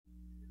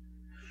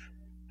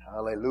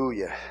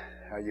Hallelujah.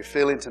 How you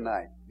feeling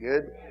tonight?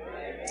 Good?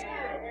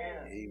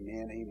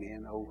 Amen,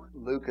 amen. Oh,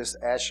 Lucas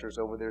Asher's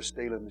over there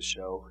stealing the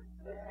show.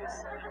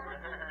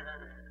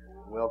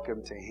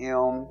 Welcome to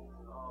him.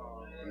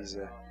 He's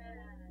a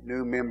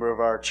new member of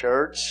our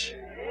church.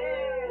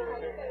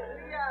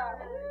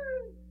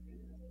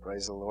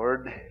 Praise the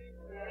Lord.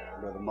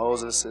 Brother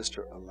Moses,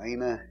 Sister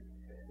Elena,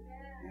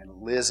 and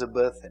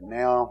Elizabeth, and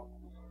now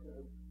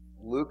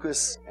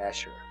Lucas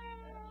Asher.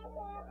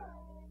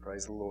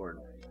 Praise the Lord.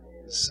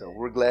 So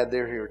we're glad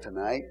they're here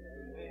tonight.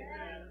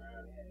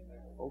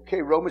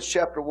 Okay, Romans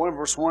chapter 1,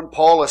 verse 1.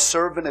 Paul, a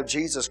servant of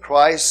Jesus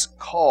Christ,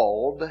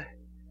 called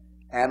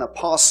an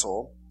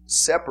apostle,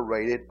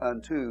 separated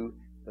unto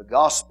the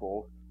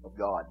gospel of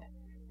God.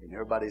 And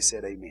everybody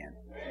said amen.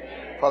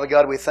 Father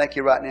God, we thank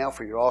you right now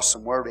for your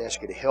awesome word. We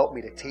ask you to help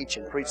me to teach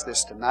and preach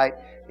this tonight.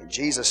 In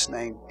Jesus'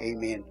 name,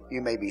 amen.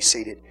 You may be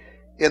seated.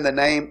 In the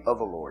name of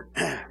the Lord.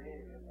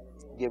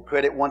 Give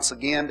credit once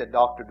again to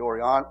Dr.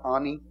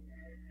 Doriani,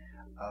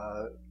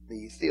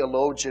 the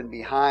theologian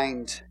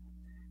behind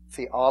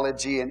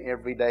Theology in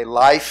Everyday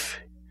Life.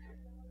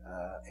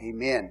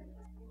 Amen.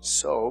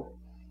 So,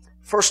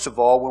 first of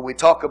all, when we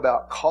talk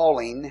about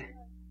calling,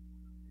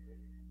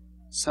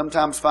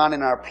 sometimes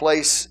finding our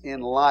place in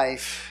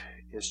life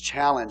is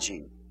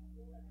challenging.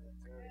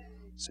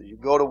 So you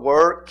go to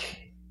work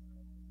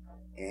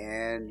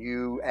and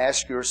you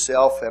ask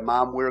yourself, am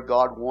I where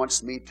God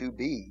wants me to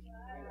be?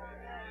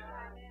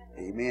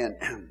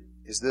 Amen.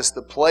 Is this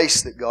the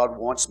place that God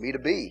wants me to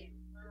be?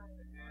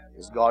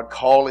 Is God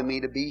calling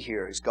me to be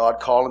here? Is God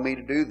calling me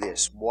to do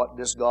this? What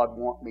does God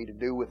want me to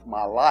do with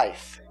my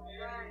life?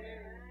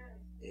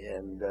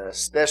 And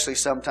especially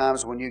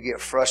sometimes when you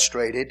get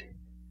frustrated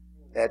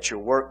at your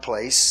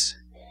workplace,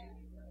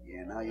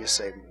 you know, you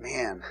say,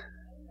 man,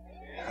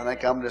 I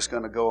think I'm just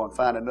going to go and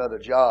find another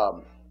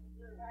job.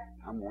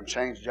 I'm going to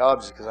change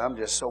jobs because I'm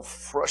just so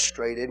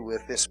frustrated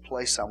with this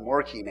place I'm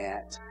working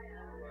at.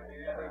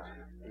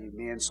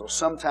 Amen. So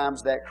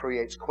sometimes that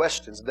creates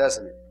questions,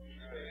 doesn't it?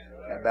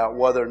 About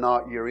whether or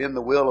not you're in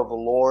the will of the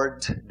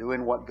Lord,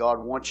 doing what God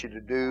wants you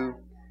to do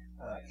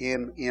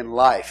in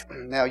life.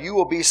 Now, you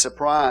will be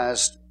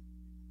surprised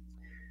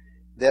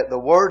that the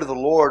Word of the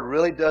Lord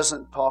really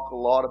doesn't talk a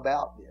lot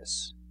about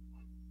this.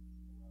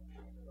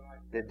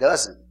 It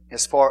doesn't,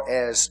 as far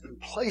as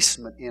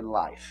placement in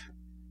life.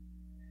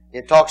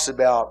 It talks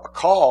about a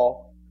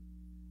call,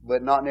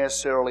 but not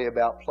necessarily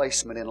about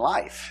placement in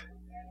life.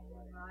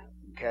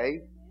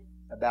 Okay?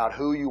 About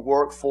who you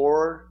work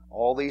for,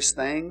 all these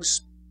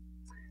things.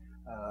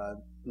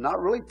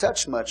 Not really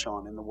touched much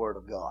on in the Word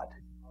of God.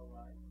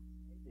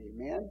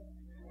 Amen?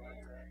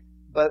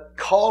 But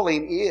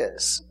calling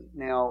is.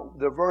 Now,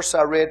 the verse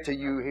I read to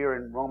you here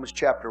in Romans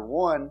chapter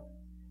 1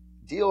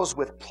 deals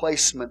with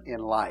placement in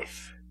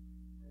life.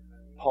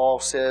 Paul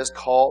says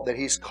that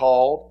he's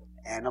called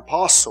an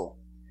apostle.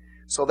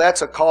 So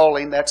that's a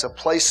calling, that's a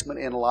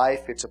placement in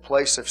life. It's a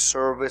place of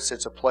service,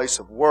 it's a place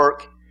of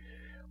work.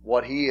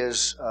 What he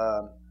is,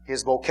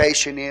 his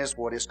vocation is,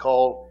 what he's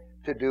called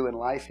to do in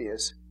life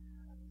is.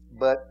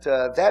 But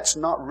that's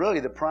not really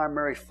the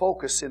primary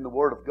focus in the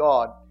Word of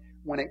God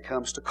when it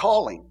comes to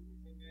calling.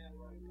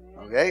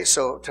 Okay,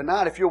 so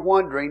tonight if you're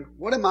wondering,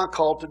 what am I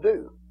called to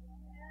do?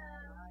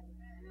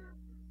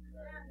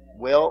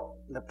 Well,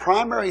 the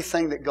primary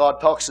thing that God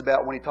talks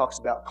about when He talks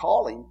about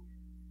calling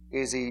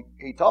is He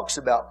talks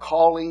about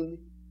calling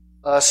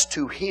us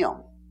to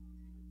Him.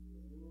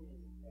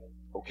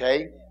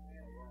 Okay?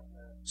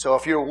 So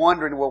if you're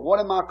wondering, well, what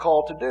am I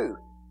called to do?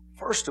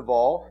 First of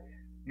all,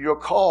 you're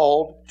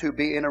called to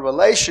be in a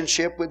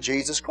relationship with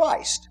Jesus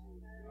Christ.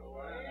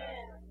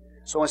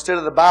 So instead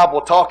of the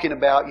Bible talking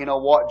about,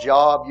 what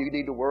job you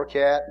need to work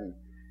at and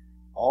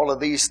all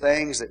of these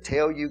things that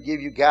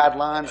give you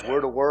guidelines,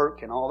 where to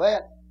work and all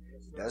that,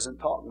 it doesn't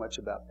talk much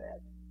about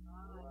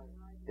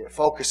that. It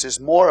focuses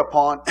more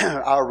upon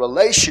our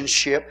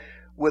relationship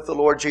with the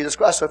Lord Jesus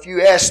Christ. So if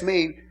you ask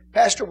me,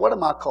 Pastor, what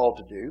am I called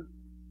to do?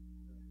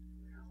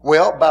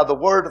 Well, by the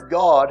Word of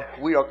God,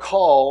 we are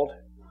called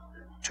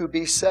to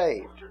be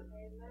saved.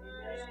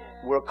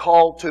 We're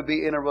called to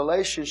be in a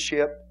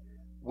relationship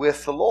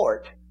with the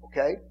Lord.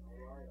 Okay?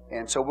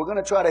 And so we're going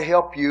to try to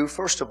help you,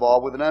 first of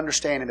all, with an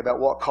understanding about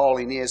what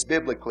calling is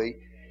biblically.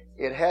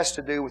 It has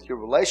to do with your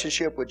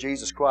relationship with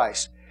Jesus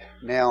Christ.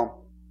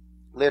 Now,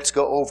 let's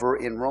go over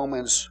in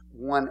Romans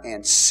 1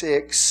 and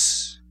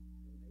 6.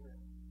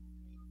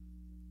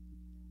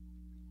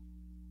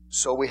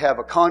 So we have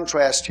a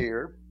contrast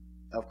here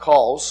of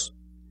calls.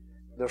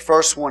 The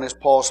first one is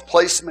Paul's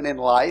placement in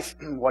life,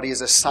 what he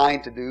is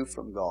assigned to do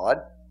from God.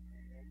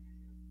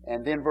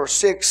 And then verse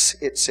 6,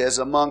 it says,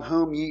 among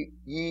whom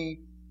ye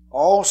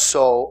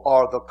also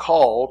are the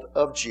called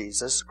of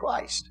Jesus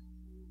Christ.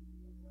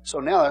 So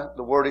now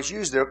the word is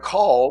used there,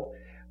 called,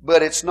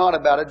 but it's not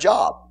about a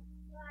job.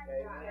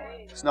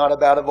 It's not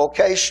about a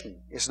vocation.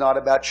 It's not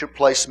about your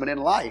placement in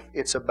life.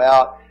 It's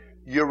about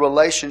your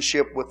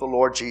relationship with the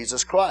Lord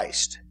Jesus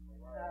Christ.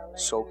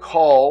 So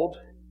called,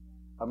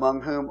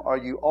 among whom are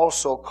you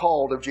also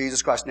called of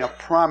Jesus Christ. Now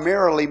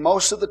primarily,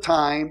 most of the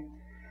time,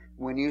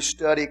 when you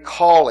study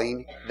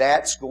calling,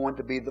 that's going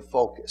to be the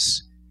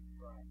focus.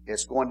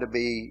 It's going to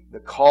be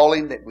the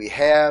calling that we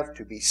have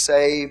to be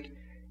saved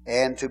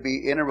and to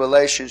be in a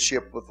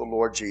relationship with the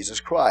Lord Jesus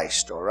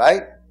Christ. All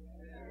right?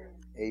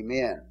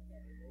 Amen.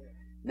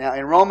 Now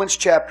in Romans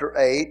chapter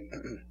 8,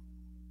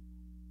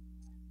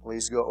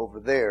 please go over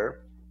there.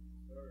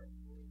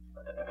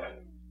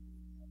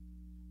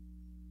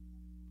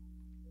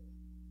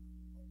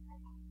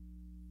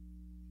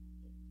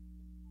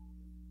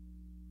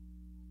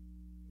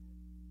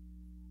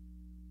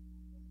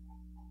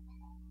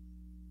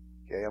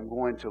 Okay, I'm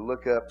going to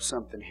look up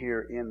something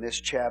here in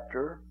this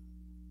chapter.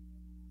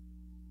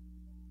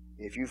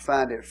 If you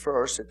find it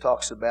first, it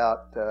talks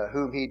about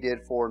whom He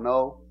did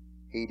foreknow,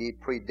 He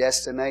did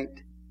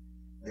predestinate,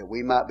 that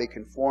we might be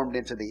conformed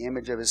into the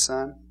image of His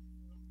Son.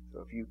 So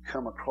if you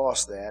come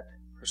across that,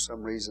 for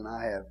some reason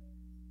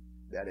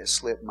that has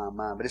slipped my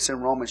mind. But it's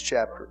in Romans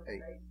chapter 8.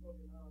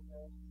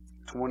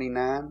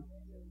 29?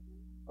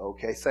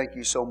 Okay, thank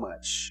you so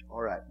much.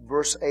 All right,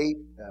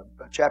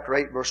 chapter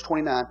 8, verse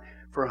 29.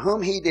 For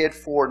whom He did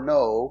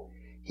foreknow,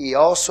 He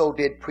also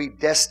did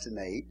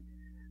predestinate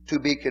to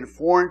be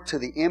conformed to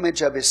the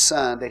image of His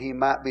Son, that He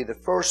might be the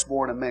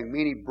firstborn among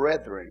many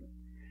brethren.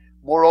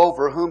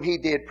 Moreover, whom He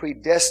did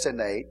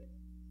predestinate,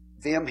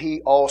 them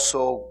He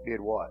also did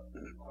what?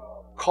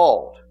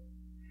 Called.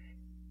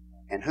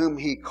 And whom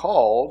He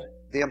called,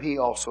 them He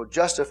also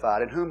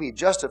justified. And whom He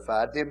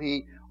justified, them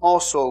He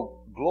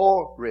also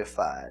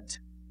glorified.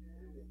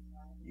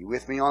 You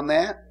with me on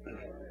that?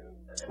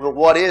 Well,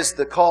 what is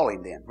the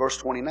calling then? Verse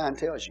 29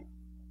 tells you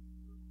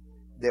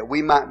that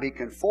we might be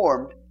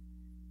conformed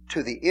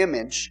to the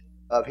image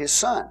of His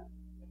Son.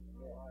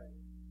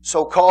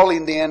 So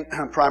calling then,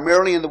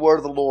 primarily in the Word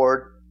of the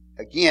Lord,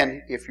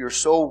 again, if you're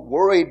so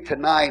worried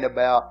tonight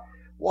about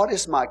what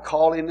is my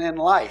calling in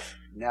life,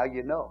 now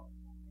you know.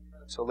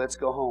 So let's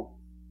go home.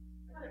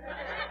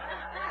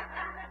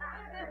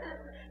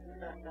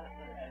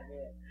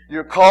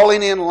 Your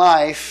calling in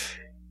life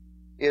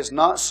is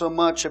not so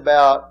much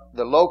about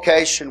the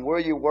location, where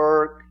you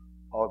work,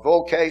 or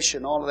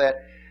vocation, all of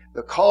that.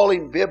 The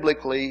calling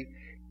biblically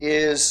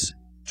is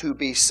to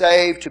be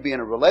saved, to be in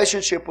a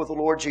relationship with the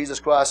Lord Jesus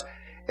Christ.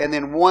 And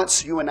then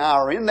once you and I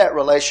are in that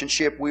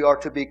relationship, we are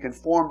to be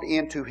conformed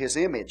into His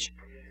image.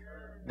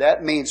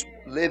 That means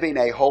living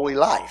a holy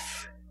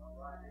life.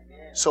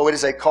 So it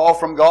is a call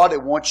from God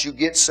that once you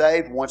get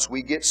saved, once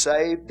we get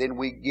saved, then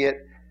we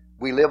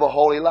live a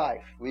holy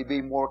life. We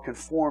be more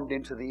conformed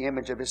into the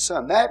image of His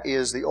Son. That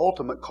is the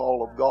ultimate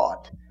call of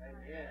God.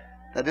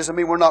 That doesn't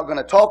mean we're not going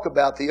to talk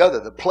about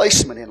the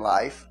placement in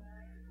life.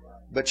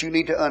 But you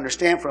need to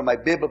understand from a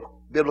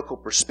biblical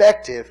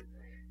perspective,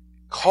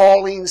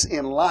 callings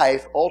in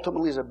life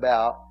ultimately is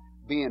about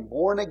being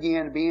born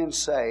again, being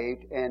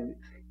saved, and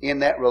in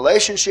that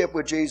relationship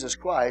with Jesus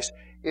Christ,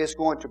 it's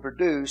going to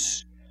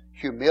produce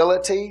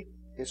humility,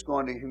 it's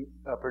going to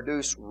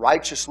produce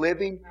righteous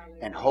living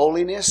and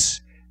holiness.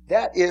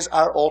 That is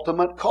our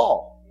ultimate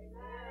call.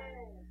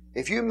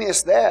 If you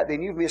miss that,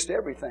 then you've missed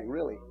everything,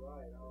 really.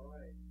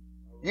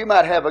 You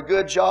might have a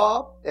good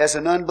job as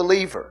an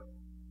unbeliever.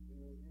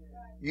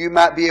 You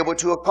might be able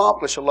to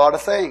accomplish a lot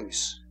of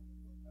things.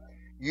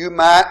 You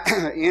might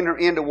enter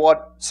into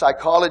what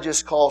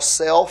psychologists call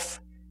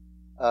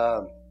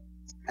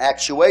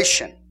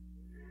self-actuation,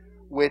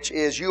 which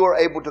is you are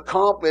able to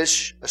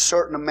accomplish a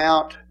certain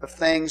amount of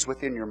things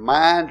within your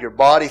mind, your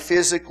body,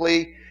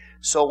 physically,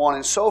 so on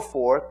and so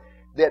forth,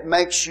 that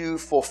makes you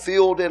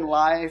fulfilled in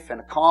life and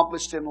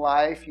accomplished in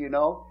life, you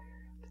know.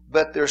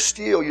 But you're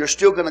still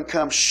going to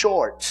come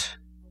short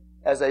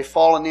as a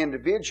fallen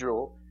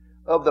individual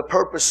of the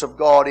purpose of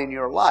God in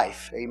your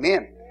life.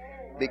 Amen.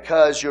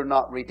 Because you're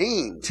not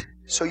redeemed.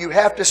 So you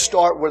have to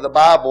start where the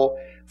Bible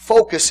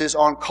focuses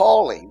on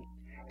calling.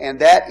 And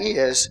that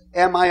is,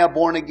 am I a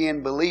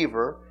born-again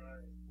believer,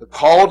 the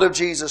called of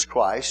Jesus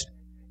Christ?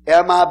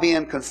 Am I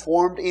being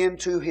conformed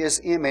into His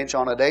image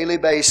on a daily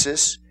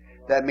basis?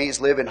 That means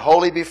living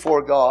holy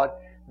before God.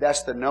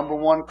 That's the number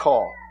one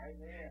call.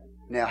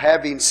 Now,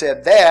 having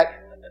said that,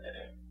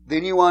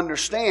 then you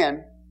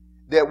understand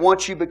that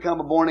once you become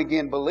a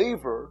born-again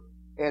believer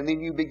and then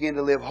you begin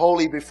to live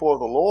holy before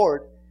the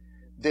Lord,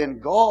 then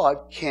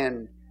God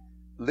can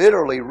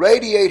literally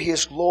radiate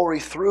His glory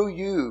through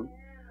you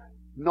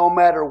no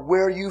matter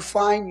where you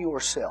find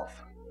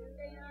yourself.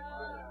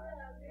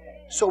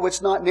 So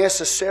it's not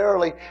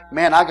necessarily,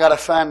 man, I got to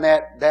find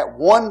that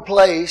one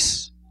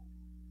place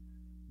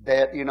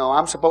that, you know,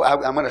 I'm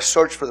going to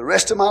search for the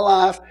rest of my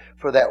life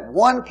for that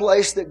one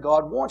place that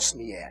God wants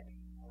me at.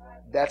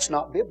 That's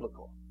not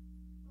biblical.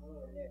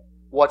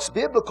 What's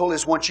biblical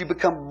is once you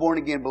become a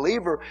born-again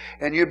believer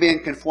and you're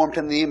being conformed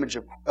to the image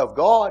of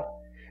God,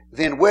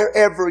 then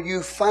wherever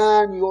you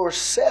find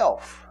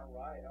yourself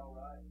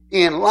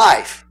in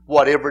life,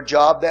 whatever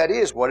job that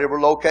is,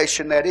 whatever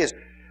location that is,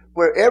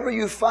 wherever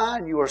you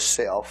find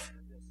yourself,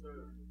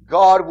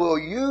 God will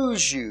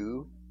use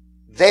you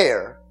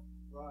there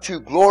to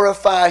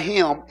glorify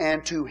Him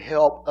and to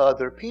help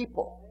other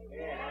people.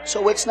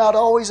 So it's not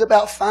always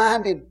about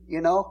finding,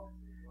 you know.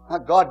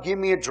 God, give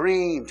me a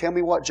dream. Tell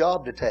me what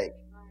job to take.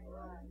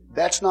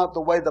 That's not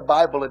the way the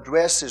Bible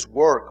addresses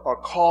work or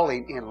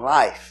calling in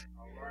life.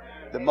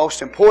 The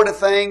most important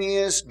thing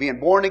is being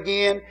born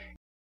again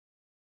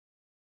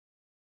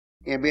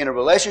and being in a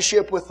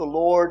relationship with the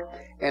Lord.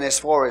 And as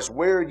far as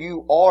where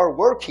you are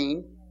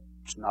working,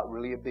 it's not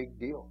really a big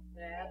deal.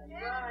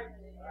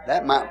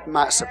 That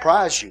might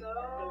surprise you.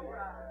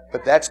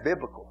 But that's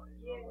biblical.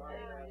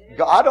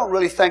 I don't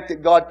really think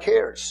that God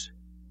cares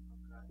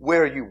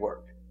where you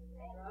work.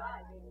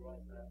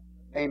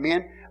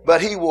 Amen.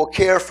 But He will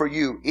care for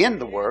you in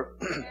the work.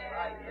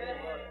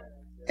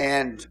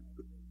 And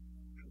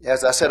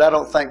as I said, I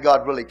don't think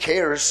God really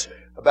cares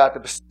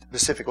about the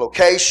specific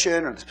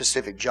location or the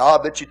specific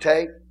job that you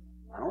take.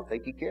 I don't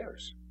think He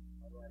cares.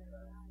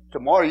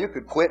 Tomorrow you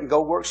could quit and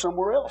go work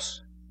somewhere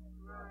else.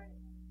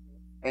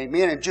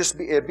 Amen. And just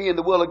be in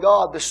the will of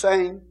God the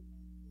same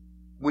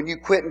when you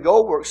quit and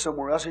go work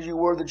somewhere else as you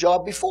were the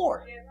job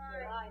before.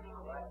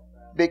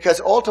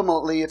 Because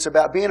ultimately it's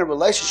about being in a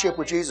relationship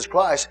with Jesus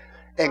Christ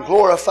and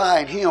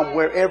glorifying Him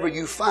wherever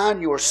you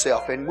find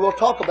yourself. And we'll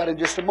talk about it in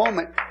just a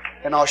moment.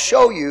 And I'll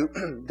show you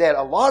that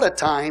a lot of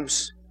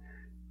times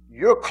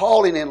your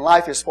calling in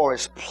life as far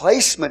as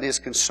placement is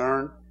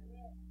concerned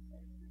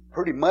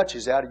pretty much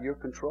is out of your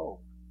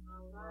control.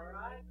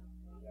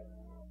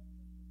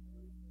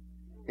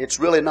 It's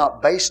really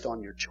not based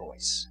on your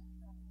choice.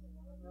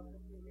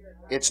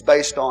 It's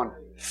based on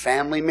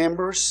family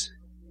members.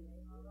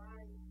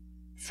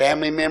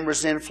 Family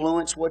members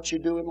influence what you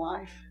do in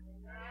life.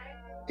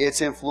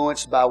 It's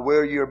influenced by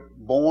where you're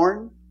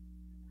born,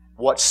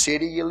 what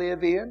city you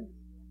live in.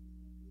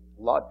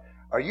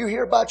 Are you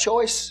here by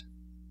choice?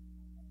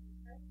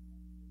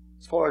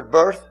 As far as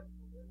birth?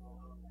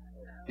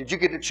 Did you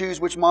get to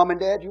choose which mom and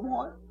dad you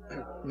want?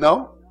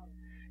 No?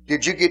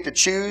 Did you get to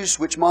choose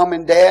which mom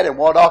and dad and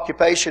what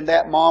occupation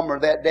that mom or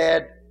that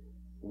dad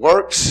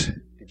works?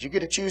 Did you get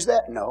to choose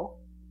that? No.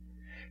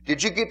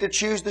 Did you get to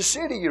choose the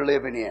city you're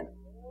living in?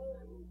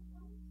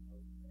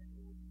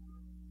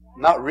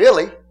 Not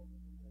really.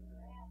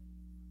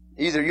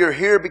 Either you're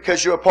here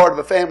because you're a part of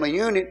a family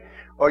unit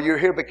or you're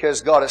here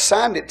because God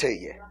assigned it to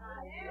you.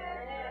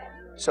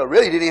 So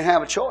really you didn't even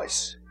have a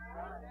choice.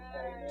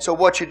 So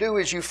what you do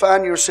is you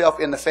find yourself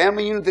in the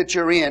family unit that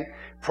you're in,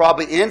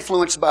 probably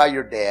influenced by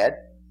your dad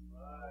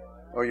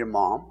or your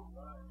mom.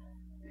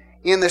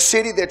 In the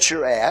city that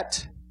you're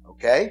at,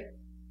 okay?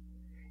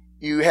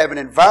 You have an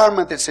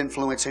environment that's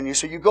influencing you.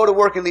 So you go to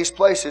work in these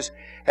places.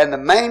 And the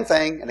main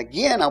thing, and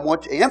again I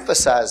want to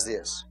emphasize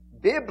this,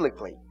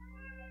 biblically,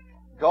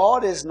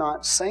 God is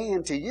not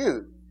saying to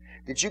you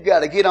that you got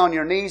to get on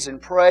your knees and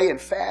pray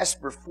and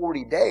fast for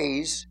 40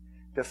 days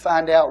to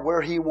find out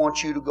where He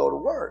wants you to go to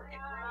work.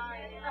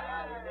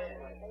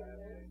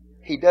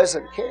 He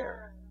doesn't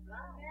care.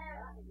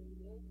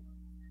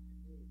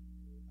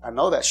 I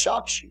know that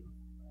shocks you.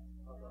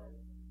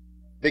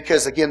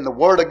 Because again, the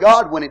Word of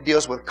God, when it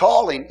deals with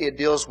calling, it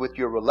deals with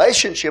your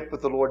relationship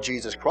with the Lord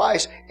Jesus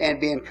Christ and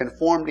being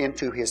conformed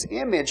into His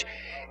image.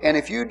 And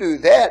if you do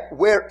that,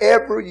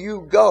 wherever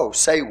you go,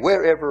 say,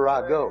 wherever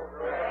I go,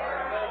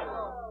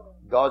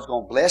 God's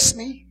going to bless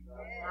me,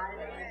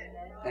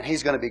 and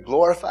He's going to be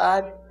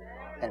glorified,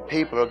 and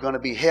people are going to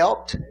be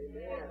helped,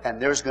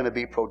 and there's going to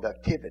be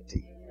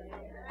productivity.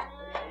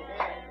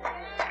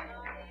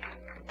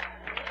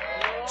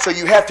 So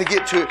you have to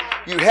get to,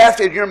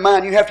 in your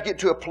mind, you have to get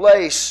to a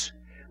place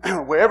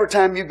where every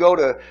time you go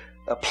to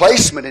a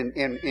placement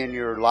in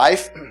your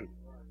life,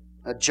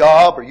 a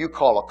job, or you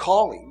call a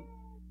calling,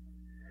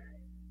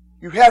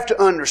 you have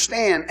to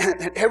understand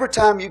that every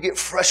time you get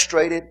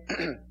frustrated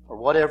or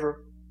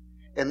whatever,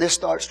 and this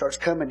thought starts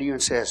coming to you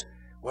and says,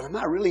 well, am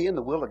I really in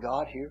the will of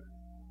God here?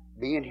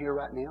 Being here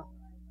right now?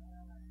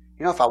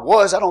 You know, if I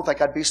was, I don't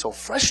think I'd be so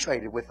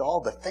frustrated with all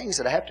the things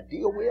that I have to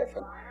deal with.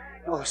 And,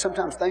 you know,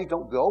 sometimes things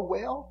don't go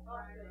well.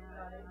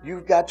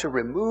 You've got to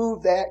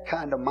remove that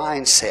kind of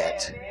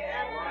mindset.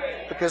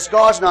 Because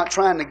God's not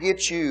trying to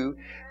get you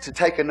to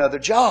take another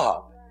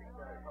job.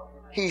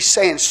 He's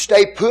saying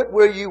stay put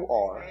where you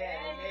are.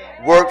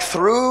 Work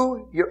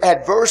through your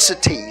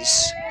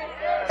adversities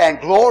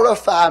and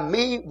glorify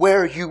me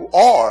where you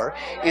are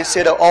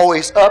instead of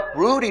always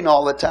uprooting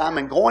all the time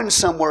and going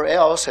somewhere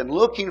else and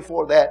looking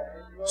for that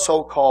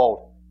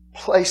so-called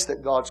place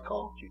that God's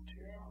called you to.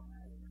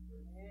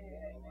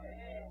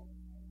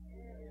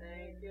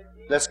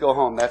 Let's go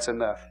home. That's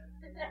enough.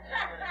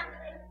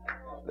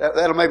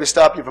 That'll maybe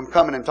stop you from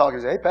coming and talking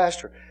and say, hey,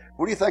 Pastor,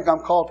 what do you think I'm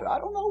called to? I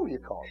don't know what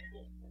you're called to.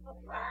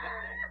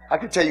 I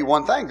can tell you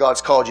one thing.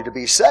 God's called you to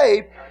be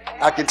saved.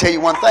 I can tell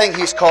you one thing.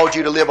 He's called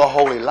you to live a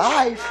holy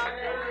life.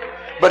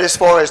 But as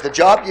far as the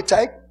job you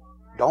take,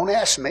 don't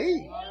ask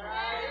me.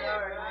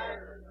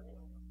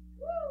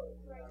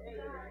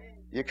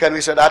 You couldn't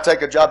have said, I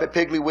take a job at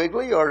Piggly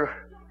Wiggly or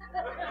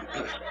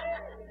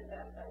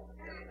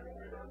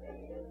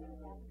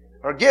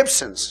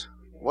Gibson's.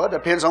 Well, it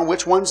depends on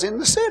which one's in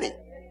the city.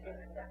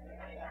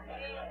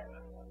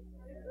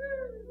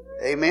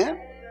 Amen?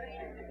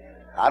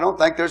 I don't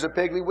think there's a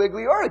Piggly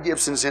Wiggly or a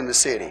Gibson's in the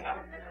city.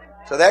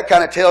 So that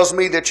kind of tells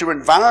me that your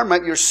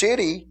environment, your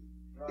city,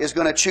 is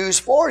going to choose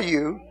for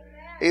you,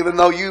 even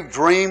though you've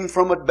dreamed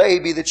from a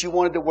baby that you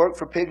wanted to work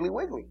for Piggly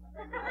Wiggly.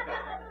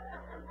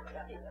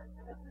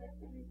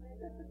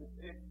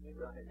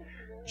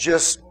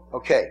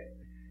 Okay.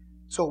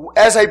 So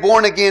as a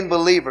born-again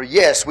believer,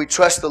 yes, we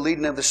trust the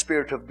leading of the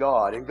Spirit of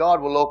God, and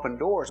God will open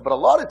doors. But a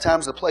lot of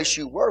times the place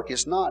you work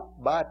is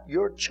not by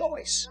your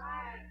choice.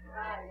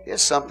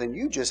 It's something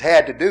you just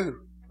had to do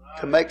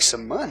to make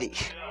some money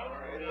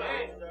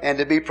and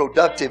to be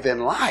productive in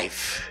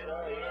life.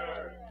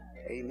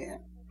 Amen.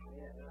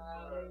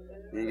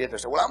 You get there and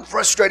say, well, I'm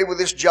frustrated with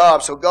this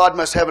job, so God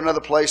must have another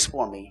place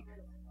for me.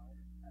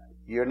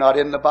 You're not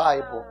in the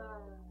Bible.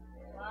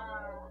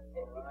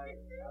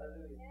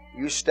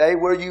 You stay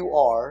where you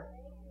are.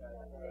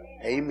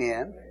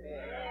 Amen.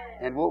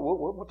 And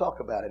we'll talk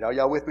about it. Are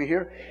y'all with me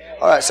here?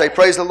 All right, say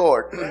praise the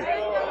Lord.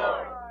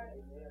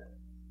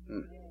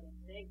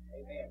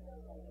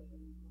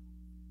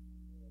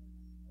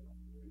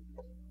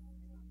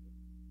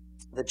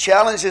 The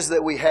challenges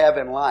that we have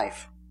in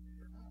life,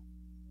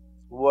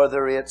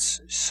 whether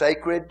it's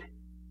sacred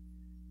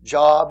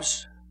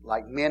jobs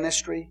like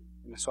ministry,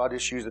 so I'll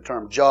just use the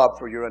term job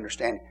for your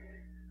understanding.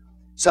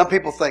 Some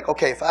people think,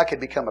 okay, if I could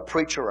become a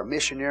preacher or a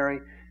missionary,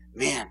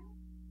 man,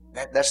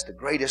 that's the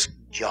greatest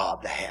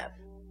job to have.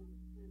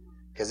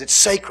 Because it's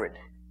sacred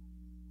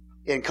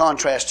in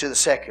contrast to the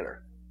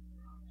secular.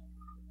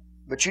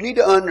 But you need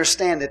to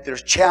understand that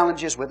there's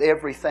challenges with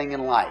everything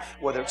in life,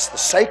 whether it's the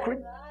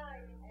sacred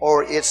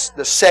or it's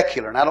the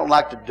secular. And I don't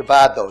like to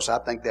divide those. I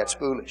think that's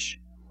foolish.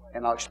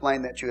 And I'll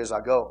explain that to you as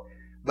I go.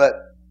 But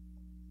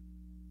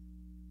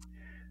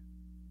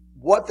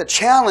what the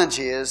challenge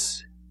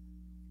is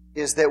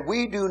that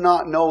we do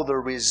not know the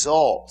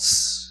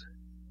results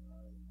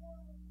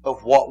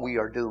of what we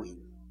are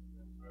doing.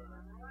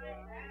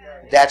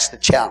 That's the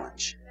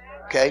challenge.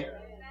 Okay?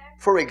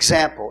 For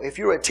example, if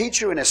you're a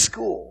teacher in a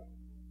school,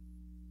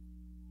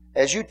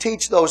 as you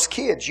teach those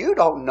kids, you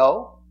don't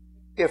know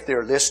if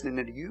they're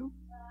listening to you.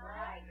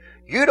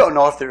 You don't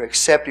know if they're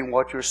accepting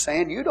what you're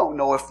saying. You don't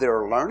know if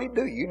they're learning.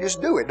 Do you? You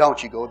just do it,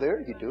 don't you? Go there,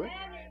 you do it.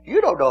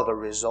 You don't know the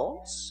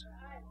results.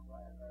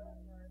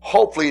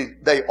 Hopefully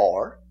they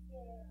are.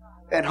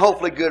 And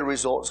hopefully good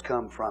results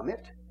come from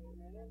it.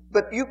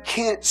 But you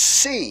can't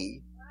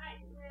see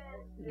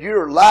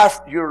your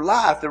life,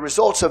 the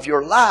results of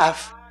your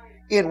life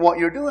in what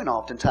you're doing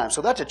oftentimes.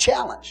 So that's a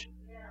challenge.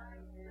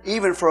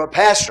 Even for a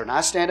pastor, and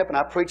I stand up and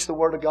I preach the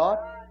Word of God,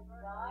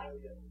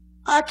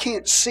 I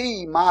can't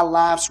see my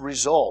life's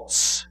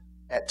results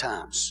at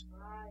times.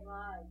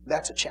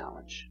 That's a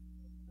challenge.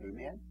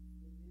 Amen.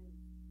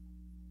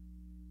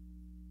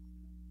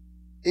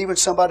 Even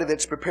somebody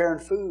that's preparing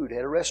food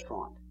at a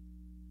restaurant.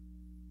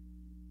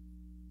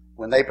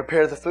 When they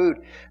prepare the food,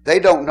 they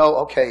don't know,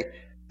 okay,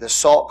 the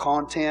salt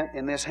content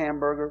in this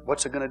hamburger,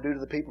 what's it going to do to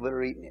the people that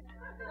are eating it?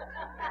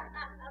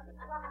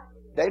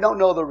 They don't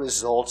know the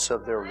results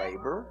of their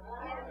labor.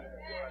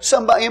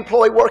 Somebody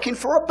employee working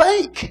for a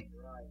bank,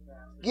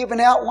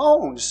 giving out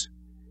loans.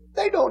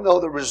 They don't know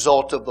the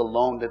result of the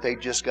loan that they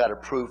just got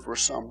approved for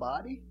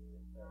somebody.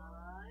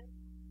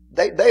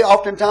 They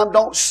oftentimes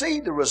don't see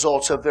the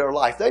results of their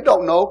life. They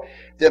don't know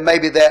that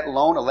maybe that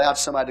loan allowed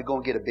somebody to go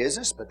and get a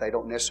business, but they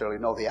don't necessarily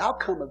know the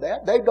outcome of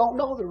that. They don't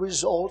know the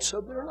results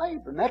of their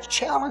labor. And that's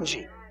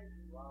challenging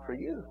for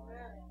you.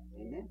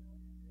 Amen.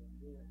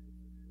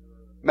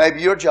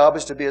 Maybe your job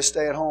is to be a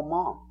stay-at-home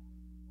mom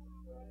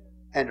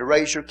and to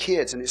raise your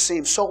kids, and it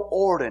seems so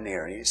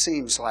ordinary. It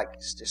seems like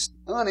it's just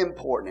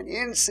unimportant and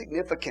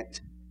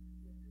insignificant.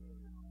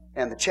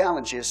 And the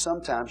challenge is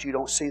sometimes you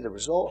don't see the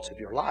results of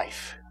your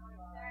life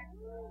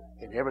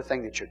in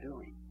everything that you're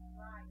doing.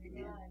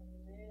 Amen.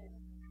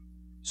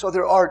 So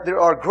there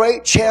are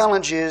great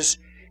challenges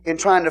in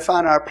trying to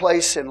find our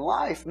place in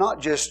life, not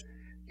just,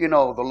 the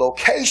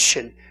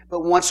location,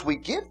 but once we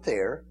get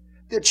there,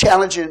 the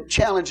challenge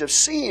of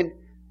seeing,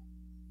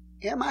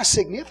 am I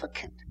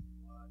significant?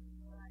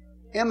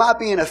 Am I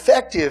being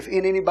effective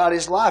in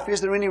anybody's life? Is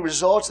there any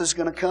results that's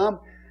going to come,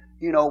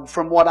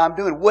 from what I'm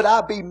doing? Would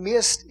I be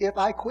missed if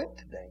I quit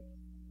today?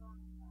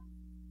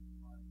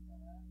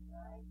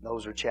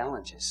 Those are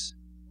challenges.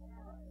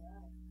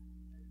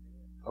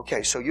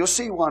 Okay, so you'll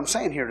see what I'm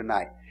saying here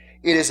tonight.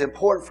 It is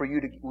important for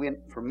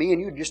me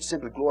and you just to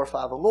simply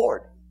glorify the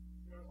Lord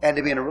and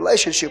to be in a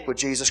relationship with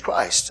Jesus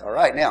Christ. All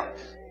right, now,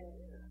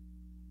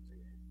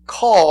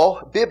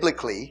 call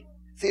biblically,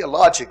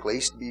 theologically,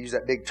 to use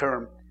that big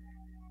term,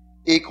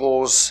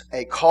 equals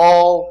a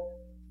call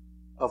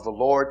of the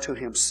Lord to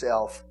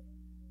Himself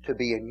to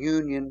be in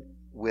union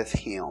with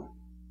Him.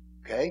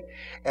 Okay?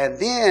 And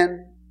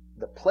then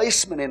the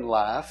placement in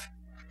life,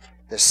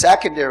 the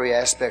secondary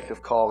aspect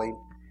of calling,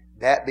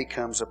 that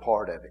becomes a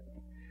part of it.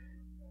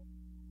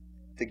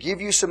 To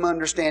give you some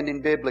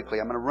understanding biblically,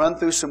 I'm going to run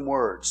through some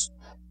words.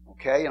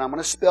 Okay? And I'm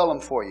going to spell them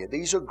for you.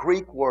 These are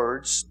Greek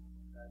words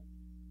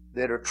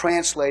that are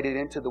translated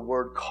into the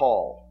word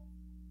call.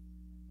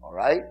 All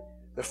right?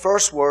 The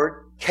first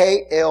word,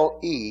 K-L-E-T-O-S,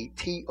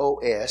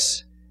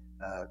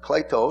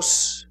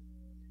 kletos.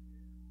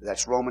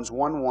 That's Romans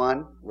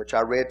 1:1, which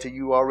I read to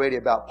you already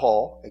about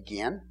Paul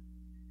again.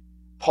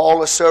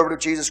 Paul, a servant of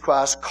Jesus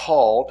Christ,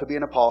 called to be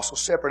an apostle,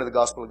 separate of the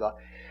gospel of God.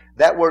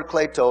 That word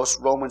kletos,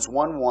 Romans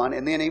 1:1,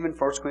 and then even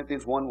 1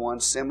 Corinthians 1:1,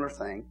 similar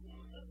thing.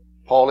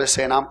 Paul is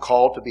saying, I'm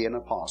called to be an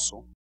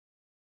apostle.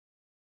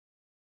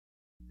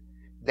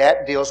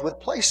 That deals with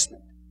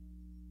placement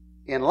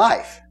in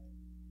life.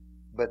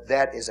 But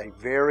that is a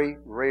very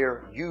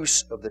rare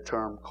use of the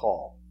term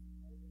call.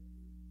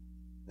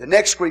 The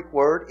next Greek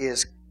word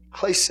is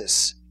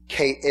klesis.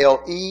 K-L-E-S-I-S.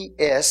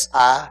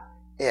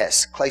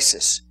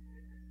 Klesis.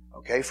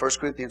 Okay, 1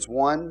 Corinthians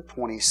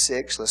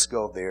 1:26. Let's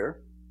go there.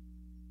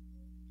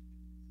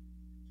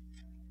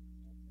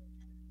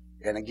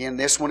 And again,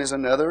 this one is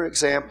another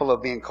example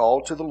of being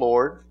called to the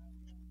Lord.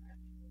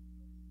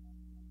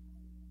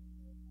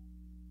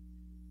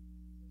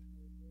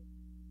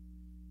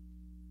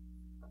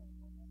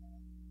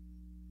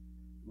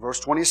 Verse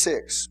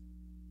 26.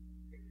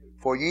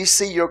 For ye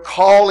see your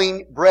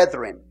calling,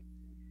 brethren,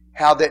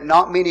 how that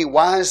not many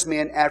wise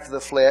men after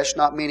the flesh,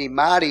 not many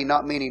mighty,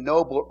 not many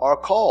noble are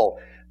called.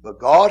 But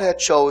God hath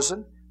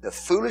chosen the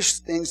foolish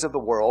things of the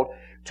world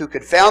to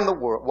confound the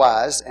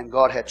wise, and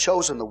God hath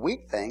chosen the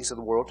weak things of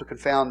the world to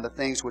confound the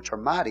things which are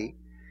mighty,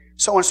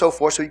 so on and so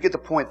forth. So you get the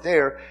point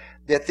there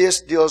that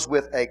this deals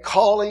with a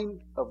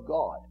calling of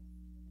God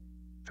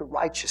to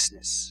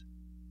righteousness.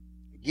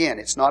 Again,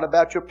 it's not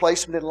about your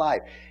placement in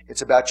life.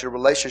 It's about your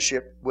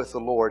relationship with the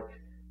Lord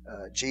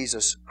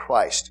Jesus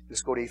Christ.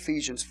 Let's go to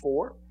Ephesians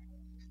 4.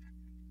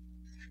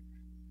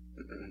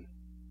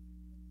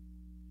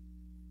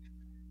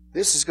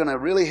 This is going to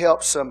really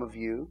help some of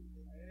you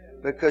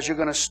because you're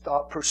going to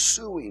stop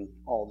pursuing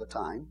all the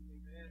time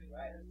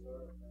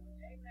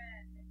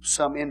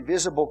some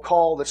invisible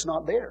call that's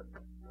not there.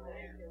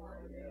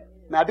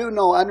 Now,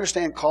 I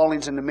understand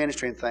callings in the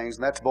ministry and things,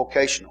 and that's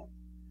vocational.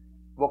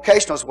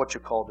 Vocational is what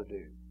you're called to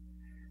do.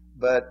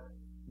 But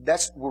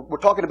we're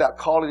talking about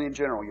calling in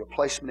general, your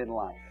placement in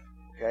life.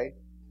 Okay?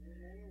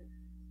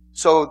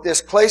 So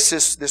this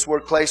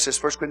word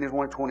klesis, 1 Corinthians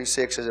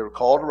 1:26, says they were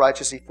called to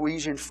righteousness.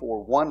 Ephesians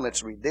 4:1,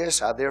 let's read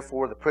this. I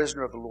therefore, the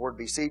prisoner of the Lord,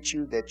 beseech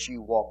you that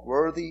you walk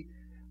worthy.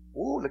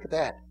 Ooh, look at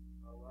that.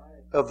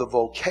 Of the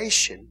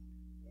vocation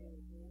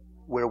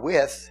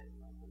wherewith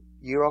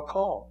ye are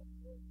called.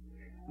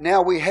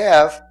 Now we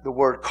have the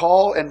word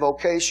call and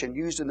vocation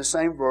used in the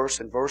same verse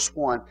in verse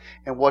 1.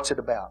 And what's it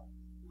about?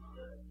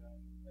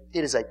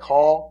 It is a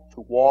call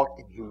to walk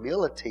in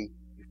humility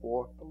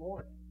before the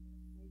Lord.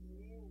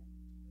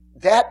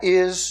 That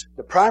is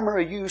the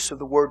primary use of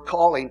the word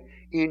calling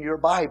in your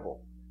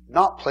Bible.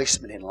 Not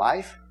placement in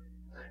life,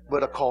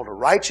 but a call to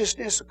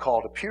righteousness, a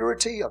call to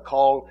purity, a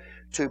call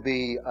to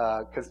be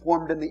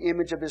conformed in the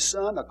image of His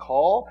Son, a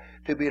call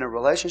to be in a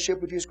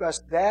relationship with Jesus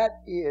Christ.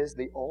 That is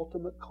the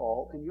ultimate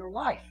call in your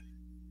life.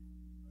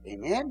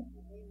 Amen?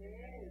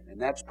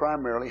 And that's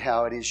primarily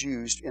how it is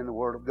used in the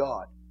Word of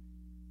God.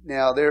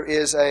 Now, there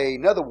is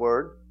another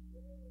word,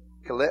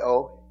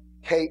 kaleo,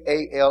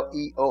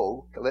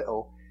 K-A-L-E-O,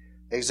 kaleo.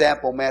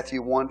 Example,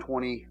 Matthew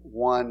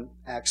 1:21,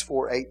 Acts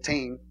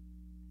 4:18.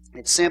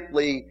 It's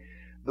simply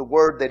the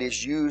word that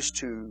is used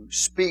to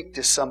speak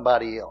to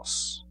somebody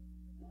else.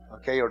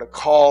 Okay, or to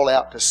call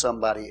out to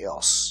somebody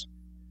else.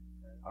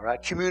 All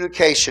right,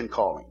 communication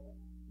calling.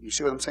 You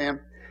see what I'm saying?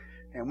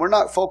 And we're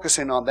not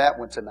focusing on that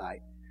one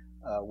tonight.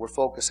 We're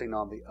focusing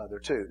on the other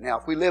two. Now,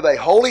 if we live a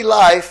holy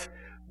life,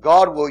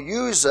 God will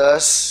use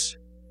us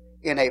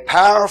in a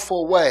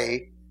powerful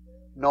way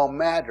no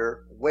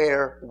matter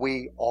where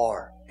we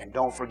are. And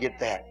don't forget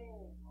that.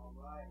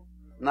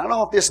 And I don't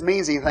know if this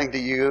means anything to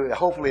you.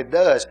 Hopefully it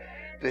does.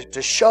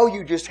 To show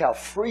you just how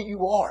free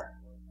you are.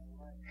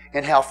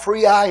 And how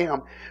free I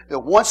am. That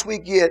once we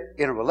get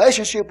in a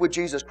relationship with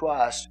Jesus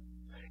Christ,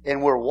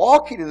 and we're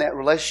walking in that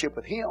relationship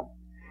with Him,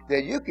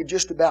 that you can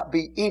just about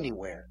be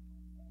anywhere.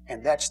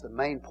 And that's the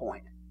main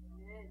point.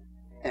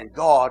 And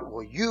God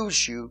will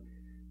use you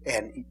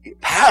in a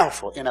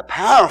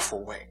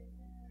powerful way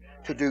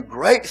to do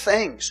great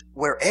things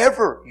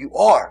wherever you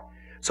are,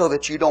 so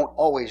that you don't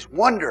always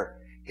wonder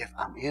if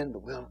I'm in the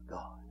will of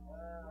God.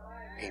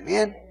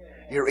 Amen?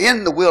 You're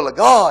in the will of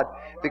God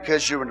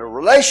because you're in a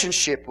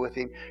relationship with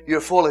Him. You're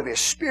full of His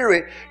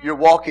Spirit. You're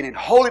walking in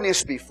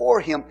holiness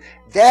before Him.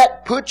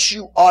 That puts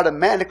you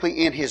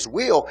automatically in His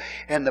will,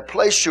 and the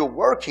place you're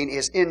working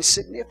is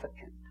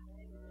insignificant.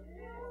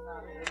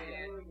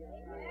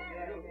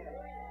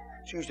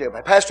 Tuesday,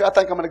 Pastor, I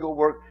think I'm going to go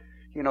work,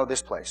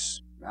 this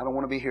place. I don't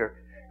want to be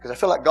here because I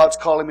feel like God's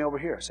calling me over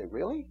here. I say,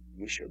 really?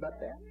 You sure about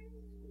that?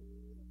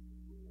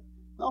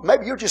 No,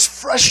 maybe you're just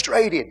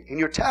frustrated and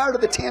you're tired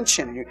of the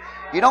tension. And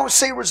you don't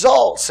see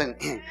results and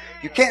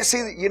you can't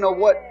see that. You know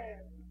what?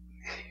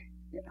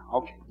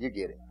 Okay, you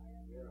get it.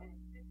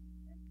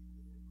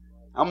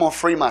 I'm going to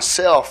free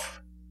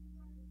myself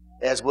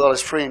as well as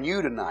freeing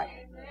you tonight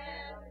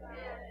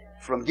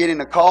from getting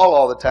a call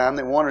all the time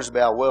that wonders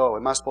about, well,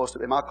 am I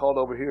called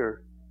over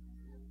here?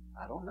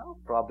 I don't know.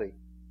 Probably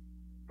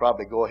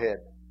go ahead.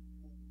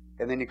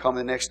 And then you come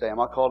the next day,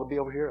 am I called to be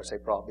over here? I say,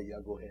 probably, yeah,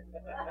 go ahead.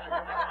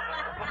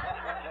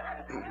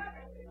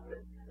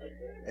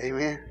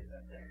 Amen.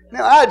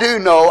 Now, I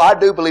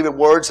do believe in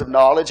words of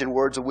knowledge and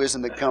words of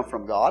wisdom that come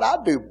from God.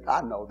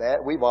 I know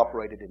that. We've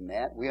operated in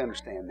that. We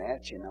understand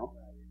that,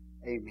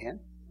 Amen.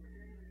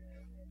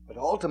 But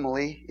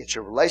ultimately, it's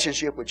your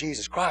relationship with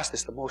Jesus Christ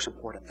that's the most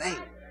important thing.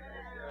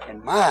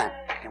 And mine.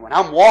 And when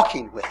I'm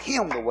walking with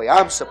Him the way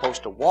I'm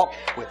supposed to walk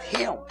with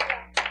Him,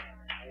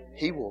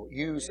 He will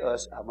use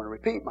us, I'm going to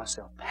repeat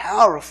myself,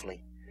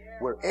 powerfully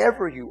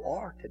wherever you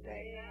are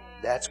today.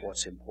 That's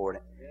what's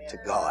important to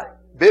God.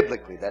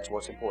 Biblically, that's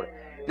what's important.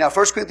 Now,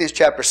 1 Corinthians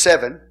chapter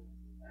 7,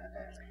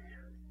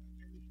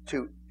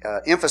 to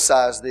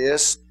emphasize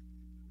this,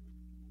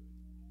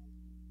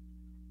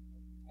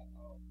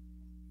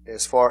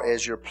 as far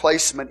as your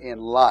placement in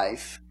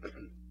life,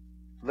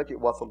 look at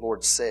what the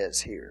Lord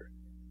says here.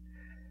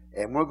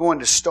 And we're going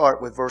to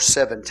start with verse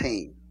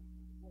 17.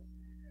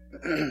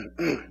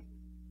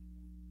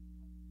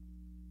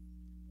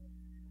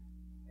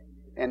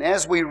 And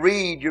as we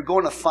read, you're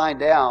going to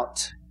find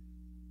out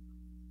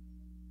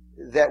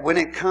that when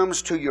it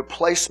comes to your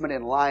placement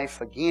in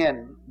life,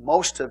 again,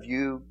 most of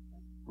you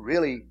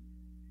really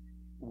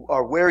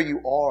are where you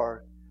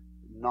are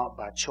not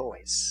by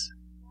choice.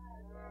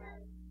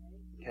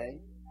 Okay?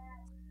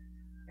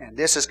 And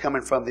this is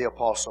coming from the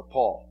Apostle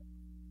Paul.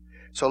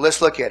 So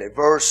let's look at it.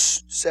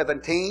 Verse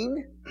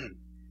 17.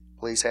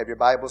 Please have your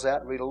Bibles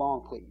out and read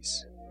along,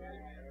 please.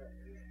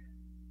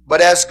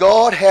 But as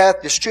God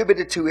hath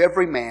distributed to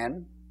every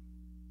man,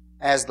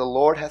 as the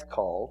Lord hath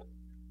called,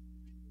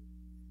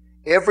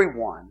 every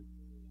one,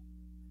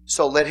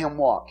 so let him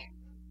walk.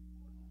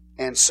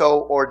 And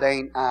so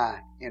ordain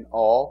I in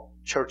all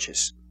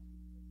churches.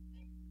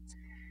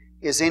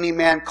 Is any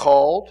man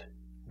called,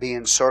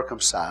 being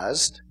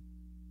circumcised?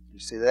 You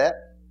see that?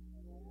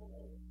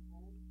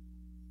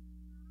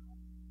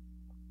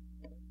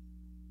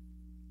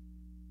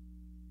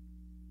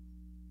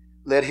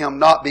 Let him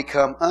not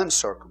become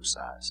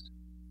uncircumcised.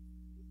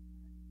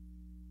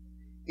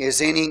 Is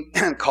any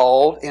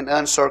called in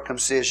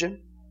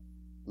uncircumcision?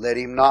 Let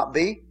him not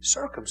be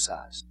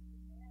circumcised.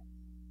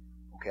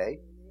 Okay?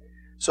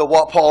 So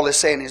what Paul is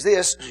saying is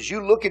this, is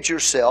you look at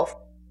yourself,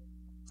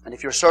 and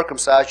if you're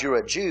circumcised, you're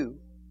a Jew.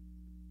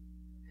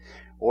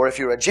 Or if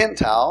you're a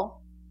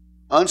Gentile,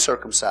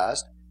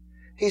 uncircumcised,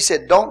 he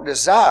said, don't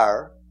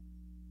desire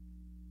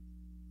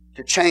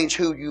to change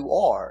who you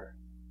are.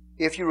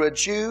 If you're a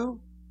Jew,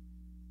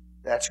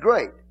 that's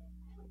great.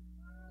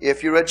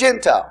 If you're a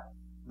Gentile,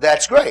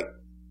 that's great.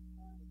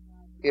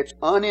 It's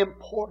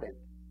unimportant.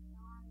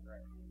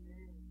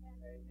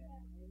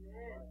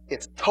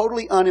 It's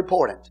totally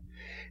unimportant.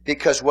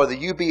 Because whether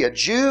you be a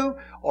Jew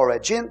or a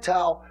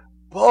Gentile,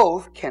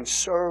 both can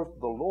serve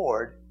the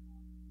Lord.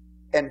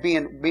 And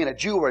being a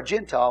Jew or a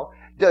Gentile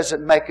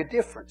doesn't make a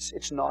difference.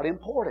 It's not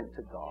important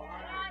to God.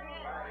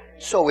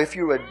 So if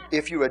you're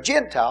a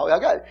Gentile,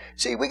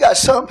 we got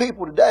some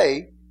people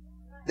today,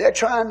 they're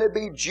trying to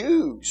be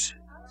Jews.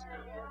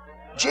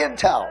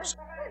 Gentiles.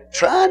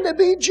 Trying to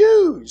be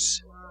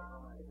Jews.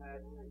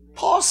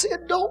 Paul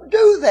said, don't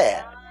do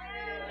that.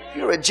 If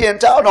you're a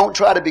Gentile, don't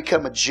try to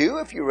become a Jew.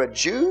 If you're a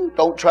Jew,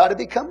 don't try to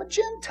become a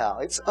Gentile.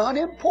 It's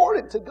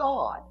unimportant to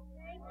God.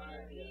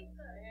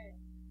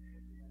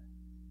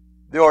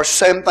 There are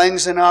some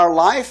things in our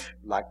life,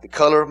 like the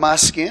color of my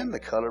skin, the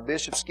color of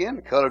Bishop's skin,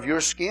 the color of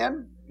your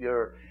skin,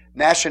 your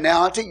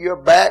nationality, your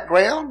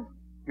background,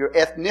 your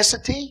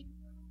ethnicity.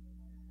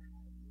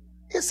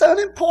 It's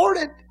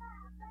unimportant.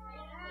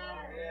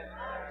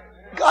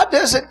 God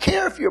doesn't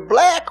care if you're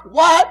black,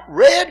 white,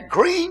 red,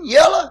 green,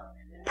 yellow,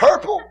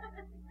 purple.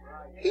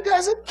 He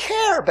doesn't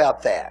care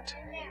about that.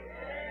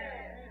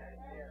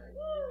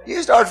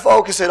 You start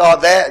focusing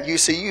on that, you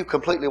see you've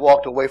completely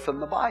walked away from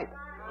the Bible.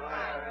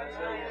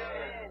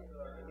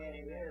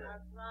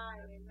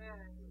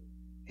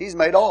 He's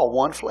made all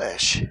one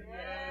flesh.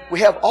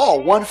 We have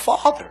all one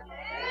Father.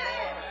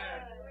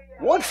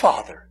 One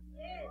Father.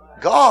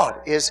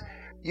 God is,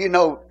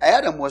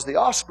 Adam was the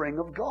offspring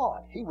of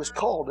God. He was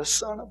called a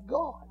son of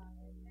God.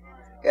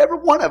 Every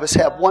one of us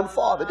have one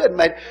Father. It doesn't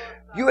matter.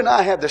 You and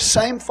I have the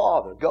same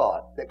Father,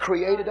 God, that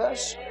created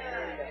us.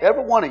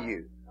 Every one of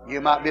you. You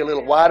might be a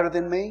little whiter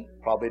than me.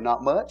 Probably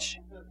not much.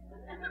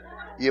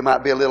 You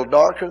might be a little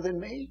darker than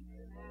me.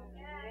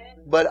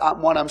 But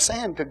what I'm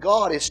saying to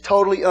God is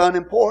totally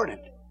unimportant.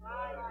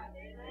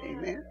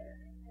 Amen.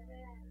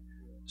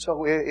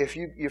 So if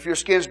your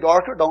skin's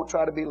darker, don't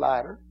try to be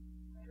lighter.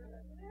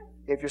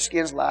 If your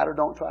skin's lighter,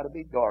 don't try to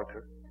be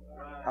darker.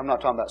 I'm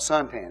not talking about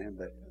suntanning,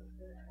 but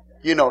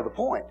you know the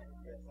point.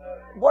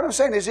 What I'm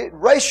saying is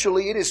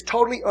racially, it is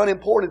totally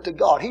unimportant to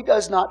God. He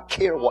does not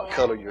care what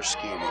color your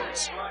skin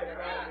is.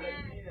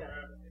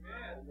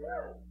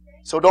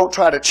 So don't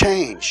try to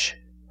change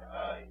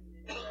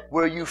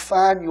where you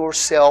find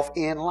yourself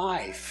in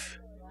life.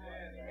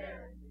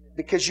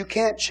 Because you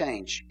can't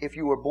change if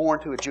you were born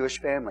to a Jewish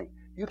family.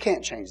 You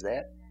can't change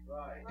that.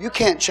 You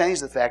can't change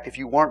the fact if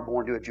you weren't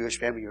born to a Jewish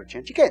family you're a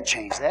Gentile. You can't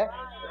change that.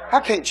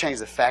 I can't change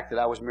the fact that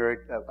I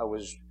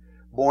was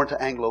born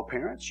to Anglo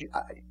parents.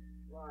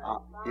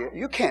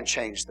 You can't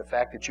change the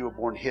fact that you were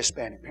born to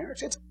Hispanic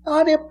parents. It's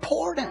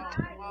unimportant.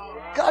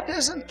 God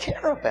doesn't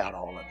care about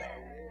all of that.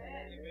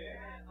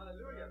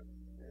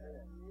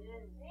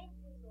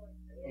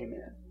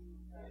 Amen.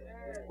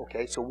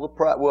 Okay, so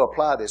we'll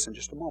apply this in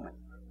just a moment.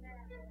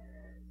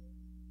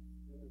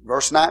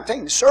 Verse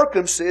 19,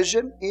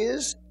 circumcision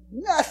is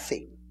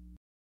nothing.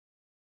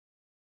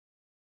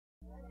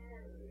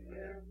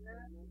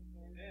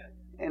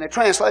 And a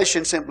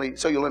translation simply,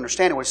 so you'll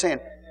understand what it's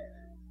saying,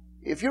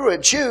 if you're a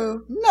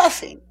Jew,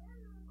 nothing.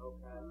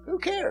 Who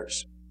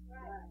cares?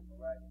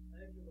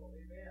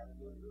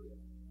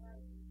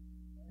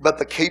 But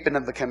the keeping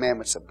of the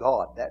commandments of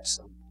God, that's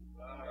something.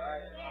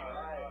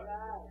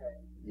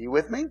 You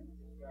with me?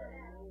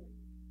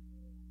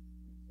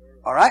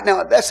 All right,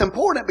 now that's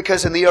important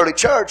because in the early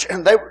church,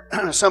 and they were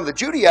some of the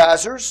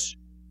Judaizers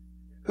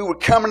who were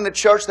coming to the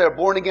church, they were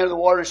born again of the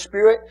water and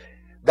Spirit,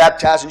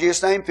 baptized in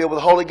Jesus' name, filled with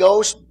the Holy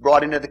Ghost,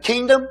 brought into the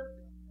kingdom.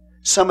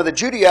 Some of the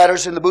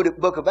Judaizers in the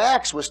book of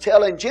Acts was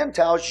telling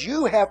Gentiles,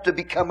 you have to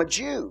become a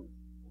Jew.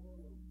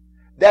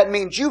 That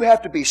means you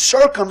have to be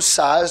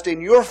circumcised in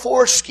your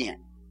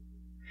foreskin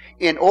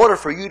in order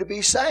for you to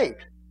be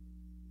saved.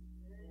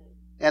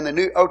 And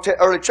the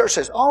early church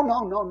says, oh,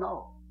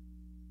 no.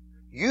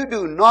 You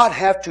do not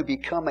have to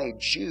become a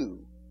Jew.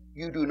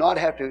 You do not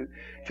have to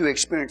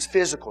experience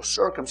physical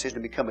circumcision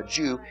to become a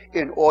Jew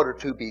in order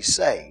to be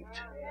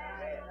saved.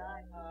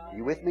 Are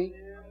you with me?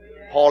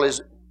 Paul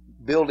is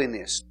building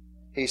this.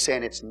 He's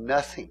saying it's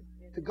nothing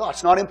to God.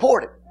 It's not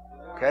important.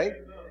 Okay?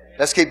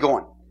 Let's keep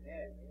going.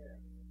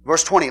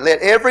 Verse 20. Let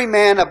every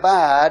man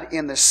abide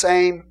in the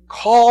same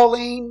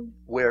calling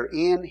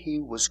wherein he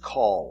was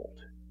called.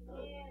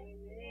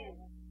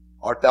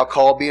 Art thou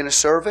called being a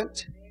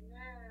servant?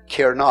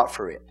 Care not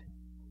for it.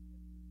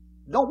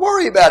 Don't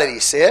worry about it, he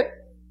said.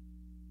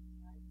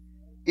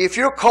 If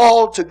you're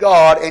called to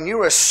God and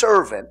you're a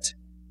servant,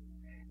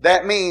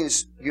 that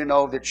means,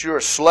 that you're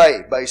a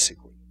slave,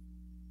 basically.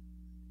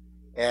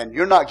 And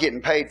you're not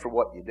getting paid for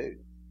what you do.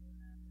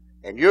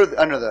 And you're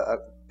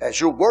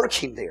as you're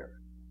working there,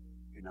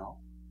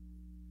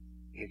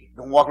 you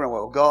don't walk around,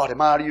 well, God, am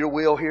I out of your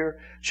will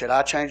here? Should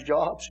I change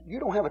jobs? You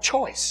don't have a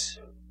choice.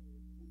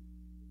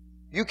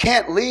 You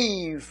can't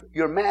leave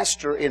your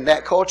master in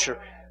that culture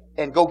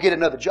and go get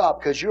another job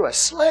because you're a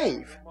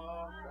slave.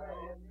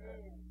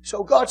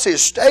 So God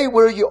says, stay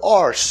where you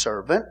are,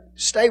 servant.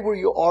 Stay where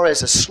you are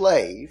as a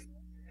slave.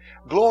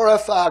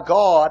 Glorify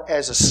God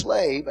as a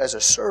slave, as a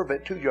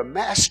servant to your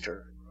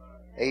master.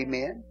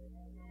 Amen.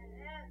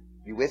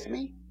 You with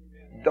me?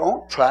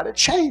 Don't try to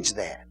change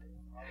that.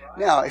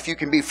 Now, if you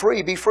can be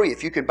free, be free.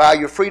 If you can buy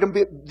your freedom,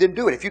 then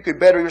do it. If you can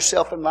better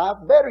yourself in life,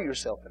 better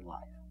yourself in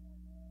life.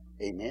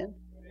 Amen.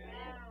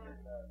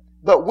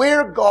 But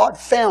where God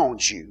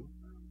found you,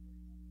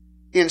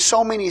 in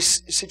so many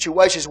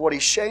situations, what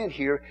He's saying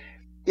here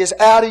is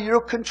out of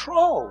your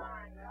control.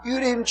 You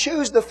didn't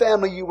choose the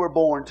family you were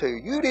born to.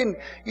 You didn't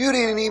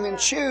even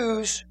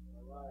choose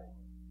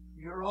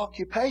your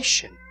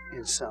occupation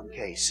in some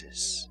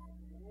cases.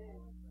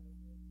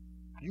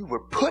 You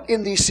were put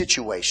in these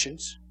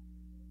situations.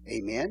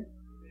 Amen.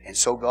 And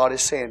so God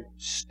is saying,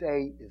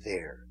 stay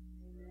there.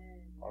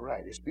 All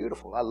right, it's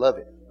beautiful. I love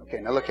it. Okay,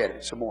 now look at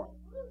it some more.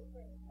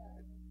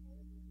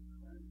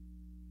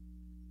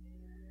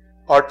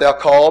 Art thou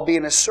called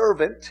being a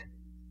servant?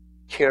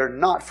 Care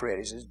not for it.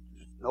 He says,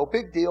 no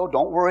big deal.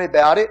 Don't worry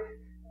about it.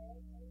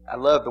 I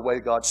love the way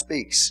God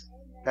speaks.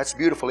 That's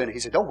beautiful in it. He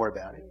said, don't worry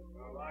about it.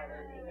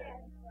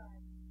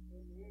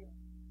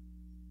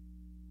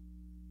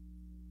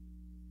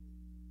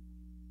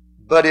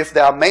 But if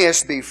thou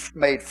mayest be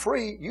made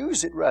free,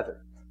 use it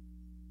rather.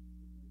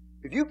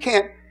 If you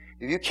can't,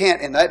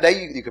 in that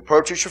day you could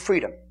purchase your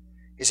freedom.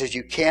 He says, if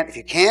you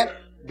can't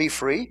be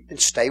free, then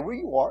stay where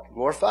you are.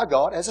 Glorify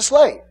God as a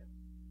slave.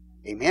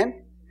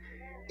 Amen.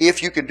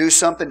 If you can do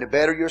something to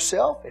better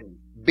yourself and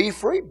be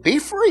free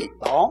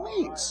by all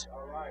means.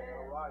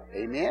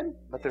 Amen.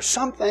 But there's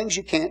some things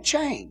you can't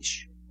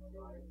change.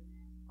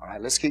 All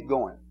right, let's keep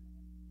going.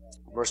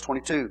 Verse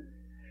 22.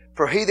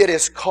 For he that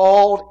is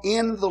called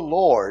in the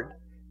Lord,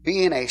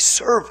 being a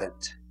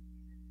servant,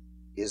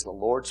 is the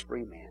Lord's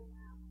free man.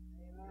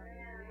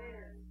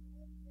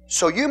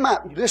 So you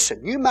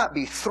might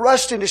be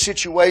thrust into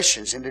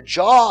situations, into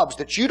jobs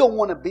that you don't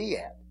want to be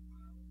at.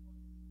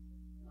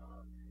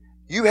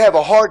 You have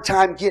a hard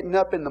time getting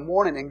up in the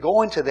morning and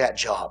going to that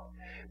job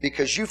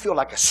because you feel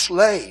like a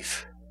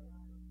slave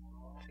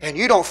and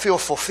you don't feel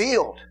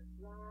fulfilled.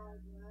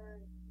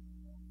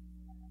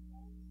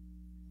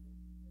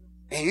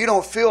 And you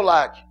don't feel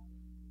like,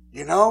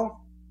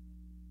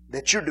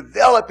 that you're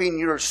developing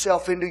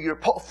yourself into your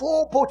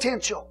full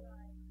potential.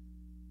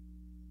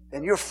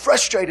 And you're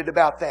frustrated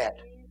about that.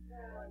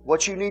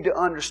 What you need to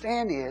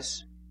understand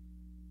is,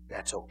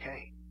 that's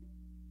okay.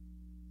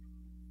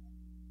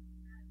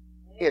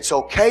 It's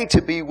okay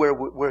to be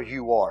where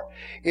you are.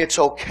 It's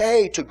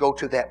okay to go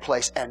to that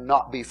place and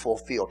not be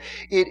fulfilled.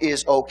 It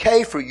is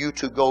okay for you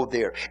to go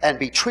there and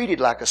be treated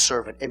like a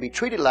servant and be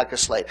treated like a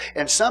slave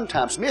and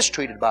sometimes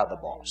mistreated by the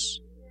boss.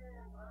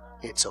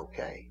 It's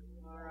okay.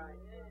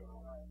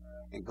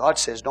 And God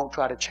says, don't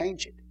try to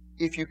change it.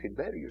 If you can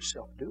better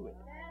yourself, do it.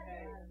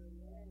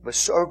 But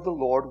serve the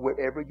Lord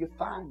wherever you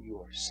find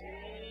yours.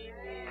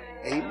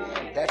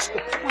 Amen. That's the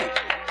point.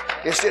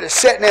 Instead of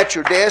sitting at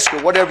your desk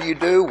or whatever you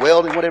do,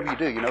 welding, whatever you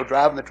do,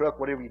 driving the truck,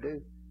 whatever you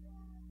do,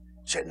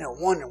 sitting there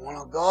wondering,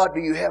 well, God,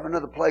 do you have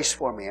another place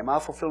for me? Am I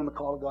fulfilling the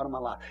call of God in my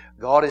life?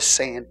 God is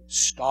saying,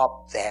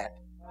 stop that.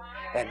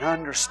 And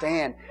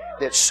understand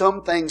that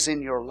some things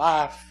in your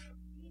life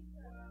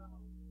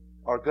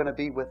are going to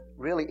be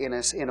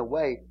in a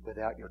way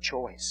without your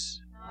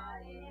choice.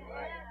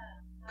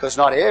 Because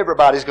not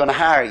everybody's going to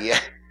hire you.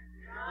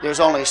 There's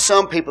only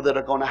some people that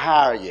are going to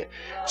hire you.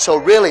 So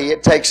really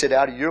it takes it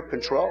out of your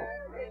control.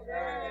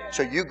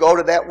 So you go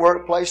to that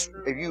workplace,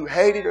 if you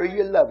hate it or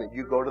you love it,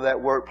 you go to that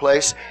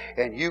workplace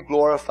and you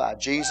glorify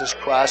Jesus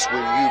Christ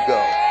when you go.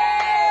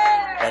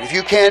 And if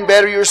you can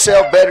better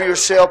yourself,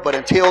 but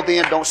until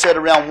then, don't sit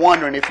around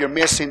wondering if you're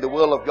missing the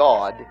will of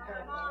God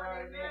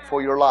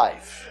for your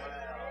life.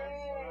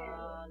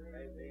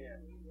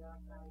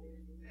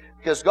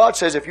 Because God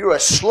says if you're a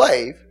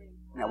slave,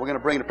 now we're going to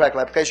bring the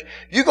practical application,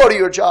 you go to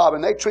your job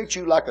and they treat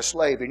you like a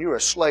slave and you're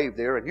a slave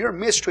there and you're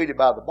mistreated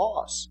by the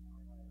boss.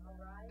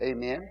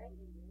 Amen.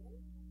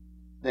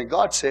 Then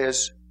God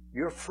says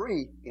you're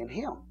free in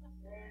Him.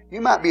 You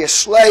might be a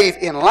slave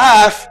in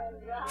life.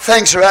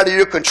 Things are out of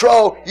your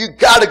control. You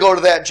got to go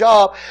to that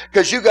job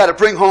because you got to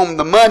bring home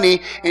the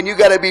money and you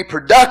got to be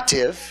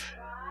productive.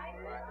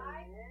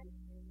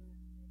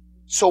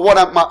 So what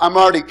I'm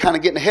already kind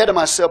of getting ahead of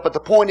myself, but the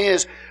point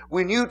is,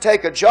 when you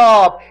take a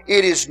job,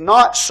 it is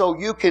not so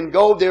you can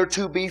go there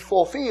to be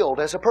fulfilled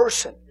as a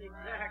person.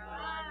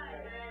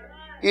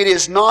 It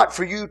is not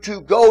for you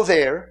to go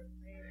there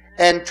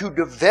and to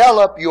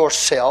develop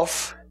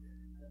yourself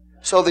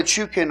so that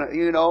you can,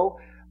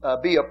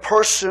 be a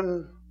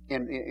person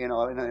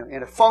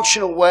in a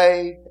functional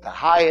way at the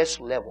highest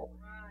level.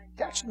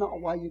 That's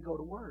not why you go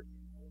to work.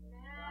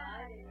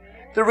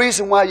 The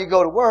reason why you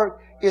go to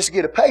work is to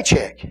get a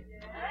paycheck.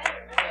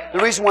 The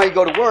reason why you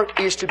go to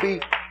work is to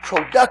be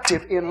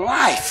productive in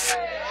life.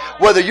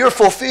 Whether you're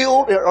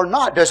fulfilled or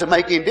not doesn't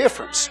make any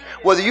difference.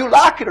 Whether you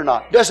like it or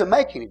not doesn't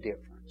make any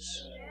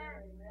difference.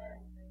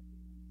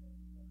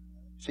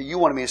 See, you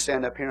wanted me to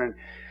stand up here and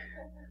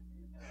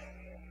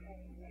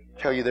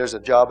tell you there's a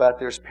job out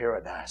there, it's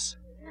paradise.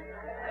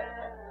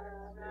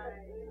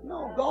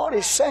 No, God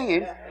is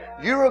saying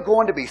you're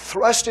going to be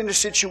thrust into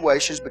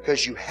situations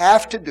because you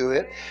have to do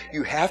it.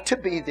 You have to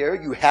be there.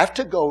 You have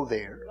to go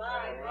there.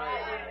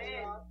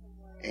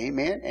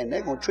 Amen. And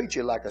they're going to treat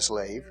you like a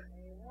slave.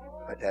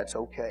 But that's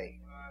okay.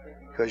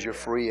 Because you're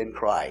free in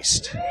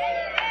Christ.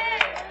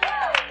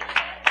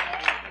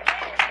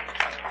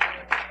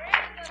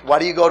 Why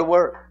do you go to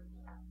work?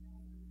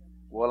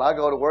 Well, I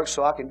go to work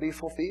so I can be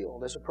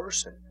fulfilled as a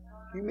person.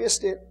 You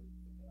missed it.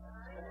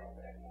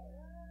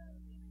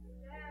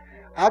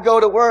 I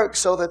go to work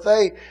so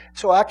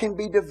I can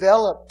be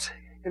developed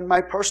in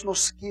my personal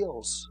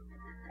skills.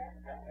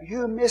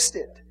 You missed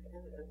it.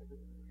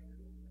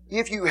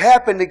 If you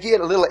happen to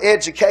get a little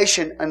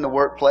education in the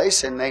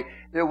workplace and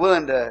they're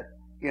willing to,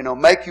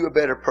 make you a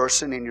better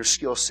person in your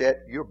skill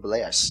set, you're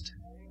blessed.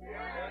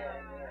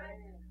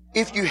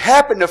 If you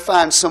happen to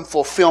find some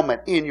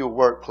fulfillment in your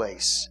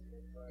workplace,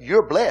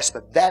 you're blessed.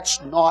 But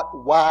that's not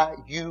why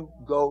you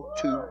go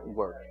to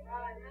work.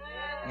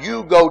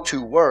 You go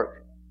to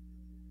work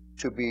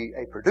to be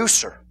a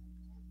producer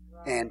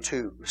and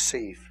to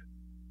receive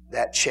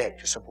that check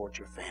to support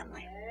your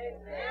family.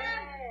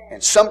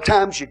 And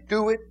sometimes you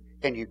do it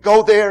and you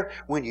go there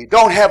when you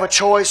don't have a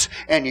choice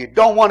and you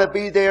don't want to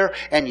be there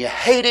and you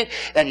hate it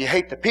and you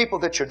hate the people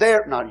that you're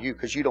there. Not you,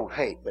 because you don't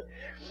hate, but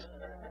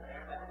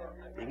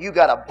you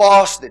got a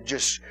boss that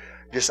just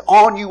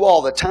on you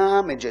all the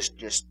time and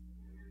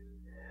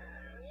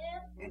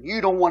and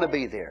you don't want to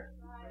be there.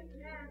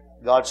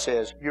 God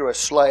says, you're a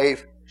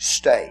slave,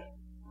 stay.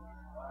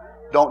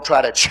 Don't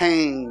try to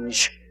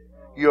change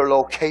your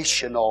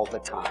location all the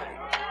time.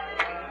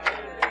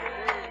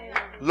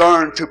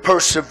 Learn to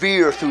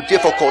persevere through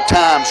difficult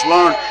times.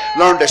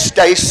 Learn to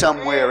stay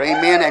somewhere.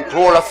 Amen. And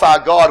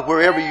glorify God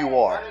wherever you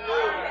are.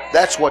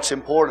 That's what's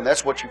important.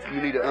 That's what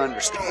you need to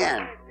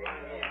understand.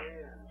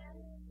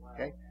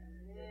 Okay?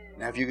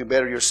 Now, if you can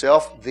better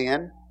yourself,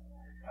 then,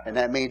 and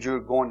that means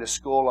you're going to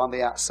school on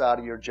the outside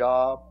of your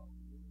job.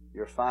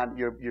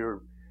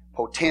 Your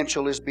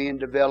potential is being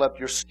developed.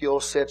 Your skill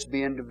set's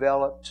being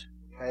developed.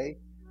 Okay?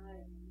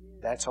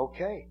 That's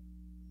okay.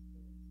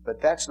 But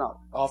that's not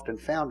often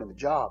found in the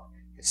job.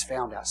 It's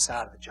found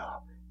outside of the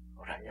job.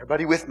 All right,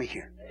 everybody with me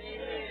here?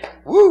 Amen.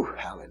 Woo!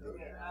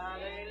 Hallelujah.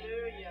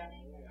 Hallelujah.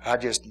 I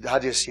just,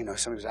 somebody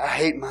says, I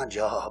hate my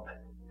job.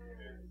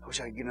 I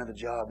wish I could get another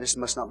job. This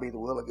must not be the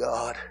will of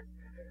God.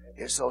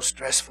 It's so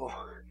stressful.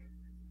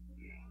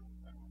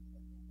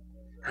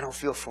 I don't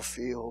feel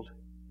fulfilled.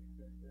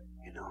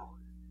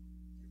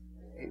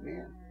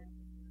 Amen.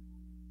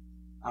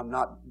 I'm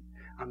not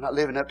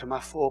living up to my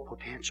full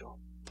potential.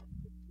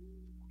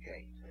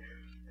 Okay.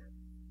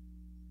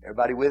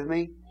 Everybody with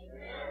me?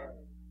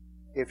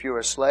 If you're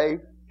a slave,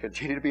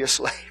 continue to be a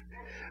slave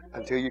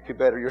until you can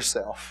better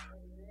yourself.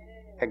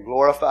 and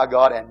glorify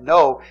God and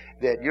know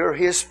that you're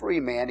His free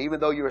man. Even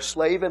though you're a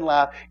slave in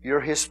life,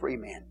 you're His free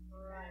man.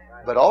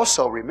 But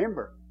also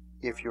remember,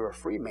 if you're a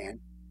free man,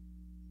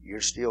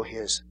 you're still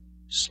His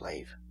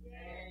slave.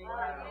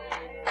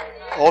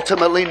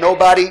 Ultimately,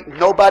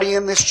 nobody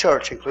in this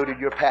church, including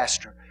your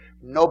pastor,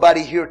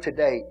 nobody here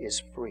today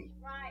is free.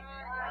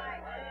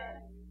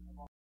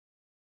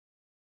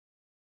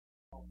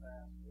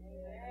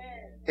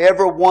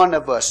 Every one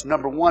of us,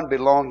 number one,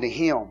 belong to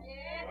Him.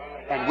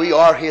 And we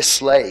are His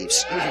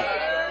slaves.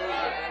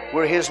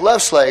 We're His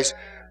love slaves,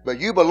 but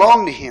you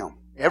belong to Him.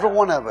 Every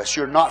one of us,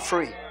 you're not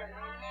free.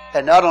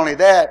 And not only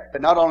that,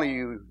 but not only are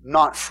you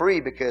not free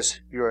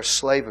because you're a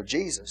slave of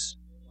Jesus,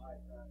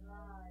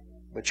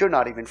 but you're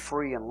not even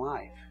free in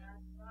life.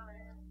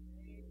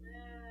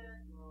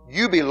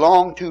 You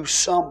belong to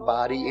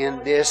somebody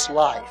in this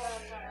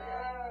life.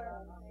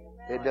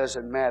 It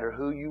doesn't matter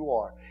who you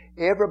are.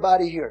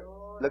 Everybody here,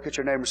 look at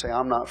your neighbor and say,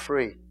 I'm not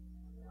free,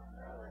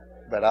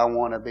 but I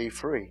want to be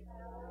free.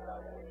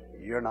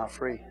 You're not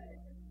free.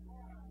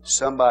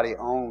 Somebody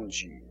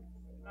owns you.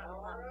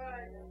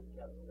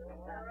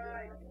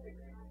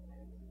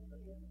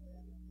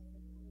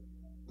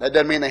 That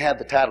doesn't mean they have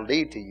the title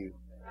deed to you.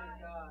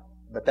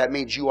 But that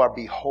means you are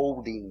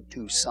beholding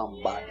to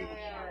somebody.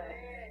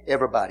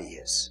 Everybody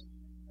is.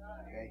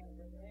 Okay?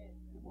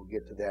 We'll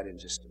get to that in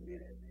just a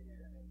minute.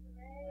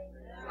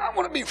 I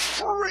want to be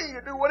free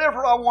to do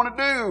whatever I want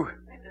to do.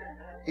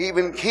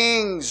 Even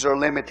kings are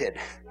limited.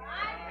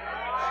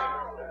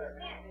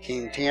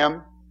 King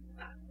Tim.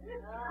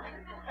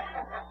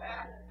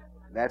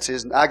 That's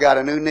his. I got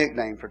a new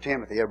nickname for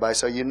Timothy, everybody,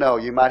 so you know.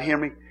 You might hear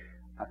me.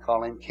 I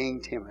call him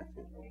King Timothy.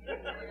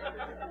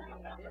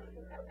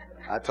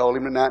 I told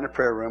him tonight in the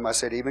prayer room, I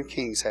said, even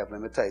kings have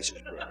limitations,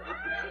 brother.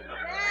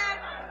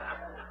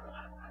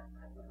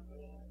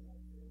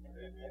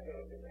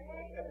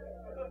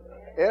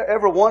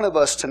 Every one of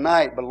us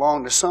tonight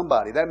belong to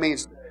somebody. That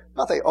means,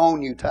 not they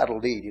own you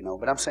title deed,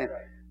 but I'm saying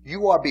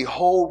you are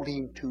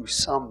beholding to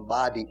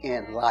somebody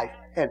in life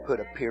and put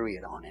a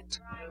period on it.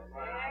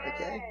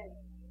 Okay?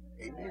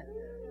 Amen.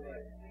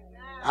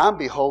 I'm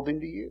beholding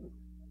to you.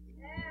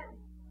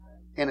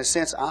 In a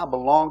sense, I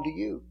belong to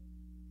you.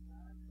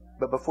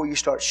 But before you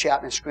start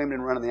shouting and screaming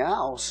and running the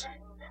aisles,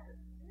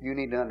 you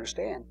need to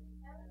understand,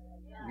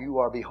 you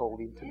are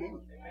beholding to me.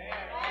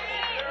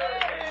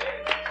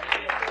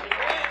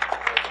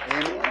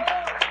 Amen.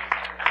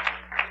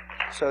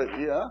 So,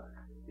 yeah,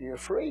 you're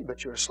free,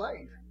 but you're a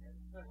slave.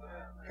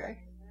 Okay?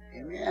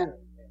 Amen.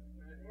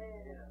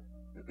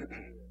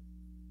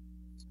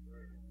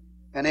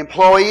 An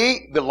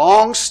employee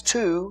belongs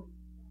to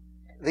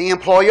the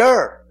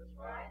employer.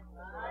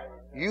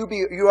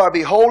 You are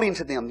beholding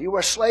to them. You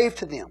are a slave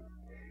to them.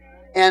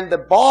 And the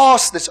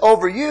boss that's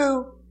over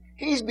you,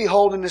 he's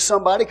beholden to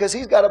somebody because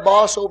he's got a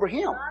boss over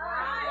him.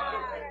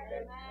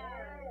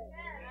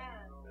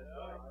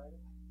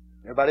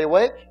 Everybody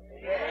awake?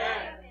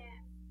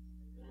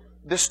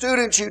 The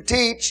students you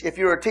teach, if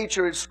you're a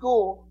teacher at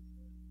school,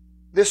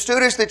 the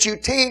students that you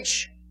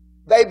teach,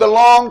 they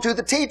belong to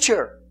the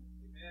teacher.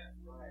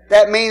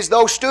 That means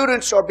those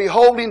students are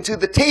beholden to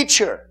the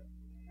teacher.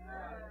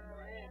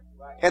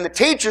 And the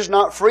teacher's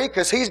not free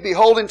because he's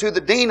beholden to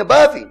the dean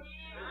above him.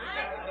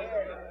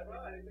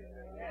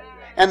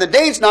 And the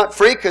dean's not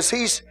free because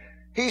he's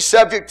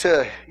subject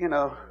to,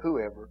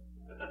 whoever.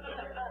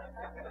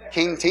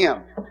 King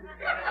Tim.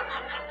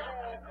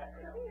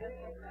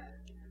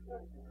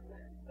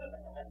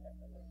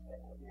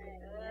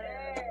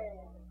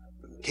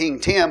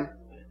 King Tim,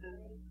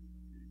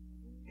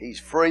 he's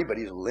free, but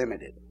he's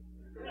limited.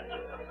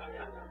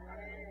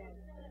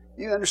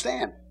 You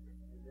understand?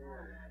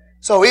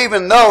 So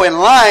even though in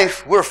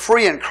life we're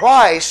free in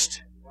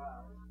Christ,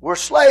 we're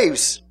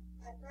slaves.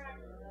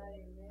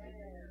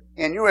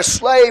 And you're a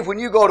slave when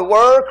you go to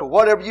work or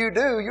whatever you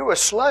do. You're a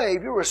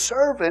slave. You're a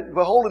servant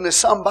beholden to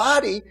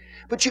somebody.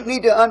 But you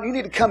need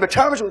to come to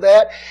terms with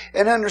that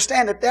and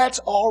understand that that's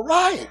all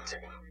right.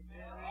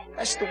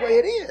 That's the way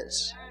it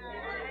is.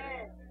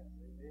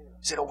 You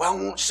said, I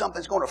want something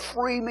that's going to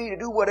free me to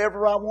do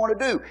whatever I want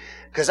to do.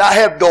 Because I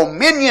have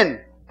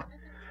dominion.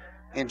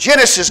 In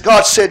Genesis,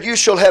 God said, you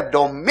shall have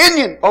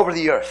dominion over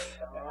the earth.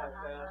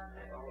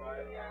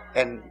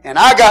 And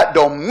I got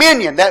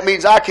dominion. That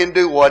means I can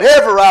do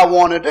whatever I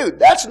want to do.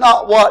 That's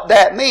not what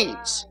that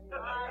means.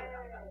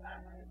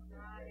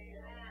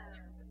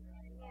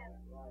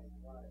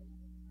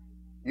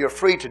 You're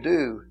free to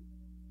do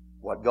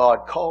what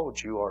God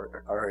called you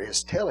or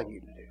is telling you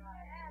to do.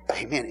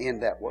 Amen.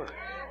 In that word.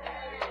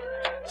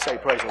 Say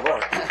praise the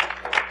Lord.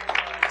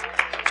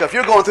 So if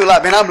you're going through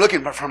life, man, I'm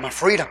looking for my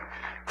freedom.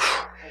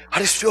 I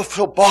just feel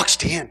so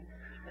boxed in.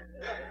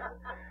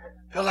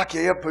 I feel like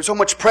you put so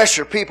much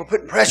pressure, people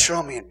putting pressure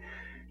on me.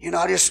 And,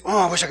 I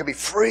wish I could be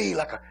free.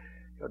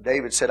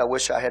 David said, I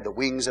wish I had the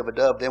wings of a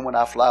dove. Then when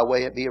I fly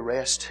away, it'd be a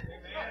rest.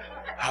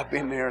 I've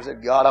been there and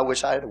said, God, I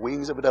wish I had the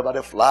wings of a dove.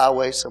 I'd fly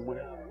away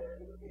somewhere.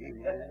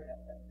 Amen.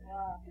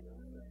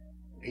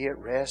 Be at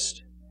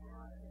rest.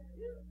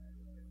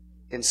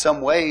 In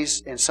some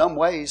ways,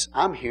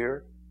 I'm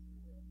here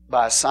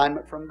by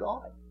assignment from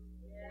God,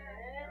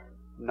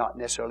 not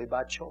necessarily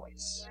by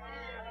choice.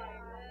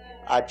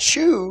 I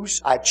choose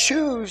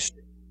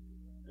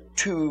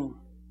to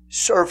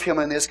serve Him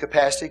in this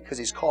capacity because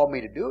He's called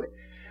me to do it.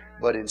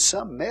 But in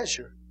some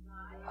measure,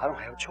 I don't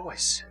have a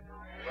choice.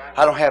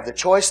 I don't have the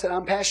choice that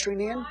I'm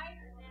pastoring in,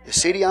 the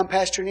city I'm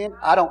pastoring in.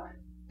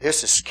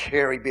 This is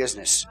scary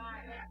business.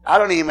 I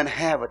don't even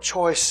have a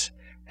choice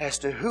as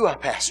to who I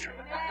pastor.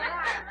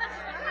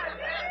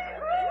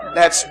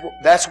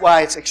 That's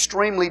why it's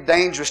extremely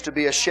dangerous to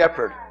be a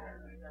shepherd.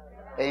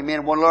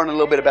 Amen. We'll learn a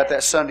little bit about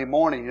that Sunday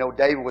morning. You know,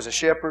 David was a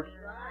shepherd.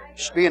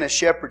 Being a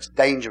shepherd's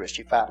dangerous.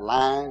 You fight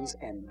lions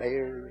and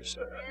bears.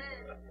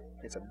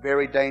 It's a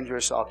very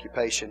dangerous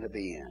occupation to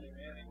be in.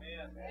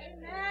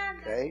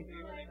 Okay?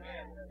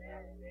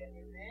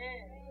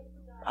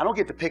 I don't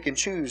get to pick and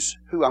choose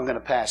who I'm going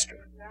to pastor.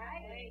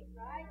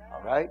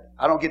 All right?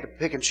 I don't get to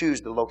pick and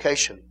choose the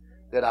location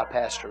that I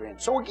pastor in.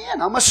 So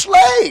again, I'm a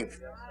slave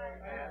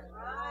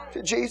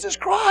to Jesus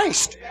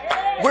Christ.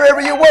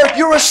 Wherever you work,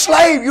 you're a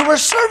slave. You're a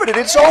servant. And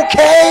it's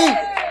okay.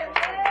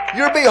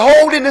 You're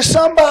beholden to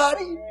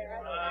somebody.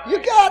 You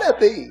gotta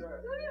be.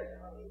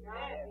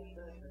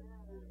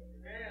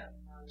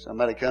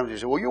 Somebody comes and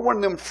says, well, you're one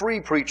of them free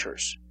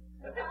preachers.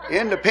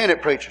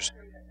 Independent preachers.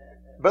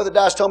 Brother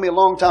Dice told me a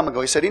long time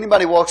ago, he said,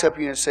 anybody walks up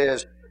to you and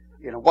says,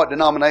 you know, what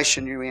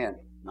denomination you in?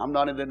 I'm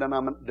not in the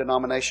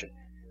denomination.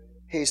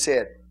 He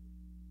said,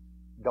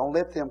 don't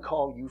let them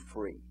call you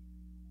free.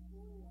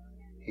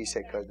 He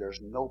said, because there's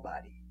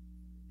nobody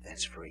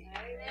that's free.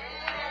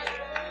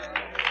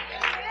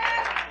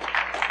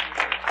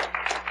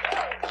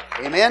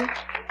 Amen?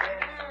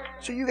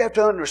 So you have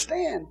to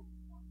understand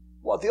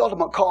what the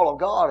ultimate call of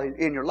God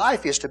in your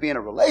life is, to be in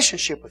a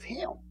relationship with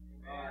Him.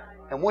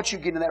 And once you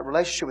get in that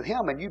relationship with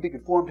Him and you be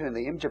conformed to Him in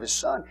the image of His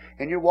Son,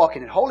 and you're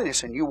walking in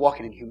holiness and you're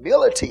walking in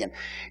humility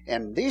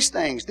and these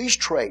things, these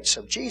traits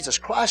of Jesus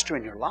Christ are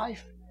in your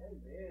life,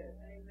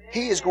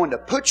 He is going to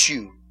put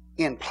you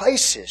in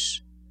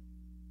places,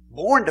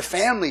 born to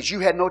families you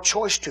had no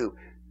choice to,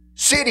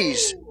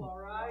 cities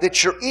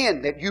that you're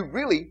in that you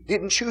really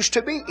didn't choose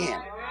to be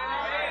in,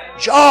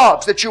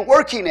 jobs that you're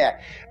working at,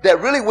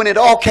 that really when it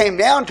all came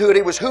down to it,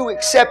 it was who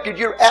accepted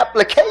your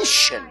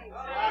application.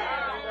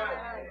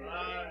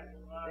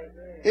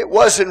 It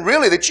wasn't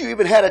really that you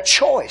even had a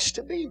choice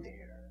to be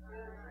there.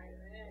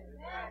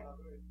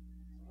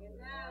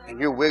 And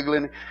you're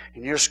wiggling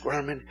and you're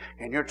squirming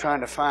and you're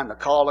trying to find the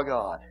call of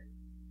God.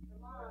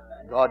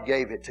 God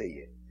gave it to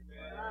you.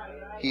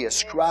 He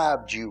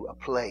ascribed you a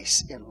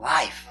place in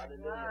life.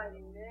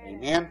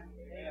 Amen?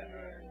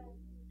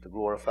 To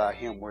glorify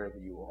Him wherever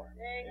you are.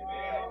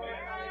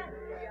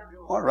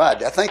 All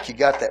right, I think you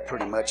got that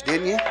pretty much,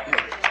 didn't you?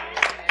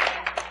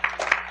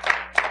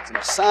 It's an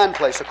assigned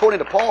place. According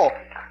to Paul,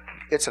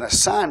 it's an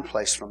assigned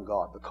place from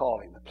God, the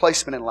calling. The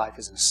placement in life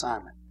is an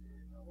assignment.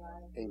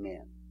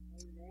 Amen.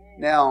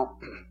 Now,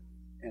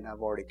 and I've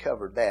already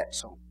covered that,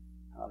 so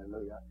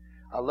hallelujah.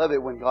 I love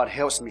it when God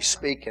helps me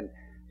speak and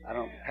I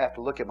don't have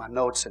to look at my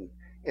notes and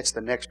it's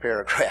the next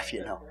paragraph,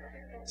 you know.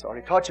 So I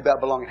already taught you about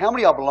belonging. How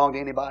many of y'all belong to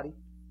anybody?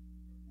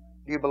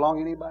 Do you belong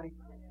to anybody?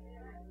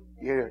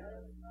 You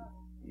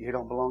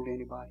don't belong to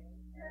anybody?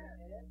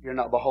 You're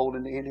not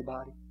beholden to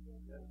anybody?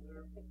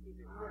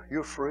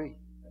 You're free.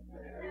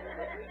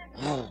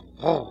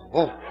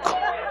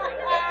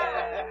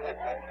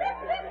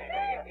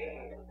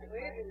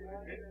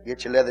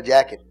 Get your leather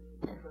jacket.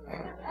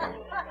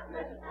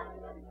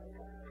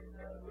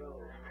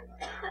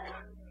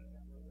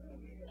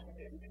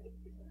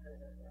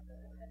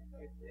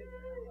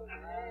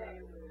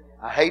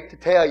 I hate to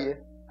tell you,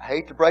 I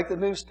hate to break the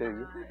news to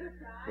you,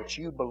 but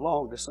you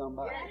belong to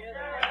somebody.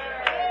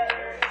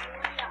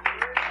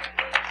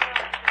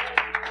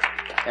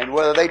 And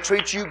whether they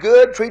treat you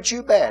good, treat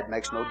you bad,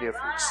 makes no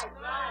difference.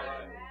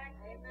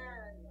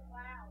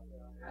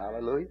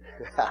 Hallelujah.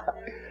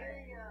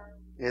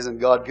 Isn't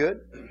God good?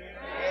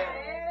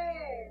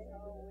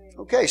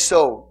 Okay,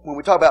 so when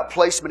we talk about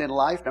placement in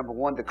life, number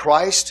one, to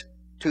Christ,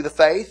 to the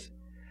faith.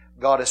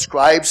 God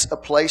ascribes a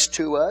place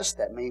to us.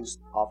 That means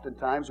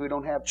oftentimes we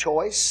don't have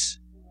choice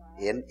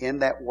in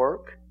that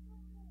work,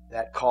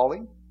 that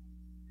calling.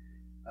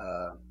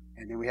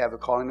 And then we have the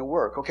calling to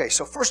work. Okay,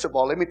 so first of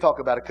all, let me talk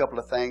about a couple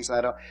of things.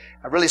 I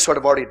really sort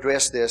of already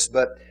addressed this,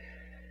 but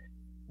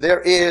there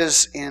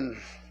is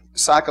in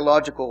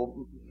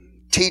psychological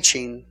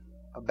teaching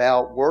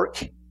about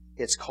work,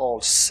 it's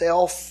called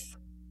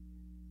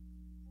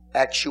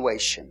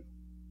self-actuation.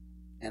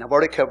 And I've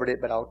already covered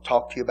it, but I'll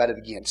talk to you about it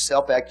again.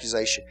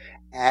 Self-accusation.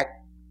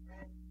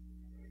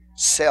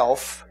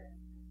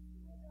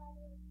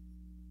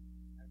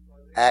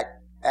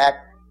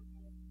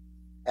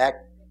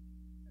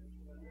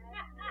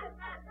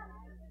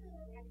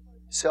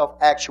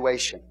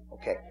 Self-actuation.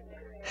 Okay.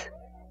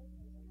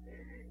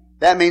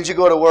 That means you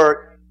go to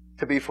work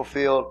to be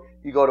fulfilled.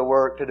 You go to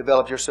work to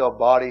develop yourself,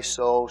 body,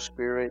 soul,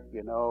 spirit,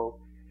 to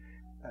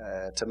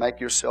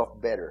make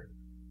yourself better.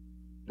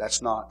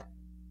 That's not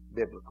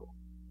biblical.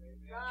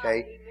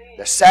 Okay?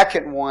 The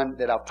second one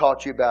that I've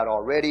taught you about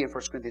already in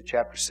 1 Corinthians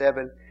chapter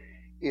 7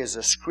 is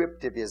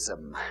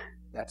ascriptivism.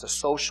 That's a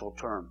social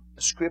term.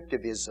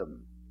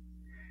 Ascriptivism.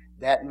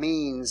 That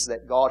means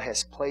that God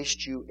has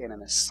placed you in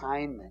an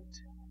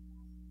assignment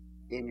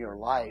in your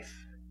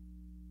life.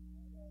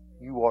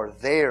 You are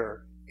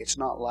there. It's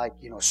not like,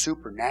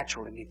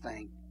 supernatural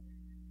anything.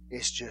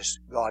 It's just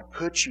God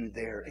put you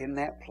there in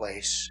that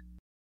place.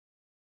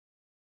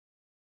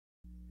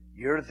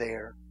 You're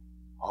there,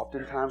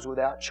 oftentimes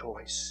without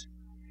choice.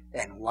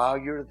 And while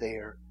you're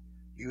there,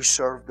 you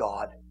serve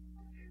God.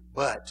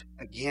 But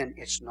again,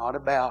 it's not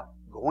about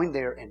going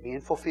there and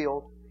being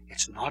fulfilled.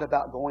 It's not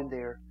about going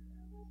there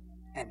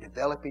and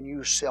developing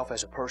yourself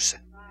as a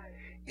person.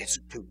 It's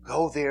to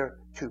go there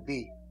to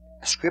be.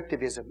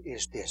 Ascriptivism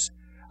is this.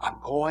 I'm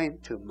going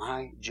to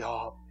my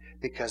job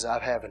because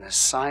I have an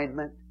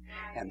assignment,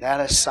 and that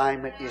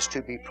assignment is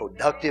to be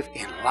productive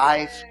in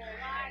life.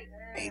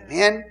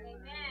 Amen?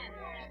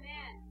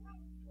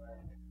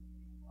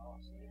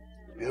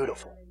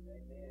 Beautiful.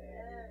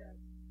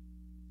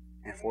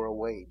 And for a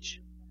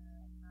wage.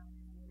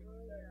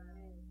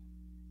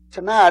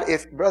 Tonight,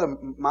 if Brother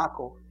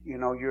Michael,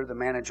 you're the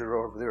manager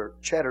over there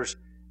at Cheddar's,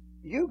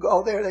 you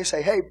go there, they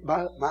say, hey,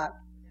 my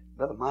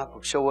Brother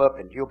Michael, show up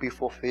and you'll be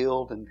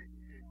fulfilled and,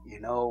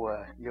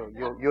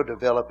 you'll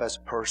develop as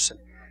a person.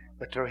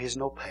 But there is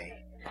no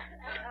pay.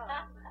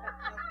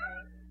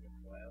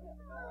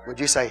 Would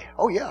you say,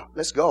 oh yeah,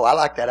 let's go. I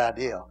like that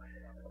idea.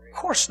 Of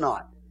course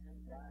not.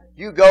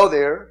 You go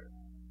there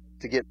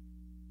to get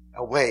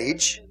a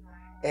wage,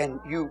 and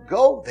you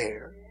go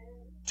there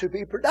to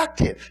be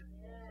productive.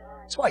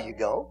 That's why you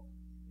go.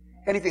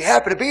 And if you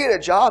happen to be at a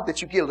job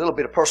that you get a little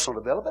bit of personal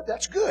development,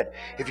 that's good.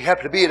 If you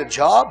happen to be at a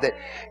job that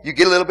you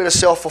get a little bit of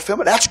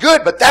self-fulfillment, that's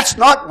good, but that's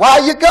not why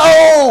you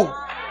go.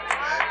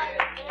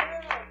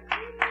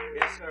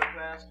 Yes, sir,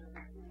 Pastor.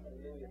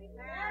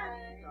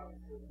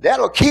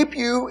 That'll keep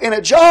you in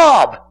a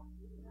job.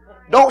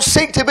 Don't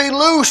seek to be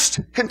loosed.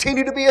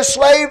 Continue to be a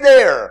slave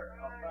there.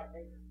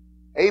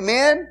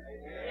 Amen?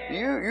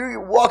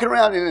 You're walking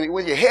around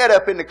with your head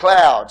up in the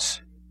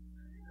clouds.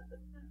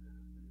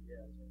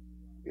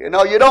 You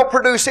don't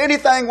produce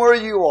anything where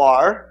you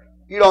are.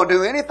 You don't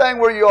do anything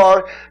where you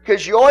are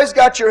because you always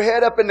got your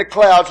head up in the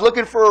clouds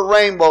looking for a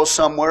rainbow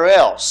somewhere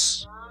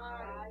else.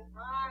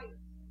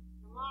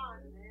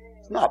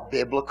 It's not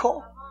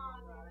biblical.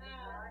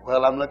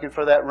 Well, I'm looking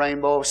for that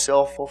rainbow of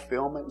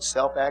self-fulfillment and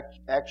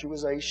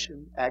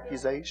self-actuation.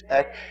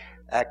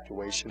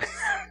 Actuation.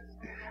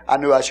 I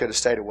knew I should have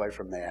stayed away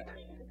from that.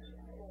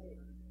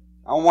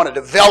 I want to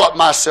develop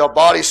myself,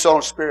 body, soul,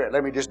 and spirit.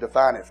 Let me just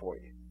define it for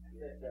you.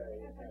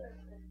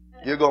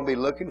 You're going to be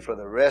looking for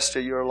the rest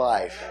of your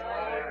life.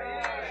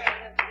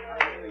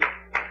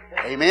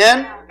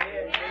 Amen?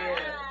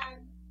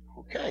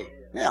 Okay,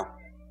 now.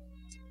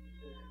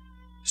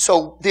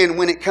 So then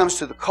when it comes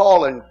to the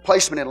call and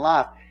placement in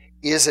life,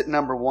 is it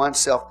number one,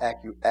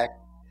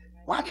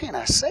 why can't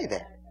I say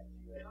that?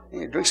 I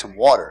need to drink some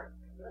water.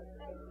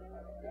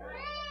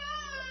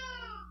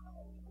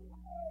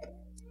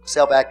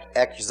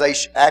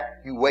 Self-accusation.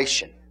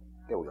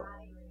 There we go.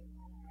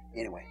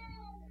 Anyway.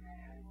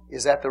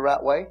 Is that the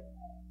right way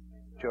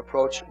to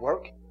approach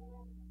work?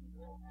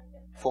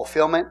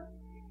 Fulfillment,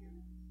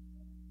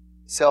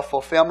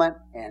 self-fulfillment,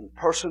 and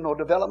personal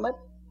development?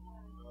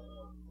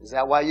 Is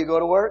that why you go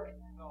to work?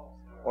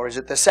 Or is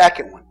it the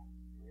second one?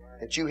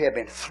 That you have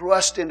been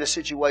thrust into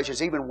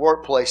situations, even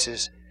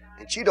workplaces,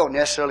 that you don't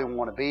necessarily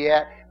want to be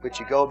at, but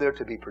you go there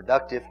to be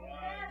productive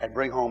and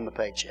bring home the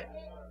paycheck.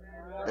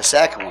 The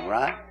second one,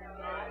 right?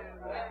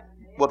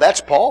 Well,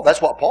 that's Paul.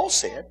 That's what Paul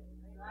said.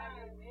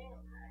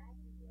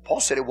 Paul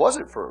said it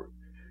wasn't for,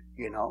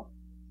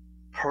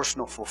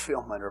 personal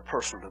fulfillment or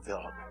personal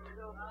development.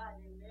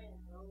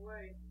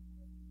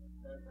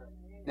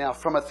 Now,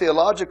 from a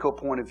theological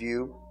point of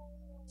view,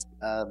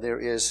 there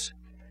is,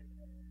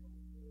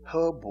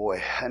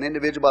 an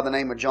individual by the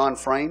name of John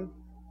Frame.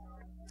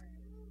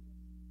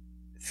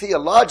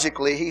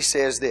 Theologically, he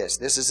says this.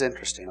 This is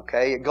interesting,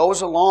 okay? It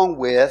goes along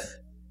with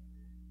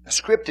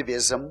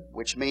ascriptivism,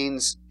 which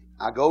means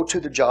I go to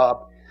the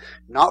job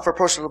not for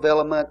personal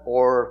development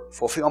or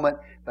fulfillment,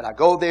 but I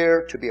go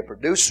there to be a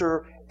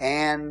producer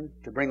and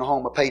to bring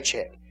home a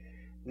paycheck.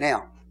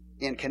 Now,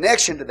 in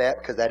connection to that,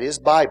 because that is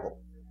Bible,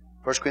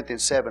 1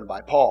 Corinthians 7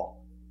 by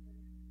Paul,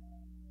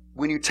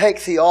 when you take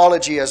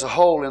theology as a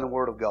whole in the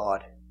Word of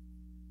God,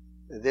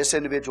 this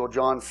individual,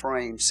 John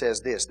Frame,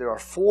 says this. There are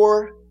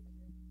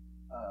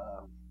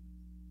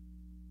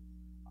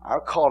our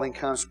calling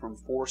comes from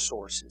four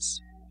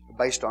sources,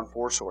 based on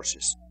four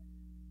sources.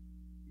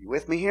 You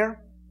with me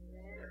here?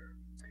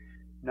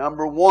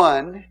 Number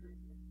one,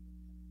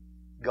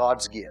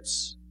 God's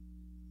gifts.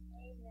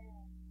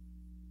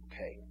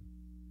 Okay.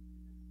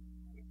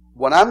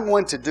 What I'm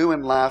going to do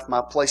in life,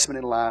 my placement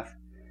in life,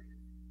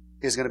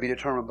 is going to be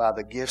determined by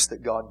the gifts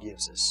that God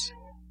gives us.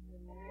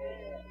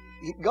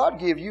 God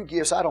gave you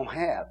gifts I don't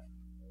have.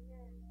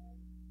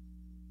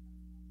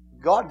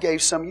 God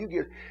gave some you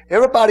gifts.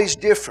 Everybody's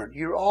different.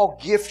 You're all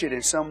gifted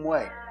in some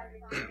way.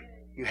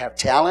 You have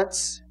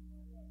talents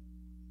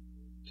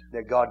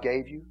that God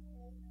gave you.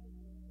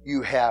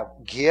 You have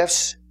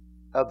gifts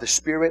of the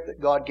Spirit that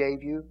God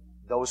gave you,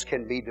 those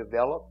can be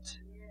developed.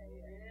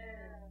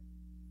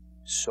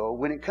 So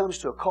when it comes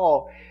to a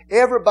call,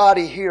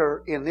 everybody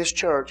here in this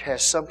church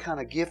has some kind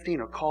of gifting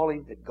or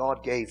calling that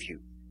God gave you.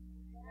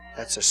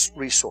 That's a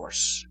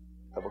resource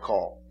of a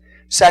call.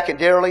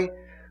 Secondarily,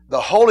 the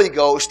Holy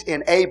Ghost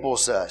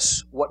enables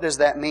us. What does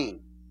that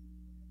mean?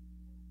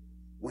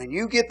 When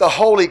you get the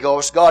Holy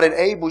Ghost, God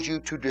enables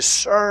you to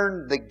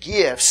discern the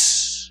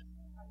gifts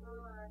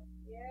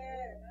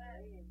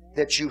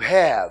that you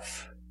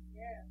have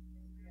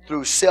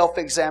through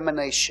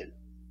self-examination.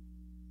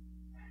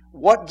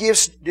 What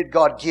gifts did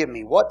God give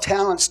me? What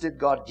talents did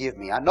God give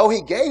me? I know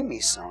He gave me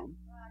some.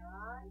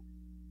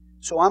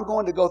 So I'm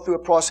going to go through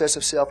a process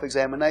of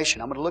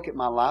self-examination. I'm going to look at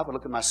my life, I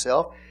look at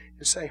myself,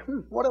 and say,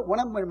 what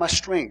are my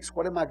strengths?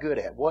 What am I good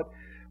at? What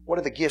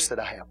are the gifts that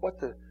I have?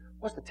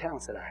 What's the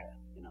talents that I have?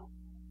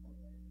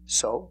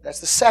 So that's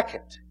the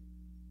second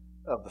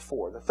of the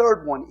four. The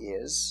third one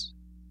is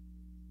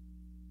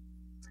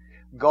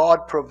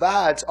God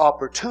provides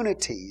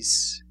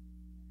opportunities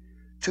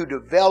to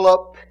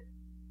develop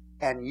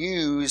and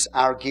use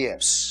our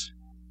gifts.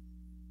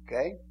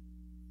 Okay?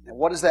 Now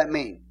what does that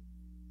mean?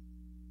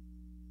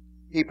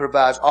 He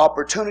provides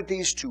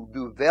opportunities to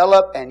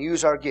develop and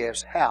use our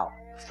gifts. How?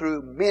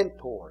 Through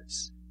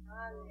mentors.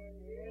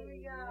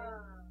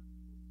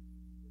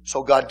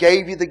 So God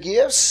gave you the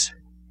gifts.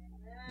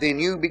 Then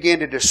you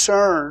begin to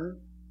discern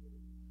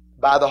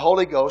by the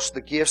Holy Ghost the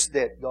gifts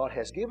that God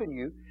has given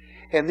you.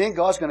 And then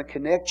God's going to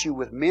connect you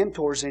with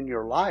mentors in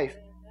your life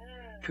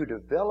to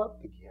develop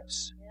the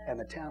gifts and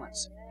the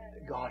talents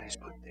that God has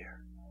put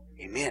there.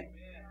 Amen.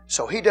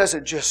 So He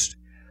doesn't just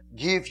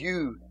give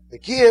you the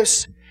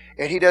gifts,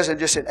 and He doesn't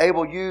just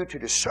enable you to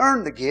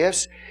discern the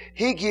gifts.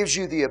 He gives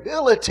you the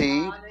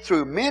ability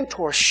through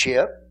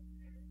mentorship.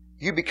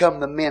 You become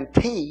the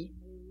mentee.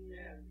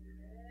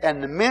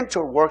 And the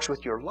mentor works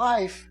with your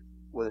life,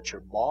 whether it's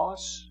your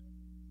boss,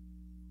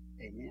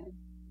 amen,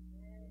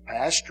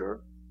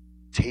 pastor,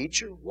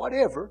 teacher,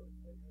 whatever,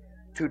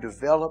 to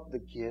develop the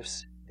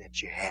gifts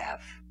that you have.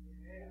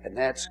 And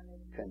that's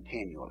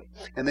continually.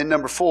 And then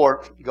number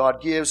 4,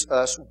 God gives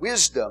us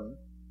wisdom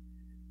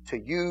to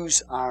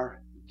use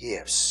our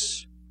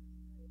gifts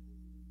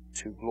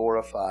to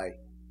glorify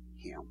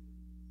Him.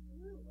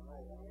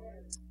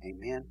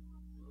 Amen.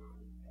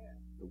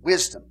 The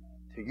wisdom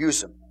to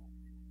use them.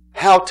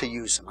 How to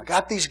use them. I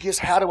got these gifts.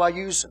 How do I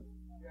use them?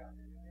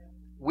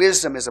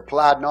 Wisdom is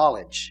applied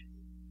knowledge.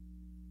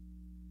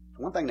 It's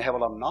one thing to have a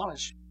lot of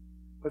knowledge,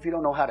 but if you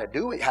don't know how to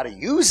do it, how to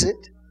use it,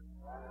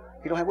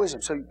 you don't have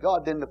wisdom. So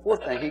God, then the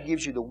fourth thing, He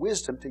gives you the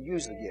wisdom to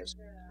use the gifts.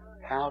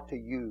 How to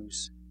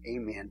use,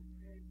 amen,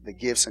 the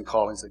gifts and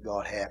callings that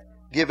God has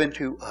given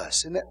to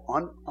us. Isn't that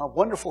a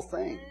wonderful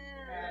thing?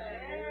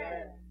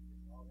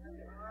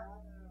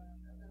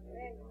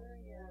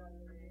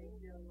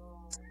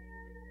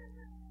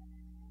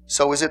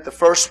 So is it the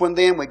first one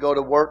then? We go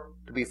to work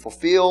to be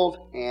fulfilled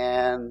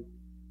and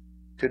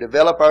to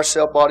develop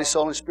ourselves, body,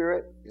 soul, and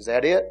spirit? Is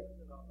that it?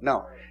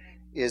 No.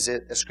 Is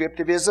it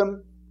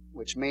ascriptivism,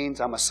 which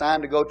means I'm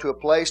assigned to go to a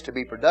place to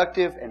be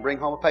productive and bring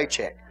home a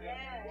paycheck?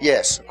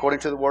 Yes, according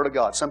to the Word of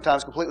God.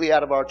 Sometimes completely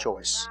out of our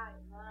choice.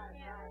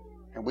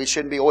 And we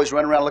shouldn't be always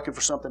running around looking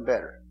for something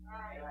better.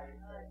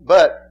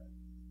 But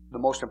the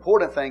most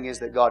important thing is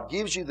that God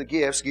gives you the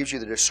gifts, gives you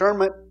the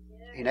discernment,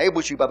 He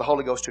enables you by the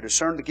Holy Ghost to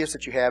discern the gifts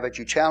that you have as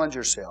you challenge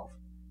yourself.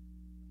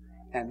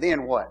 And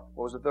then what?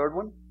 What was the third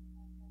one?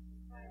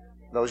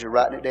 Those, you're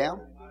writing it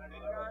down?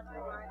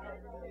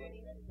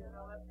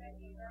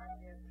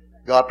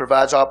 God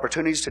provides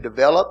opportunities to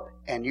develop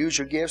and use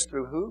your gifts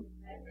through who?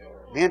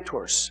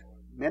 Mentors.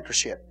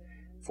 Mentorship.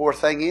 Fourth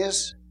thing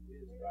is,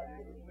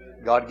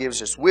 God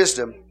gives us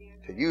wisdom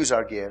to use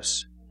our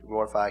gifts to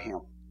glorify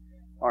Him.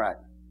 All right.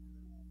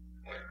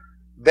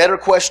 Better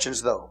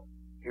questions, though.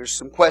 Here's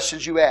some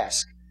questions you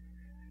ask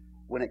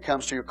when it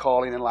comes to your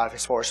calling in life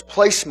as far as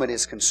placement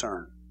is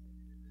concerned.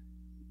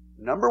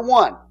 Number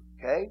 1,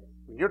 okay,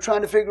 when you're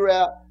trying to figure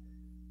out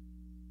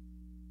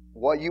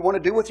what you want to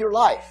do with your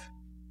life,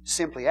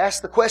 simply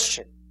ask the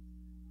question,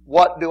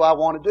 what do I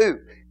want to do?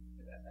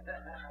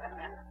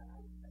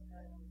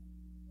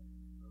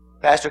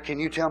 Pastor, can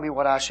you tell me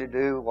what I should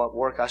do, what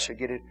work I should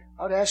get in?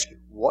 I would ask you,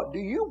 what do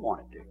you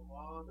want to do?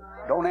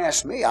 Don't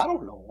ask me, I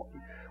don't know.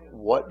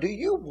 What do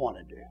you want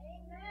to do?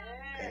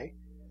 Okay.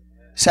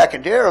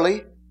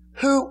 Secondarily,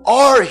 who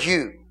are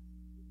you?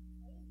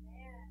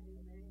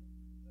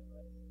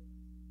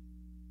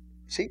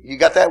 See, you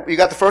got that? You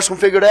got the first one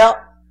figured out?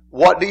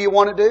 What do you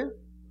want to do?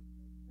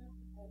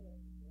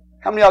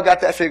 How many of y'all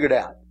got that figured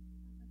out?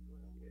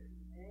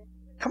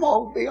 Come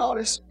on, be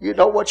honest. You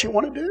know what you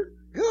want to do?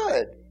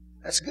 Good.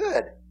 That's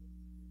good.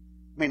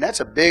 I mean, that's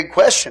a big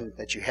question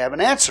that you have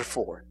an answer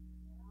for.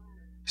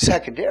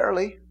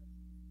 Secondarily,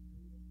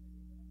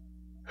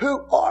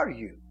 who are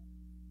you?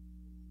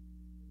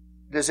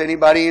 Does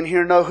anybody in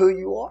here know who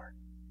you are?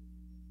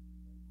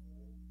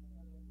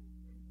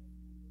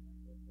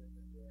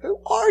 Who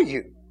are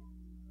you?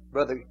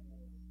 Brother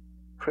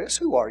Chris,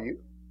 who are you?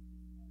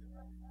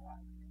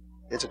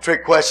 It's a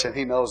trick question.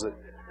 He knows it.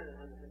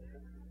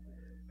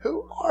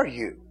 Who are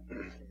you?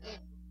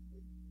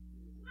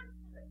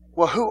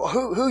 Well,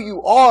 who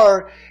you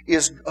are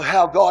is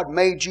how God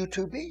made you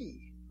to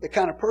be. The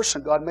kind of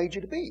person God made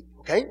you to be.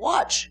 Okay,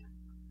 watch.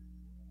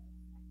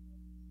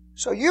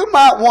 So you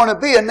might want to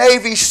be a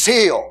Navy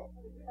SEAL.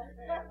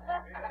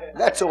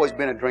 That's always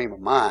been a dream of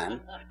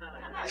mine.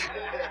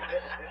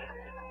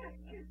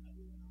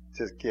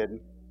 Just kidding.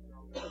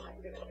 A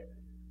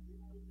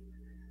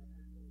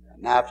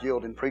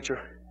knife-wielding preacher.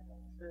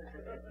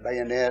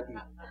 Bayonet.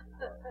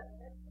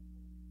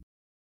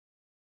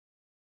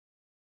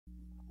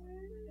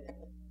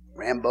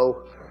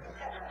 Rambo.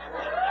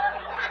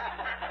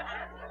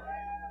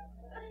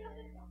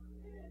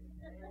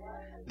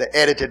 The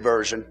edited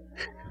version.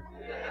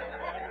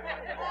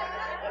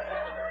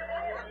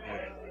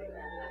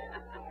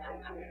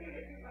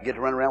 You get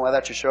to run around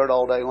without your shirt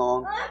all day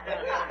long.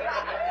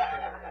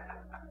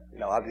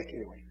 No, I'll just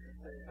anyway.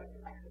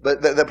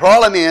 But the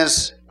problem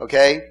is,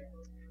 okay,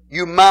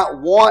 you might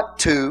want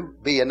to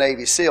be a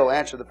Navy SEAL,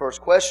 answer the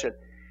first question.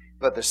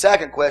 But the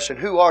second question,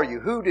 who are you?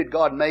 Who did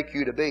God make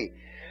you to be?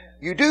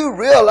 You do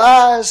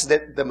realize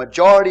that the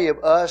majority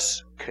of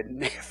us could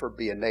never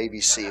be a Navy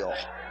SEAL.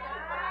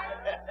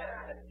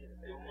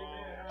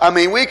 I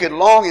mean, we could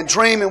long and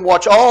dream and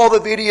watch all the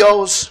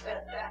videos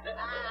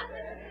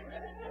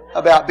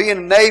about being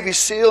a Navy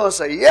SEAL and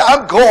say, yeah,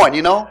 I'm going,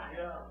 you know.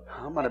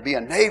 I'm going to be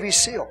a Navy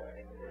SEAL.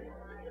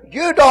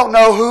 You don't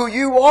know who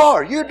you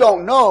are. You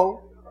don't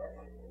know.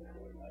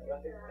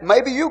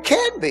 Maybe you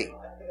can be.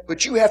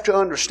 But you have to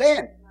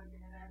understand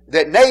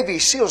that Navy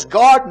SEALs,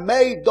 God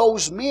made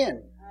those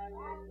men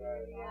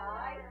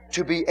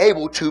to be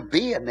able to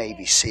be a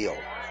Navy SEAL.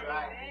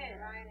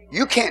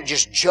 You can't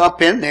just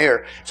jump in there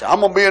and say, I'm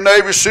going to be a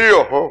Navy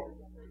SEAL. Oh.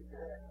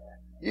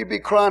 You'd be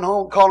crying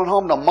home, calling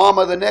home to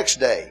Mama the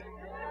next day.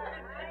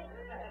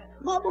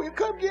 Mama, will you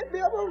come get me?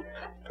 I'm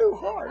too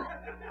hard.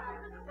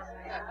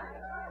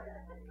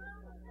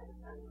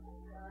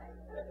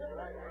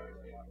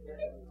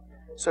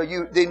 So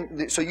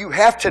you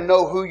have to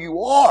know who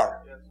you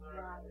are.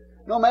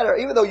 No matter,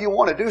 even though you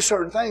want to do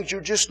certain things,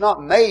 you're just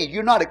not made.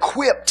 You're not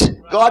equipped.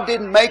 God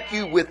didn't make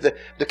you with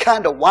the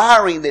kind of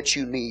wiring that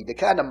you need, the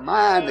kind of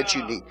mind that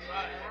you need,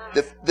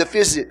 the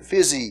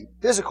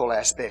physical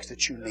aspects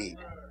that you need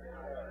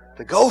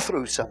to go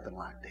through something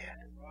like that.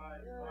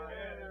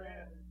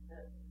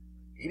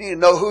 You need to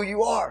know who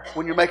you are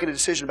when you're making a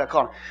decision about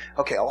calling.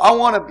 Okay, I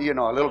want to be, a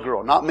little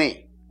girl, not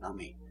me.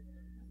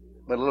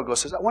 But a little girl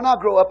says, when I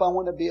grow up, I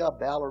want to be a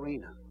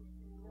ballerina.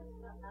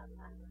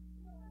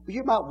 Well,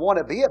 you might want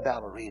to be a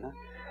ballerina,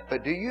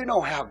 but do you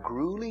know how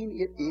grueling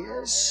it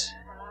is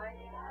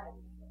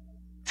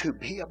to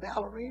be a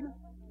ballerina?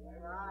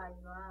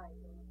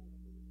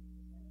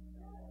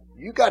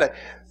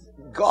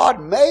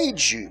 God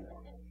made you.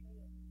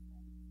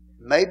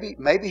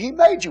 Maybe He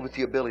made you with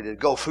the ability to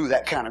go through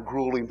that kind of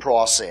grueling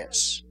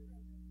process.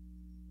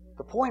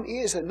 The point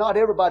is that not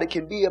everybody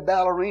can be a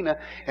ballerina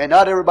and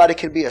not everybody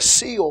can be a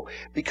SEAL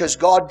because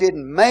God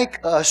didn't make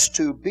us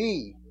to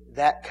be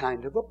that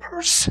kind of a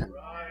person.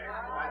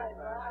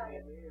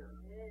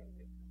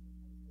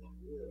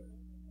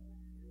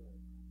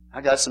 I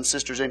got some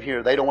sisters in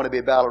here, they don't want to be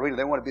a ballerina,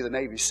 they want to be the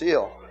Navy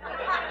SEAL.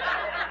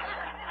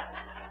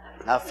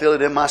 I feel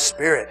it in my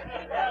spirit.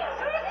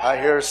 I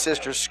hear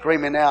sisters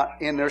screaming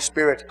out in their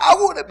spirits, I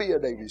want to be a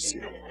Navy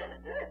SEAL.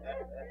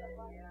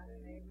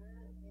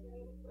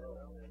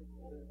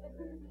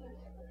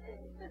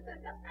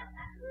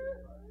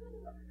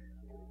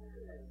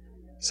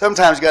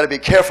 Sometimes you got to be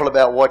careful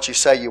about what you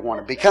say you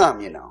want to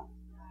become, Amen.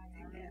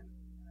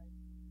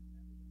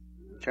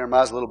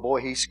 Jeremiah's little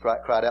boy, he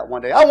cried out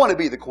one day, I want to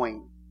be the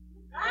queen.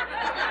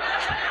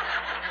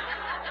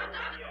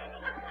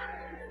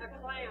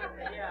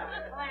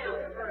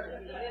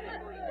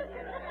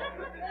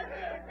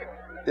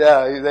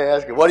 Yeah, they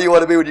ask him, what do you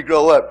want to be when you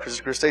grow up?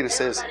 Christina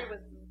says.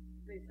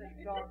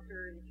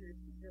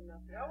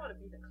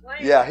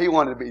 Yeah, he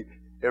wanted to be,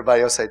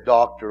 everybody else say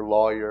doctor,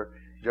 lawyer.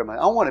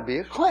 Jeremiah, I want to be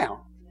a clown.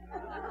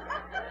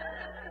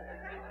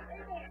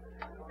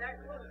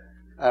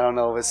 I don't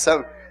know. It's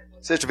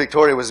Sister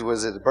Victoria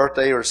was at a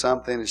birthday or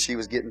something, and she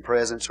was getting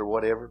presents or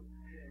whatever,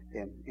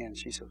 and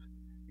she said,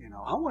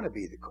 I want to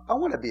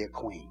be a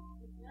queen.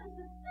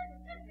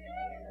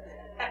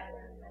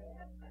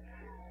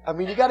 I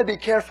mean, you got to be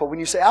careful when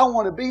you say, I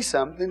want to be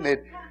something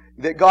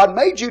that God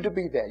made you to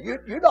be that.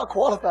 You're not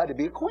qualified to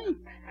be a queen.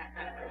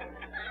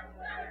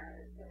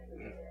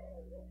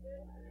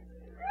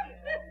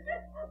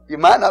 You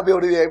might not be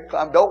able to be able to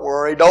climb.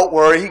 Don't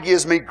worry. He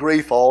gives me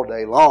grief all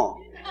day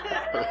long.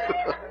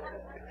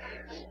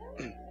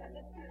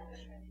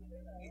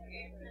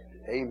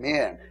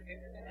 Amen.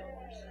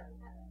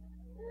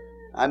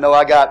 I know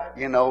I got,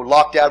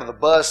 locked out of the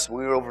bus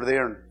when we were over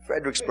there in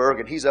Fredericksburg,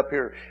 and he's up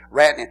here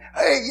ranting,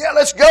 hey, yeah,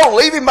 let's go,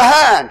 leave him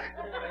behind.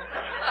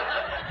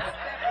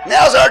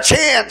 Now's our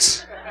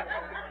chance.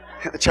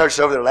 And the church is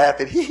over there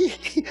laughing.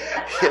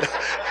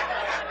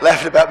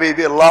 Laughing about me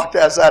being locked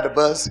outside the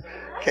bus.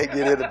 Can't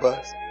get in the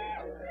bus.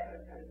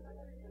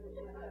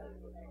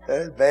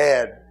 That's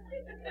bad.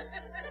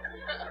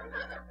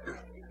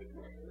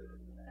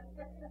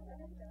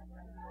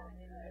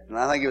 And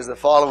I think it was the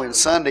following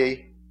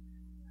Sunday,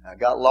 I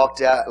got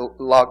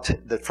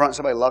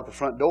somebody locked the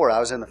front door. I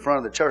was in the front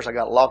of the church. I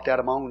got locked out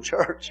of my own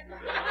church.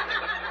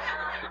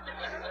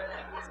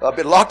 So I've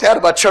been locked out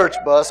of my church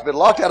bus, been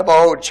locked out of my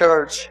own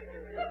church.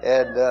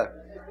 And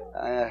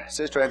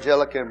Sister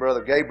Angelica and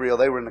Brother Gabriel,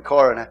 they were in the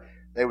car, and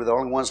they were the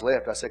only ones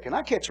left. I said, can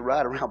I catch a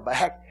ride around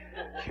back?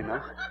 You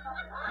know?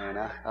 And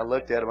I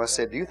looked at them. I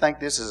said, do you think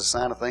this is a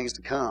sign of things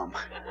to come?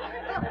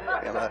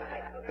 And I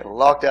got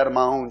locked out of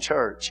my own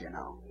church, you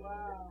know.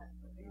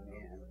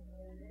 Amen.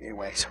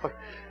 Anyway, so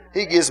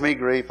he gives me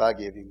grief, I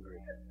give him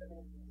grief.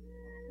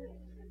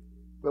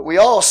 But we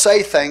all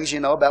say things, you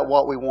know, about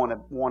what we want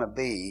to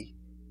be,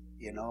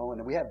 you know,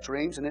 and we have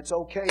dreams, and it's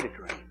okay to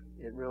dream.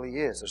 It really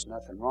is. There's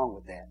nothing wrong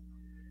with that.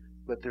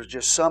 But there's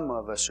just some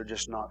of us are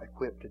just not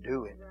equipped to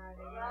do it.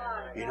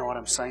 You know what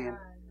I'm saying?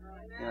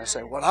 You know, I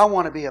say, well, I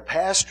want to be a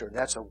pastor.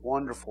 That's a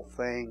wonderful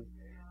thing.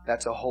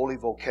 That's a holy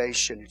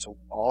vocation. It's an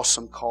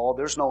awesome call.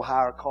 There's no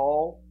higher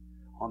call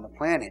on the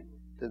planet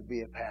to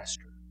be a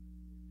pastor.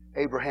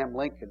 Abraham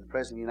Lincoln, the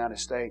President of the United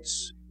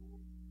States,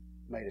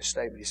 made a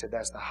statement. He said,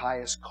 that's the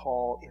highest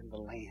call in the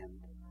land,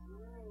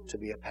 to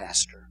be a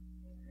pastor.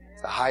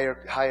 It's the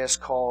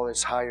highest call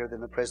is higher than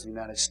the President of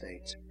the United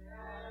States.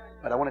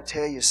 But I want to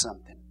tell you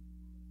something.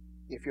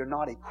 If you're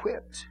not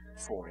equipped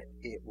for it,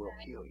 it will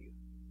kill you.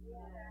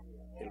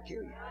 It'll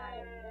kill you.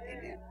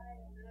 Amen.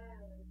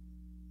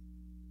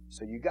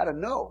 So you got to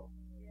know.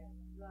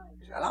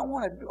 I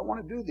want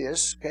to do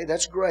this. Okay,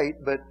 that's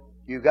great, but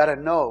you got to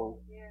know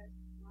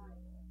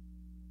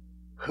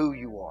who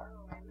you are.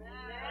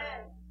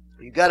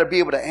 You got to be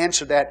able to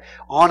answer that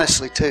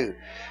honestly too.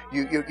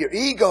 Your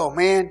ego,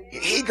 man,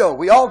 your ego.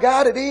 We all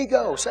got an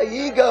ego.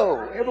 Say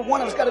ego. Every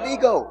one of us got an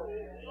ego.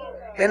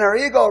 And our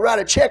ego write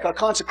a check our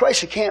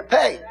consecration can't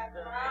pay.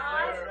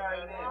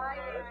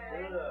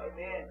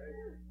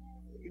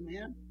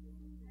 Amen.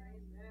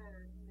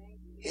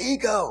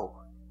 Ego.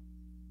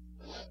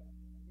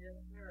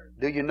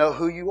 Do you know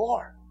who you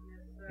are?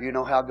 Do you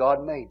know how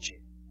God made you?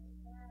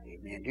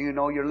 Amen. Do you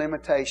know your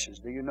limitations?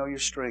 Do you know your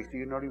strength? Do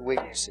you know your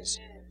weaknesses?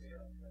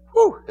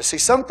 Whew. See,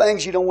 some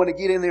things you don't want to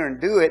get in there and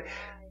do it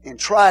and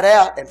try it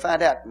out and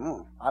find out,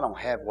 I don't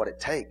have what it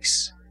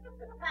takes.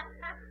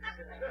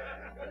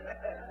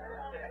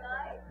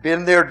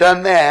 Been there,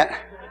 done that.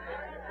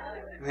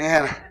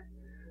 Man,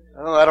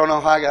 I don't know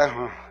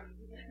how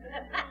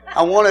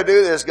I want to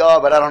do this,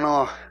 God, but I don't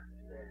know.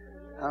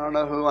 I don't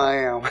know who I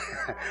am.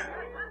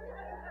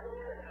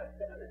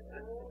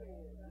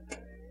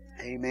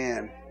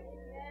 Amen.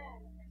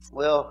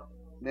 Well,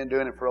 been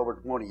doing it for over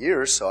 20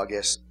 years, so I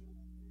guess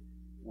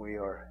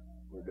we're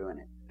doing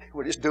it.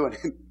 We're just doing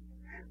it.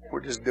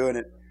 We're just doing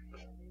it.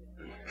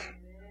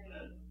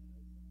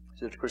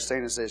 Sister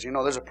Christina says,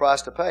 there's a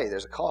price to pay.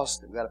 There's a cost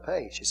that we've got to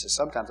pay. She says,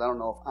 sometimes I don't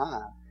know if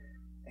I'm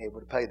able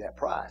to pay that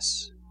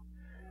price.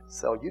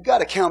 So you got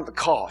to count the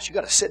cost. You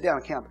got to sit down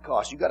and count the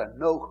cost. You got to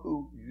know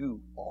who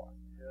you are.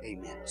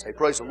 Amen. Say,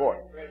 praise the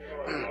Lord.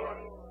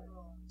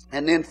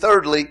 And then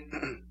thirdly,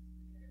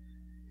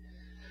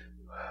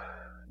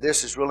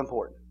 this is real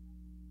important.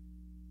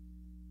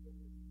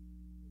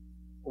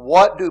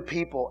 What do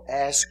people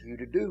ask you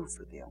to do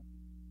for them?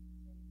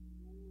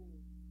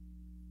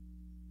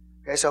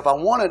 Okay, so if I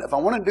want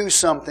to do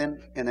something,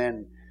 and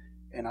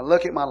I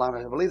look at my life,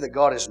 I believe that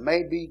God has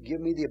made me,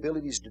 give me the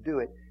abilities to do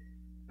it,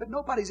 but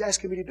nobody's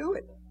asking me to do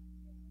it.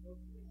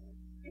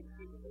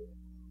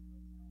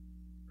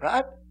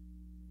 Right?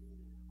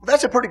 Well,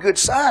 that's a pretty good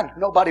sign.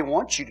 Nobody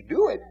wants you to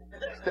do it.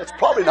 That's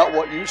probably not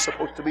what you're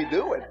supposed to be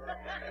doing.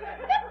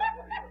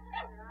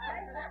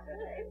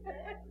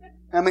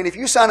 I mean, if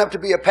you sign up to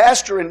be a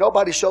pastor and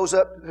nobody shows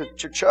up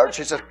to church,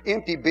 it's an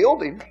empty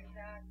building.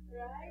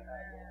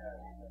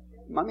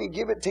 I mean,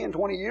 give it 10,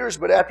 20 years,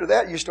 but after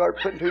that you start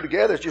putting two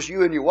together. It's just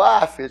you and your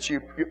wife.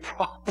 You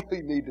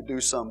probably need to do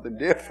something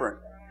different.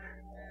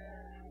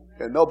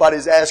 And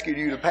nobody's asking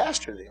you to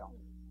pastor them.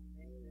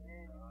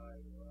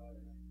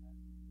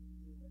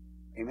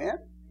 Amen?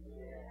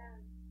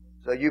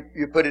 So you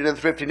put it in the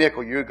thrifty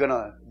nickel. You're going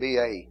to be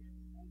a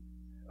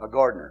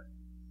gardener.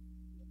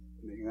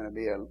 You're going to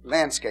be a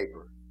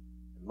landscaper.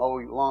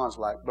 Mow lawns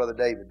like Brother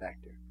David back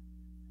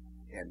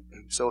there. And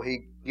so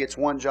he gets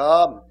one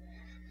job.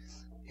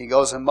 He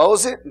goes and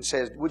mows it and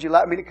says, would you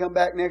like me to come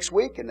back next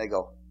week? And they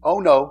go, oh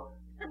no.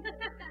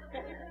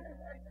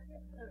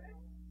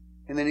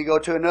 And then you go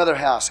to another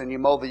house and you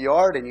mow the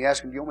yard and you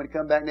ask them, do you want me to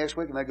come back next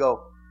week? And they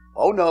go,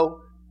 oh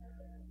no.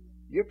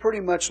 You're pretty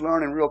much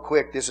learning real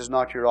quick this is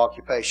not your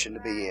occupation to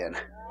be in.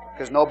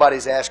 Because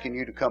nobody's asking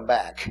you to come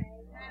back.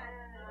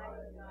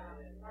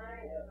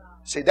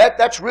 See,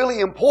 that's really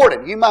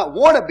important. You might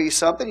want to be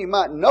something. You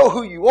might know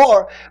who you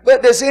are.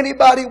 But does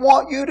anybody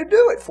want you to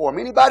do it for them?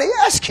 Anybody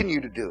asking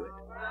you to do it?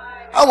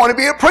 I want to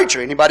be a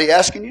preacher. Anybody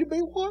asking you to be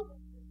one?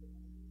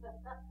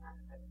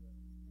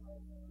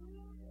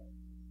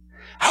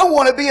 I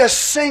want to be a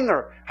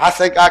singer. I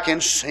think I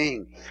can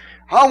sing.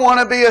 I want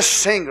to be a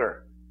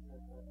singer.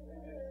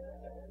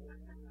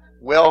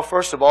 Well,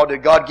 first of all,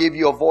 did God give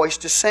you a voice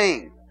to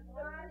sing?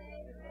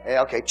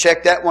 Okay,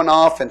 check that one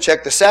off and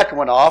check the second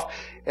one off.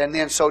 And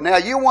then so now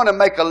you want to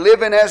make a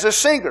living as a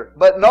singer,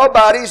 but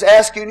nobody's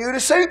asking you to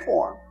sing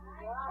for them.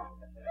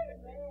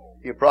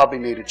 You probably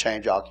need to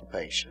change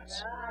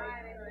occupations.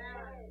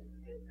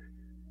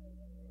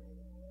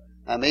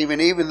 I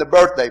mean, even the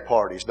birthday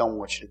parties don't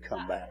want you to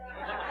come back.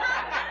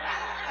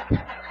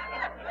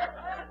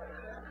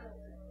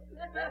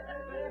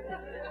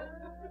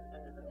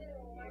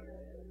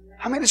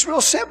 I mean, it's real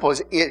simple.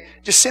 It's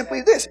just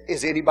simply this.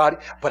 Is anybody,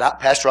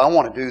 Pastor, I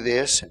want to do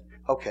this.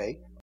 Okay.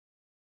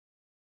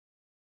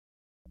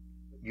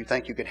 You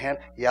think you can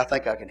handle it? Yeah, I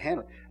think I can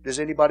handle it. Does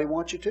anybody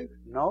want you to?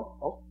 No?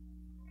 Oh,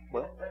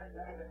 well.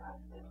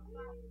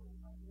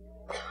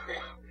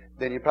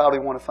 Then you probably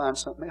want to find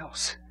something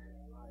else.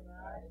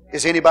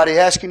 Is anybody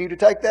asking you to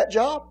take that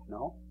job?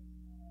 No.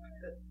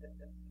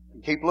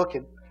 Keep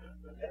looking.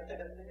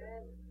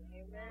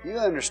 You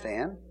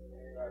understand.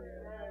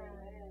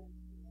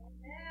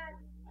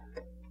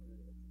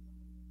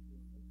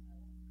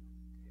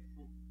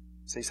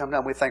 See,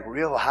 sometimes we think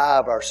real high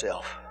of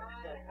ourselves.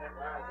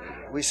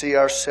 We see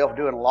ourselves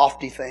doing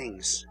lofty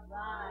things.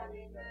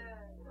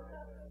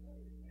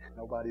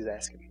 Nobody's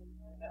asking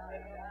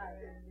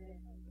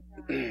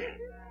me.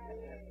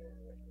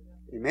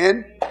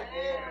 Amen?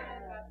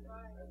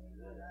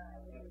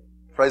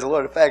 Praise the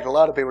Lord. In fact, a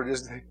lot of people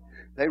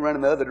they run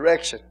in the other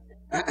direction.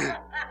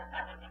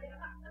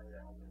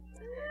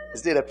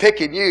 Instead of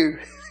picking you,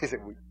 they say,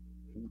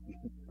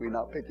 we're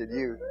not picking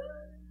you.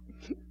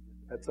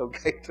 That's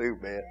okay too,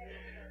 man.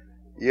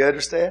 You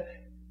understand?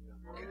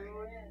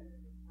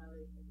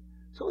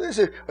 So are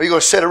you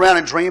going to sit around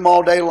and dream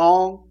all day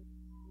long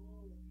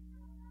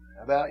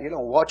about,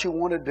 what you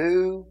want to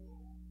do?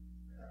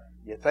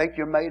 You think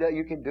you're made up,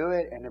 you can do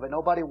it, and if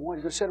nobody wants,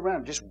 you're going to sit around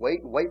and just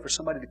wait for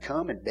somebody to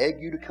come and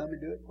beg you to come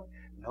and do it?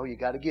 No, you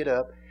got to get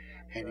up,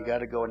 and you got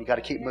to go, and you got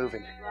to keep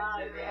moving.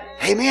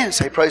 Amen.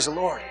 Say praise the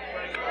Lord.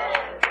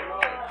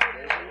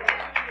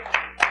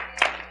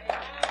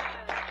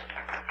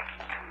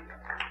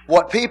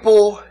 What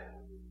people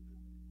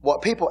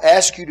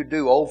ask you to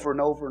do over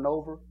and over and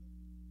over,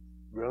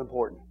 real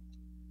important,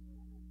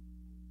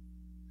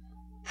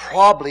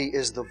 probably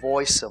is the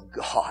voice of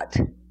God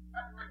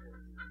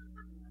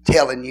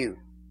telling you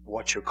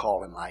what your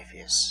call in life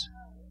is.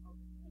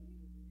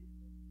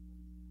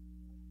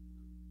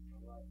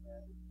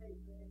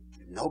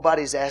 If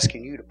nobody's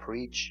asking you to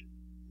preach,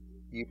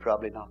 you're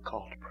probably not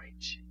called to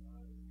preach.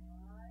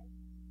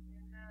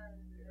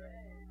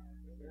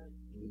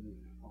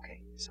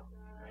 Okay, so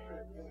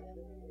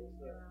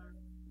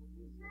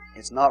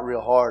it's not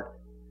real hard.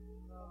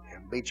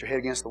 Beat your head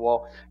against the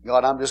wall.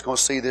 God, I'm just going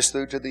to see this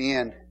through to the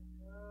end.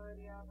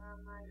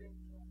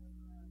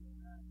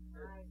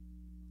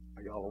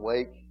 Are y'all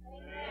awake?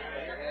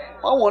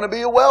 I want to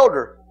be a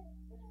welder.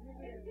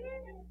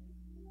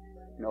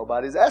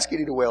 Nobody's asking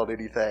you to weld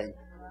anything.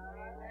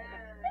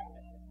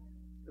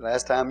 The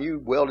last time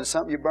you welded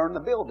something, you burned the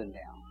building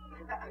down.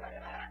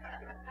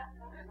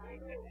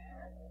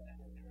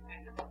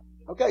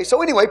 Okay,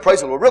 so anyway, praise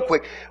the Lord. Real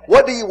quick,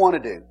 what do you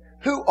want to do?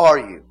 Who are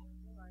you?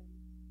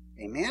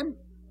 Amen?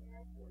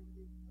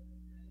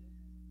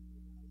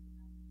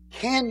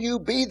 Can you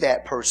be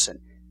that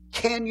person?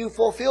 Can you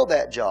fulfill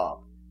that job?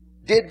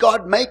 Did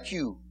God make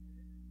you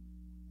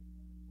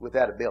with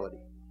that ability?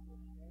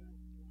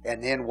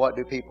 And then what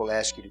do people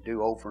ask you to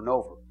do over and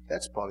over?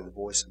 That's probably the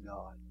voice of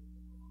God.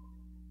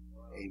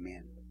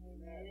 Amen.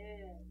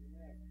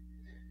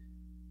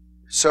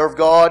 Serve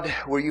God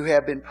where you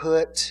have been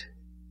put.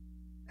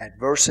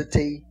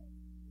 Adversity,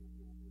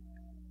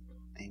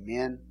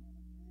 amen,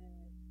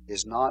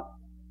 is not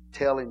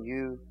telling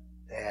you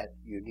that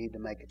you need to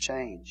make a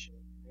change.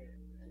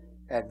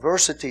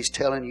 Adversity is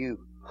telling you,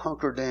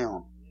 hunker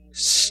down.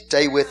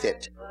 Stay with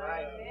it.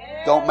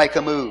 Don't make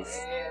a move.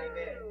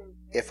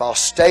 If I'll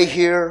stay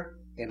here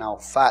and I'll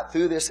fight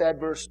through this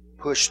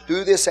push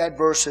through this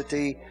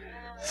adversity,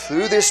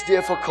 through this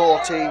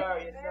difficulty,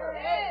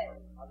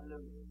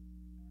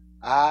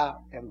 I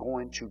am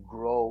going to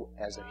grow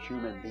as a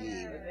human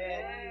being.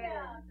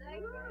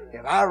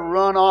 If I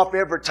run off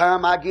every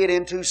time I get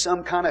into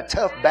some kind of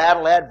tough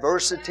battle,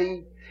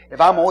 adversity,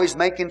 if I'm always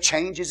making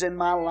changes in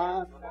my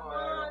life,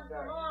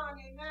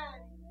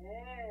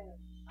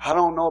 I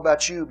don't know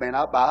about you, man.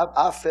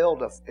 I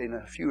failed in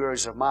a few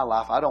areas of my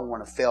life. I don't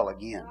want to fail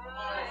again.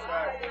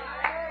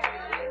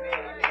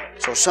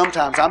 So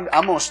sometimes I'm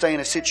going to stay in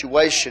a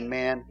situation,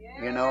 man,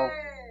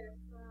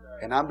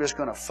 and I'm just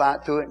going to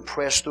fight through it and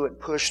press through it and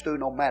push through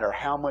no matter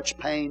how much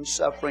pain,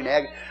 suffering,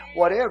 agony,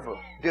 whatever,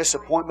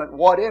 disappointment,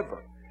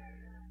 whatever.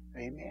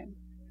 Amen.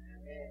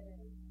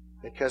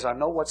 Because I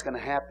know what's going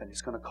to happen.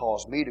 It's going to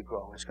cause me to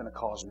grow. It's going to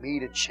cause me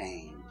to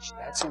change.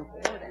 That's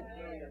important.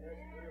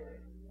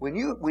 When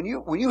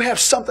you have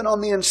something on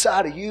the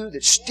inside of you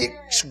that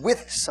sticks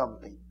with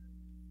something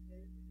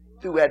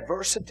through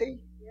adversity,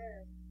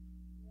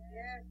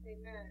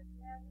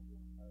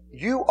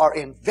 you are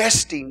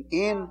investing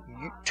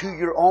into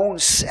your own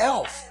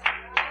self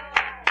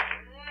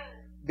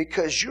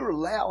because you're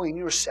allowing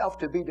yourself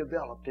to be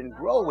developed and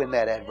grow in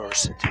that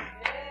adversity.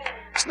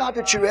 It's not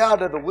that you're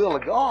out of the will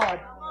of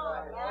God.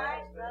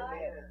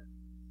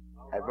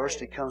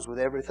 Adversity comes with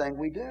everything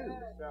we do.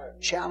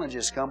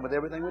 Challenges come with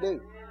everything we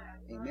do.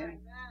 Amen.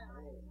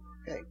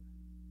 Okay.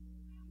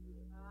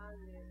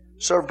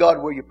 Serve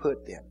God where you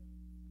put them.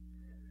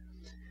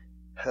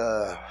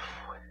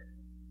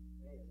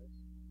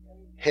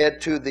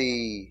 Heed to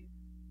the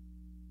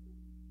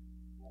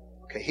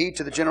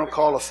general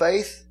call of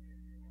faith.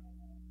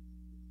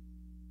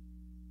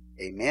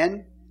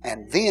 Amen.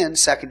 And then,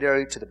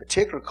 secondary to the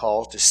particular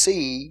calls, to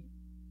see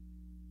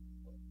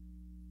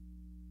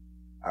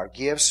our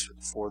gifts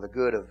for the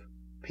good of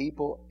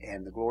people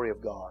and the glory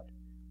of God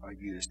are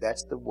used.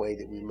 That's the way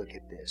that we look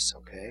at this,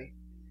 okay?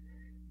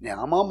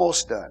 Now, I'm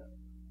almost done.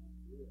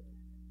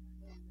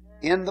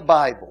 In the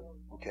Bible,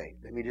 okay,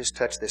 let me just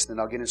touch this, and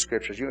then I'll get in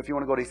Scriptures. If you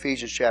want to go to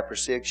Ephesians chapter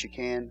 6, you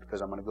can,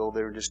 because I'm going to go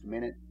there in just a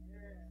minute.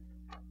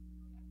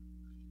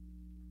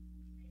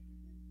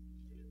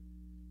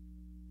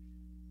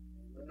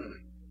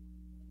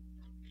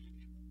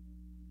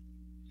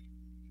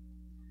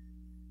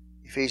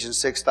 Ephesians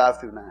 6, 5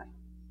 through 9.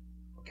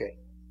 Okay.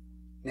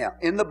 Now,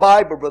 in the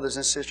Bible, brothers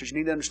and sisters, you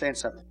need to understand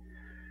something.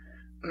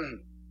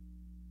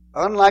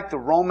 Unlike the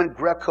Roman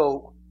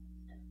Greco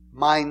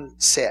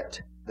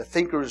mindset, the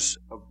thinkers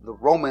of the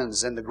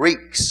Romans and the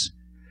Greeks,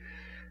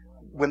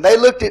 when they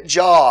looked at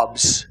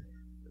jobs,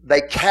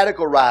 they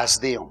categorized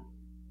them.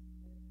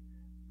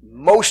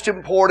 Most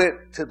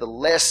important to the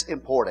less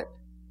important.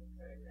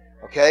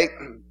 Okay?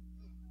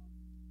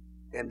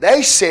 And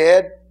they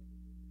said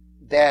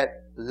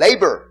that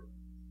labor,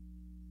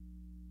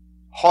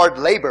 hard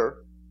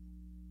labor,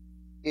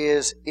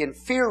 is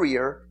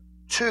inferior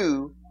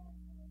to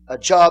a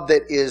job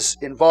that is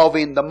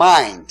involving the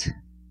mind.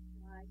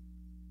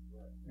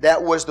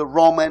 That was the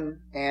Roman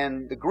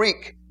and the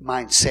Greek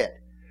mindset.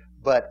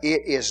 But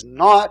it is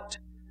not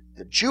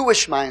the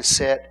Jewish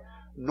mindset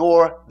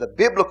nor the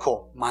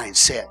biblical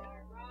mindset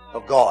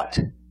of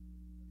God.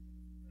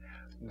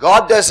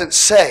 God doesn't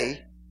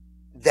say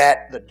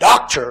that the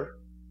doctor,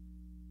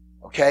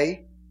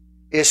 okay,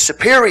 is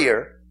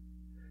superior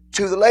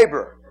to the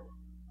laborer.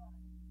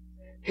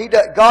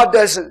 God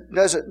doesn't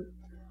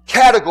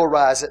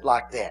categorize it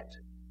like that.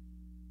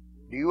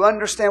 Do you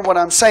understand what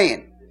I'm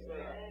saying?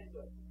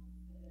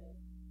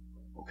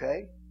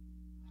 Okay?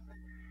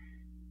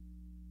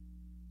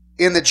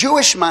 In the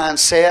Jewish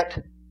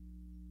mindset,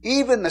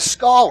 even the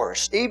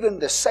scholars, even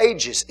the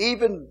sages,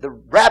 even the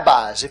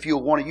rabbis, if you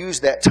want to use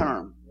that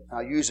term,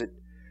 I'll use it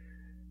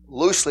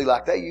loosely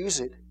like they use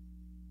it,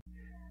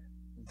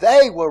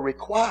 they were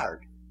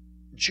required,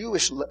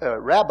 Jewish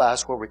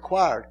rabbis were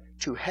required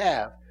to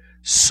have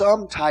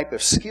some type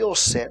of skill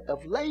set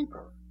of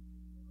labor.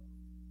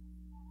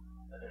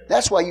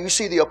 That's why you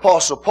see the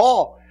Apostle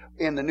Paul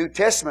in the New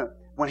Testament,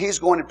 when he's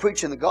going and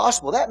preaching the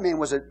gospel, that man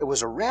was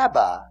a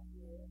rabbi.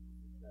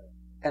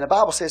 And the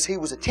Bible says he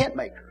was a tent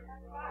maker.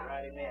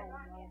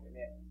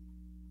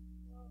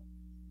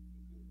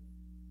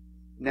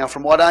 Now,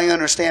 from what I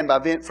understand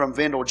from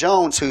Vendell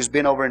Jones, who's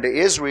been over into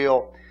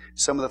Israel,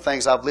 some of the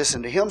things I've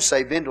listened to him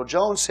say, Vendell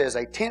Jones says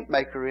a tent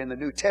maker in the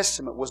New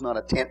Testament was not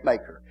a tent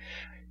maker.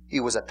 He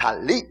was a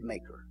talit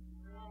maker.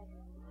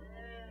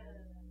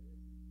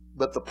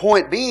 But the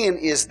point being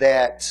is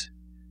that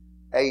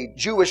a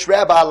Jewish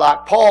rabbi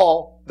like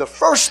Paul, the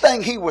first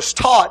thing he was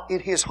taught in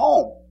his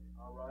home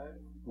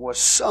was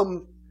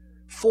some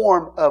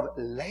form of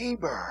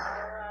labor.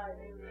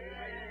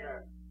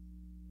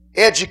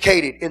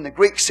 Educated in the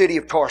Greek city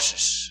of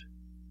Tarsus.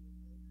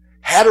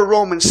 Had a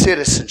Roman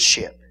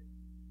citizenship.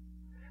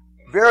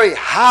 Very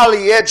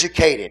highly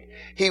educated.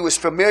 He was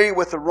familiar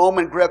with the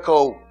Roman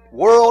Greco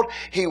world.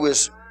 He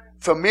was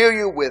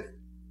familiar with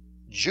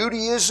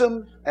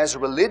Judaism as a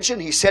religion.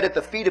 He sat at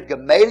the feet of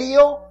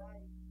Gamaliel.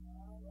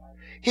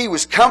 He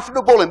was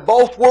comfortable in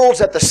both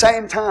worlds at the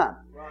same time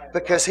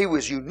because he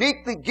was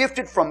uniquely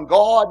gifted from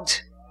God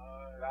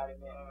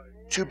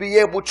to be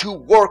able to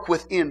work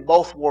within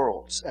both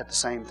worlds at the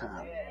same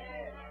time.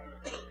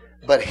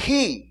 But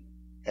he,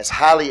 as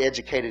highly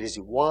educated as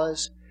he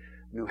was,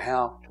 knew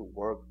how to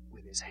work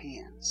with his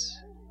hands.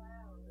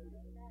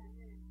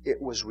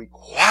 It was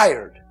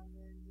required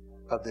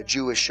of the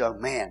Jewish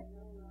young man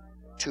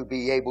to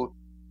be able to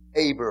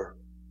labor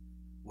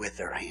with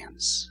their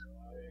hands.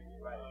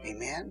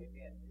 Amen?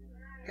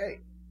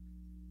 Okay.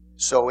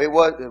 So it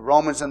was the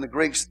Romans and the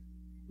Greeks,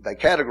 they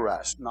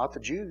categorized, not the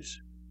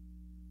Jews.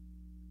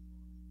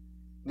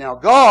 Now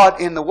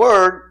God in the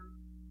Word,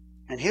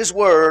 and His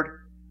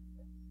Word,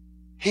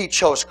 He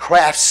chose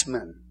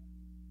craftsmen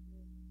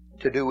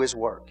to do His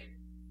work.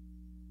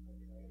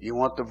 You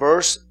want the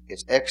verse?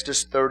 It's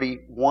Exodus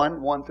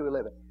 31, 1 through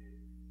 11.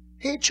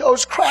 He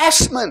chose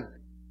craftsmen.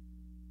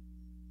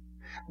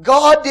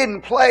 God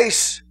didn't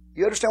place,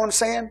 you understand what I'm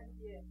saying?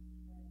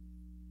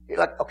 You're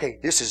like, okay,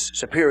 this is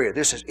superior,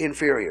 this is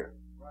inferior.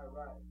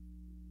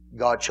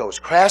 God chose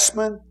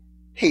craftsmen.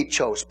 He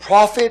chose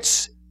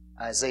prophets.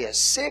 Isaiah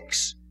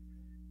 6.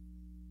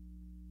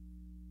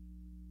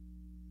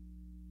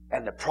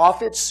 And the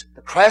prophets,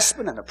 the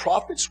craftsmen and the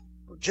prophets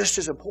were just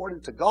as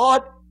important to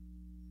God.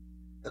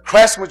 The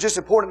craftsman was just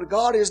as important to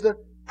God as the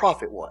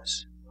prophet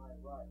was.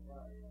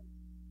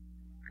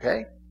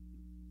 Okay?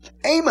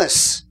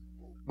 Amos,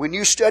 when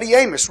you study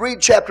Amos, read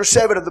chapter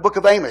 7 of the book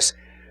of Amos.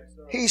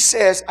 He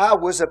says, I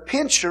was a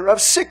pincher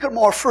of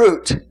sycamore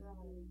fruit.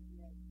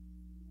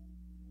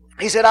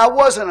 He said,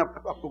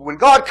 when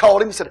God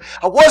called him, he said,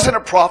 I wasn't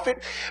a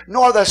prophet,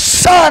 nor the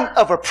son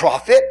of a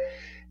prophet.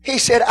 He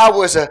said, I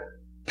was a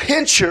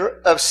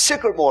pincher of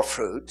sycamore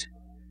fruit.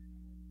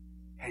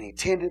 And he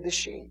tended the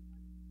sheep.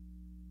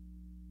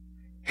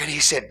 And he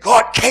said,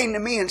 God came to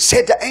me and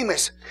said to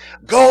Amos,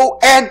 go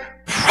and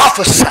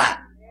prophesy.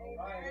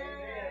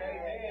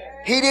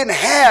 He didn't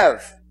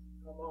have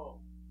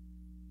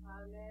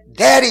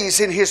daddies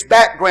in his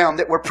background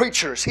that were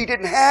preachers. He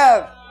didn't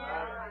have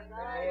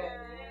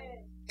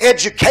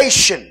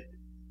education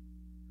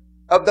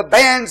of the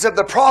bands of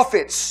the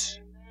prophets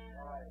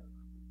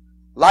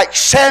like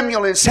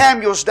Samuel in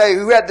Samuel's day,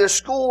 who had the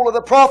school of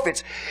the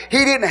prophets. He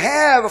didn't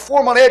have a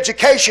formal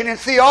education in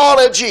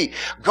theology.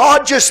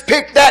 God just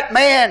picked that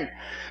man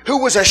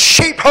who was a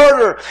sheep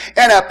herder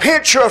and a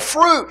pincher of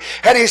fruit,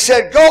 and He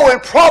said, go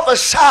and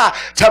prophesy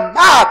to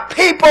my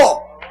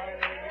people.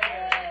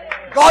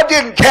 God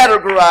didn't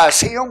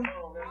categorize him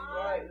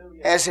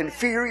as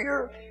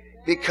inferior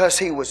because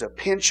he was a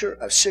pincher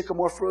of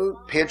sycamore fruit.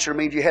 Pincher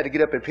means you had to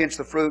get up and pinch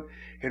the fruit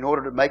in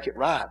order to make it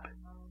ripe.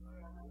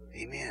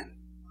 Amen.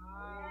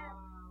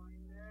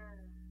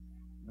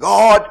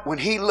 God, when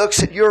He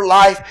looks at your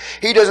life,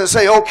 He doesn't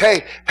say,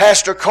 okay,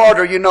 Pastor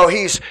Carter, you know,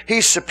 he's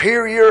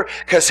superior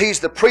because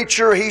he's the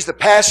preacher, he's the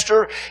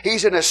pastor,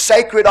 he's in a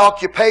sacred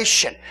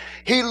occupation.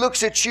 He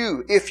looks at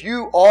you. If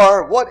you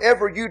are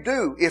whatever you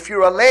do, if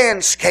you're a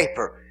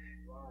landscaper,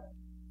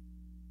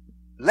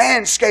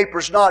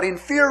 landscaper's not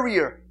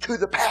inferior to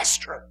the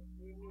pastor.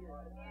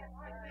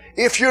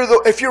 If you're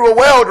a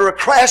welder, a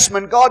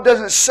craftsman, God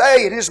doesn't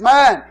say in His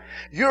mind,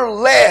 you're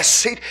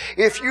less.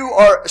 If you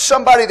are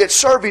somebody that's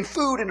serving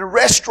food in a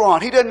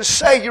restaurant, He doesn't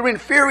say you're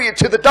inferior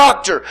to the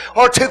doctor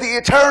or to the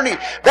attorney.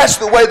 That's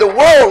the way the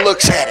world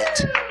looks at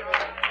it.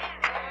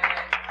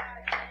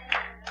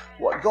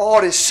 What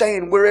God is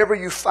saying, wherever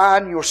you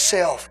find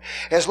yourself,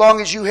 as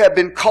long as you have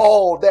been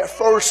called, that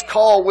first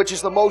call, which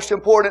is the most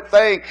important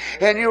thing,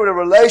 and you're in a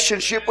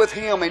relationship with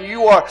Him, and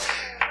you are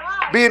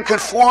being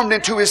conformed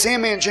into His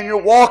image, and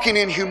you're walking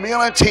in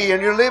humility,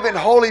 and you're living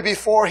holy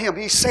before Him.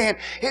 He's saying,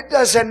 it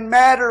doesn't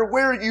matter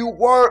where you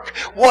work,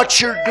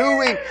 what you're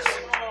doing.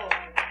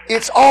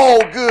 It's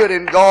all good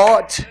in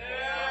God.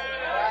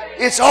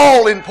 It's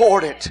all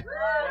important.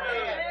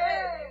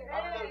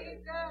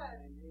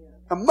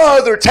 A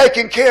mother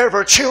taking care of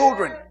her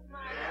children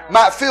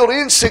might feel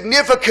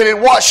insignificant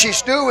in what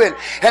she's doing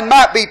and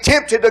might be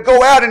tempted to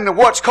go out into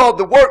what's called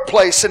the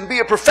workplace and be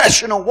a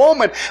professional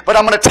woman. But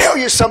I'm going to tell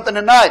you something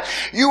tonight.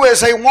 You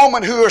as a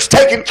woman who is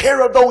taking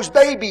care of those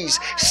babies,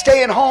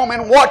 staying home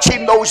and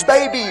watching those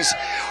babies,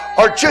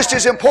 are just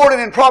as important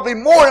and probably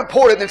more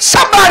important than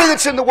somebody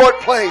that's in the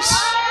workplace,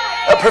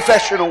 a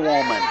professional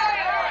woman.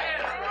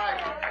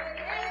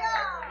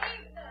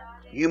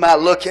 You might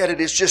look at it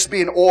as just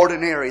being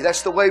ordinary.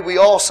 That's the way we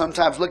all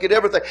sometimes look at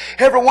everything.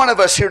 Every one of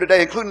us here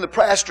today, including the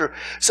pastor,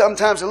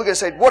 sometimes they look at it and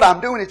say, what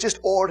I'm doing is just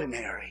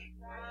ordinary.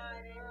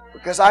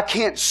 Because I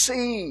can't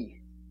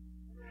see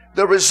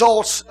the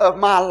results of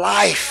my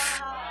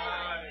life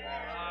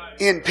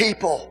in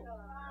people.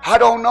 I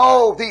don't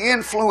know the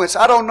influence.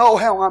 I don't know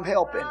how I'm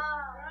helping.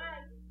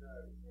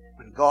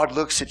 When God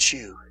looks at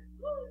you,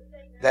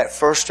 that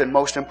first and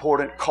most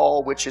important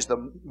call, which is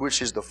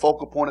the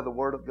focal point of the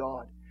Word of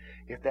God,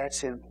 if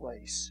that's in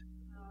place,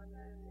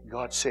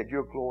 God said,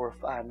 you're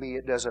glorifying me.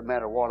 It doesn't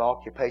matter what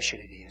occupation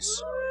it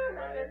is.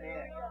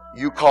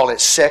 You call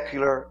it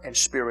secular and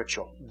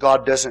spiritual.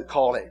 God doesn't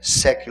call it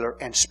secular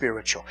and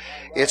spiritual.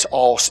 It's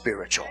all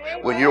spiritual.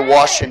 When you're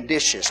washing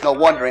dishes, no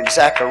wonder in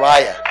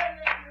Zechariah,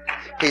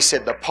 He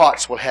said the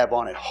pots will have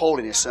on it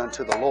holiness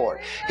unto the Lord.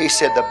 He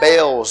said the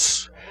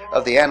bells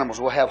of the animals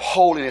will have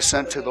holiness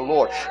unto the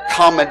Lord.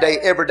 Common day,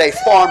 everyday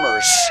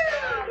farmers,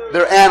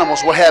 their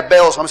animals will have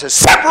bells on them. It says,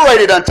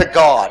 separated unto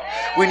God.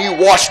 When you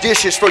wash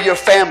dishes for your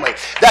family,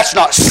 that's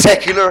not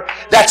secular,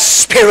 that's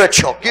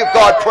spiritual. Give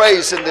God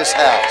praise in this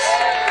house.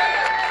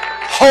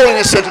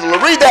 Holiness unto the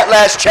Lord. Read that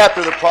last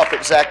chapter of the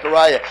prophet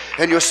Zechariah,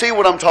 and you'll see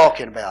what I'm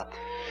talking about.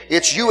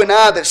 It's you and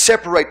I that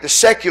separate the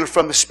secular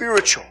from the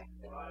spiritual.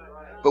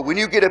 But when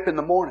you get up in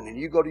the morning and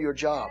you go to your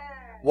job,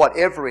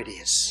 whatever it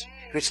is,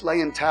 if it's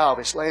laying tile, if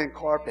it's laying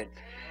carpet,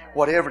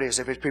 whatever it is,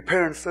 if it's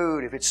preparing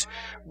food, if it's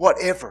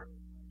whatever,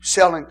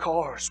 selling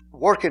cars,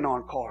 working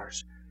on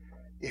cars,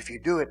 if you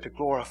do it to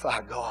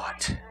glorify God,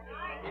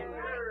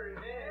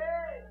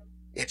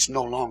 it's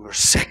no longer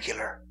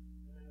secular.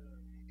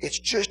 It's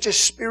just as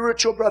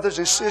spiritual, brothers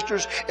and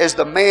sisters, as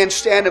the man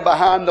standing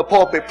behind the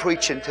pulpit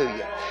preaching to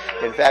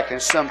you. In fact, in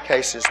some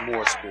cases,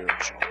 more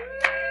spiritual.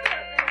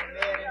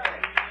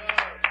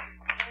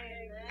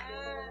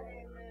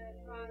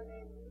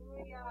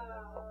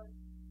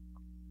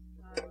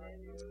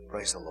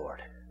 Praise the Lord.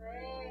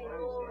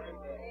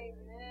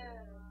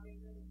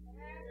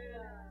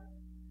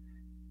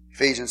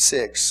 Ephesians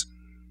 6.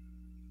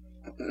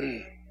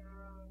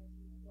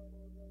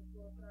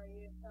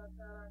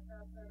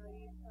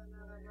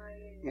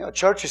 You know,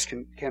 churches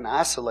can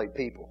isolate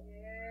people.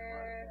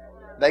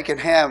 They can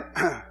have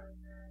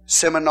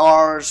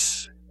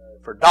seminars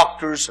for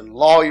doctors and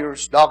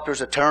lawyers,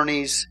 doctors,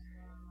 attorneys,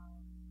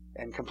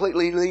 and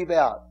completely leave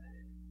out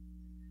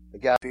the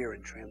guy fear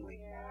and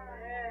trembling.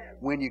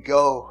 When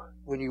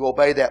you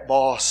obey that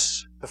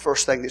boss, the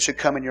first thing that should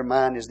come in your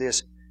mind is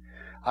this: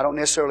 I don't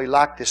necessarily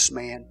like this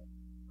man,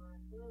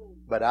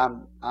 but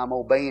I'm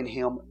obeying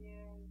him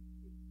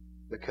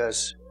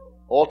because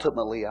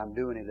ultimately I'm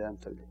doing it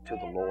unto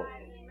the Lord.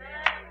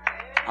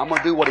 I'm going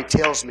to do what He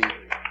tells me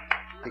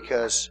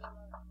because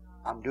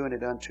I'm doing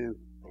it unto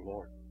the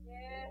Lord.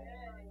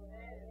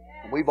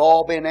 We've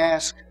all been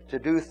asked to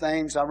do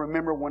things. I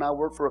remember when I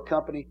worked for a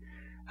company,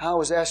 I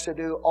was asked to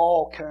do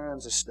all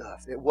kinds of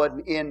stuff. It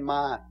wasn't in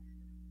my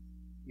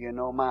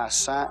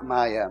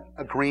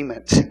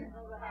agreement.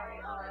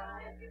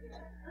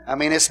 I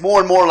mean, it's more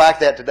and more like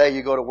that today.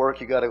 You go to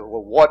work, you got to,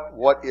 well,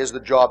 what is the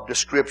job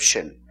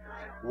description?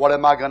 What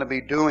am I going to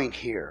be doing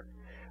here?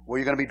 Well,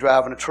 you're going to be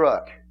driving a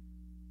truck.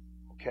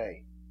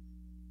 Okay.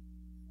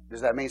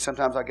 Does that mean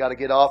sometimes I got to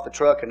get off the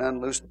truck and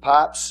unloose the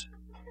pipes?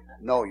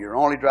 No, you're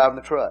only driving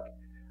the truck.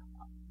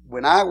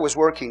 When I was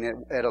working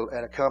at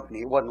a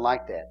company, it wasn't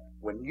like that.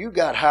 When you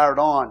got hired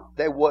on,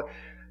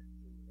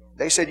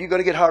 they said you're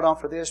going to get hired on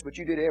for this, but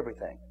you did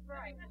everything.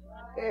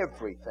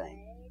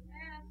 Everything.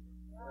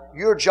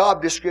 Your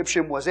job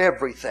description was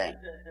everything.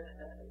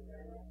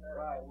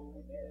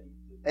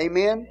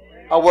 Amen?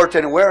 I worked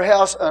in a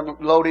warehouse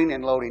unloading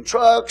and loading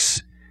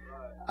trucks.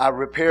 I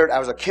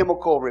was a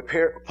chemical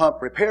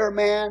pump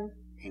repairman.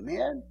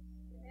 Amen?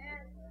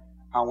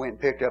 I went and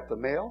picked up the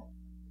mail.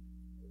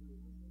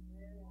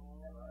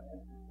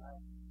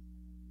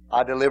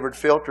 I delivered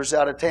filters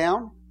out of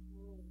town.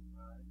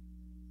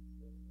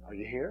 Are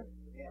you here?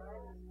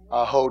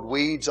 I hoed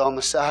weeds on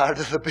the side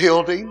of the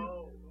building.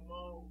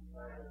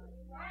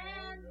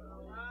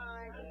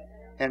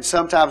 And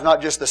sometimes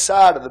not just the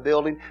side of the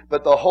building,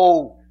 but the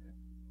whole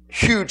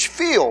huge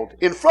field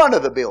in front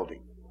of the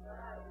building.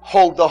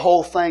 Hold the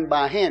whole thing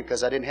by hand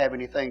because I didn't have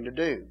anything to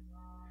do.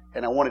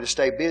 And I wanted to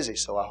stay busy,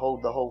 so I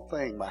hold the whole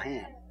thing by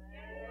hand.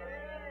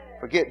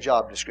 Forget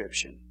job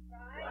description.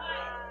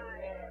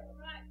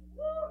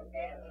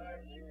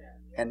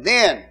 And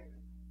then,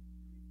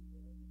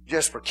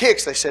 just for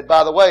kicks, they said,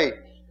 by the way,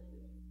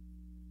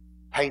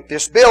 paint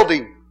this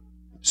building.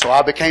 So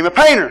I became a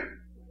painter.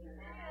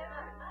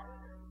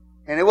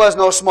 And it was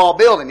no small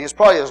building. It's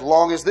probably as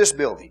long as this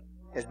building.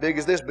 As big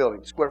as this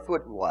building, square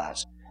foot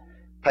wise.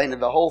 Painted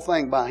the whole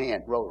thing by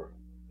hand, roller.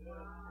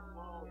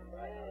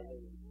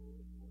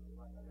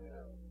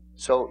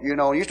 So,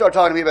 when you start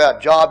talking to me about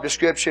job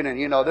description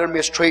and, they're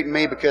mistreating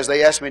me because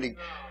they asked me to,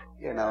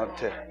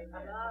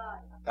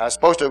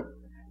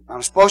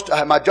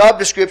 my job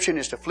description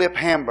is to flip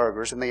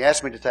hamburgers and they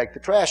asked me to take the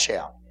trash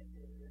out.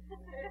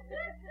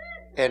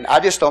 And I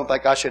just don't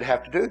think I should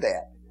have to do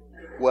that.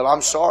 Well,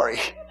 I'm sorry.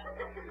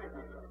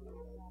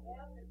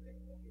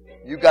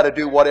 You've got to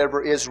do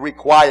whatever is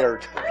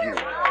required of you.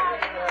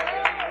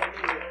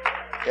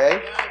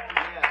 Okay?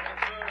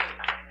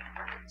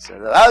 So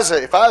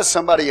if I was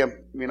somebody,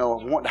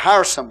 wanting to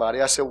hire somebody,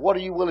 I said, what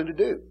are you willing to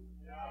do?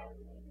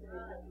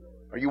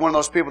 Are you one of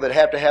those people that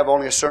have to have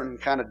only a certain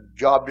kind of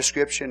job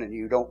description and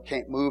you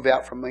can't move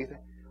out from anything?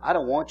 I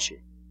don't want you.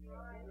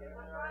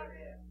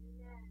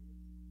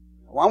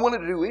 Well, I'm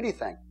willing to do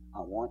anything. I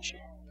want you.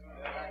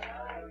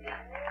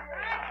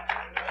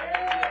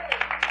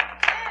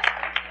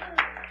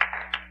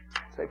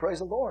 Say, praise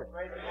the Lord.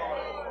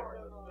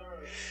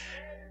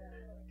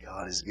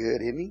 God is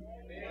good, isn't He?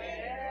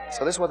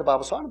 So this is what the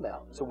Bible's talking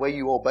about. It's the way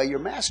you obey your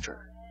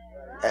master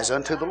as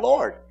unto the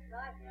Lord.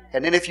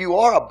 And then if you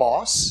are a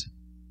boss,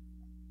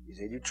 He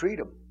said you treat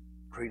them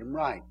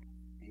right.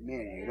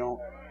 Amen. You don't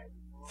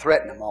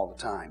threaten them all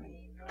the time and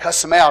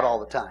cuss them out all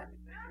the time.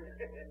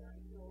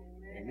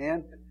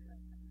 Amen.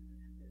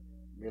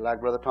 Be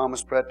like Brother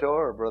Thomas Preto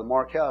or Brother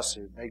Mark House.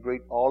 They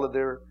greet all of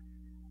their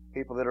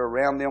people that are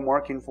around them,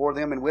 working for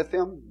them and with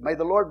them. May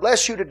the Lord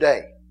bless you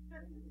today.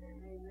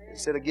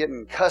 Instead of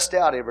getting cussed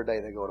out every day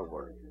they go to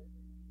work.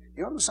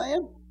 You know what I'm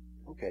saying?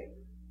 Okay.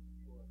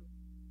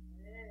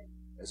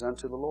 As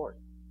unto the Lord.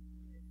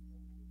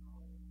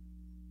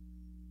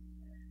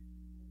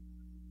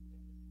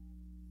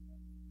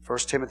 1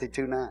 Timothy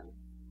 2:9.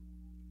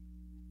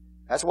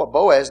 That's what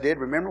Boaz did.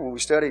 Remember when we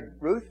studied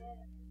Ruth?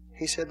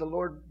 He said, the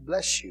Lord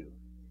bless you.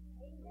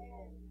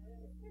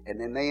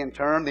 And then they in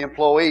turn, the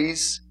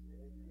employees,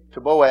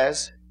 to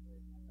Boaz,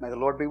 may the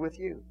Lord be with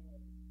you.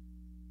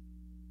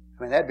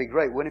 I mean, that'd be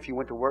great, wouldn't it, if you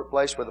went to a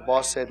workplace where the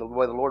boss said, the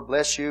Lord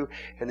bless you,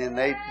 and then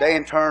they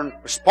in turn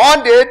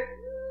responded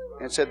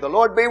and said, the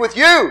Lord be with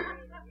you.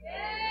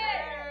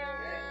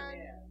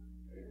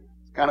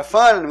 It's kind of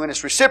fun when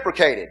it's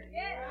reciprocated.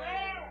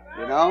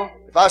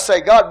 If I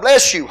say, God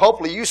bless you,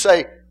 hopefully you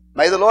say,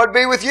 may the Lord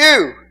be with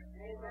you.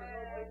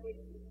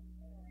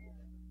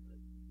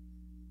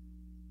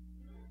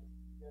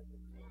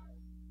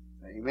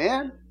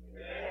 Amen.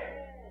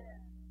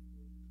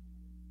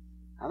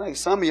 I think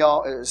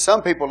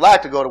some people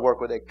like to go to work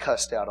where they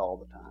cussed out all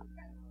the time.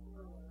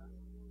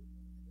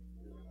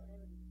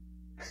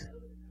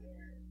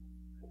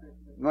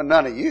 Well,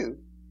 none of you.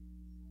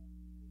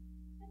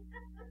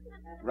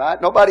 Right?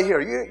 Nobody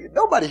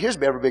here's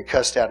ever been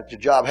cussed out at your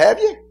job, have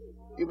you?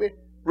 You been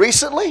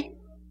recently?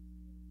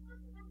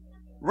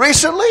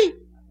 Recently?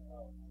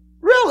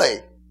 Really?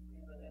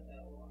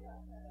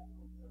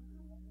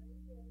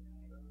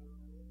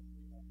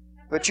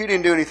 But you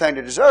didn't do anything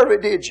to deserve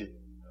it, did you?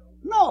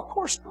 No, of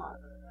course not.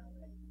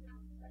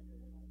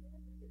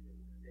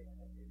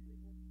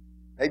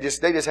 They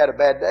just had a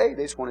bad day.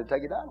 They just wanted to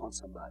take it out on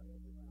somebody.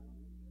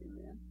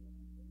 Amen.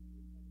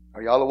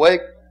 Are y'all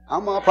awake?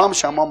 I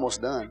promise you I'm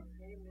almost done.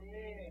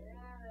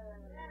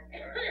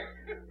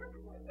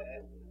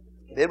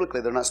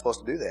 Biblically, they're not supposed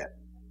to do that.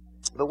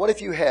 But what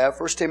if you have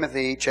 1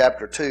 Timothy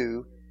chapter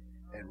 2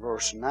 and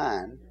verse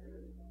 9?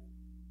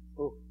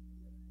 Oh,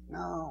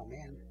 no,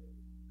 man.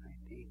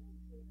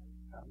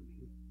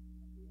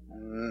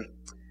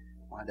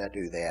 Why did I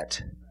do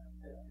that?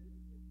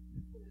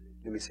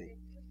 Let me see.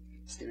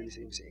 Let me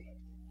see.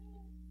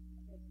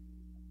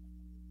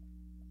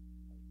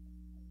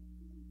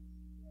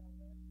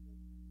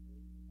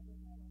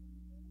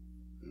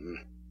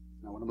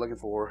 Not what I'm looking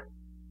for.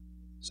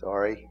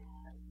 Sorry.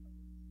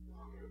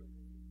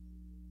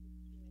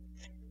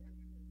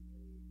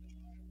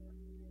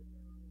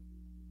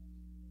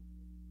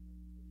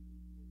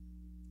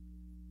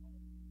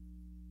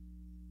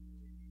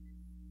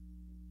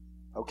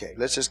 Okay,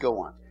 let's just go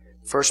on.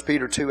 1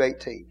 Peter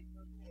 2:18.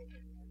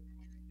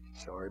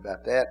 Sorry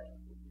about that.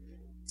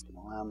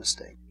 My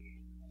mistake.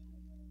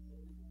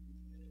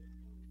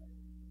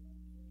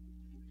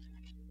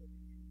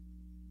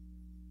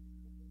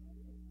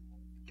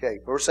 Okay,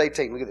 verse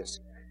 18. Look at this.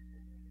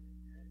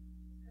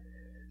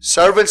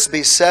 Servants,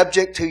 be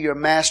subject to your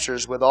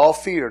masters with all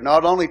fear,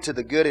 not only to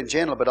the good and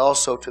gentle, but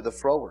also to the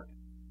froward.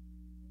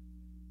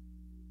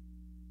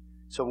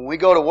 So when we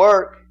go to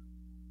work,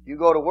 you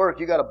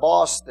got a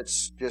boss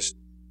that's just,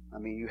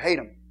 you hate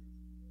them.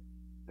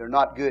 They're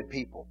not good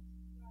people.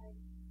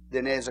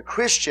 Then as a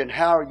Christian,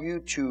 how are you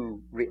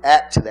to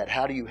react to that?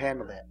 How do you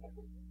handle that?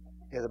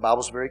 Yeah, the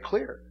Bible's very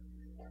clear.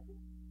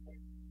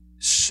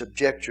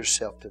 Subject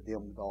yourself to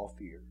them with all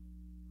fear.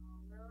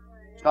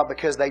 It's not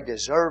because they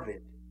deserve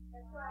it.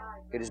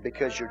 It is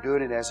because you're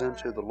doing it as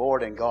unto the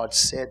Lord and God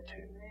said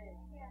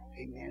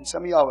to. Amen.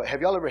 Some of y'all, have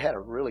y'all ever had a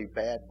really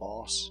bad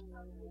boss?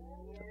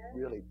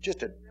 Really,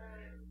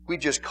 we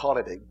just call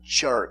it a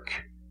jerk.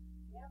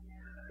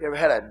 You ever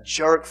had a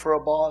jerk for a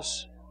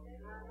boss?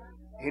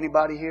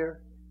 Anybody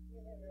here?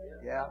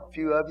 Yeah, a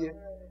few of you.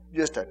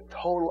 Just a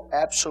total,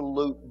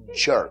 absolute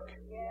jerk.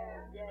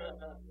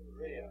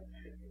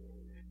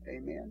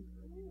 Amen.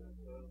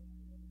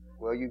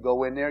 Well, you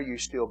go in there, you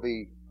still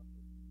be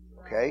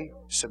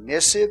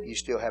submissive.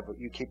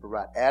 You keep a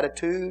right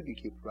attitude. You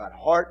keep a right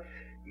heart.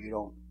 You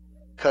don't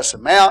cuss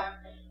them out.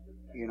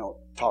 You don't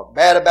talk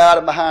bad about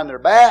them behind their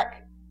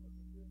back.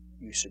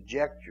 You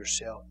subject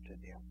yourself to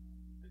them.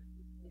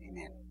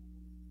 Amen.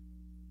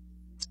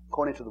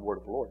 According to the word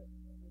of the Lord.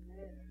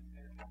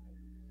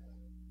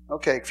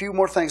 Okay, a few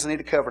more things I need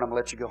to cover and I'm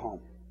going to let you go home.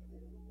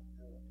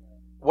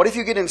 What if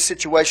you get in a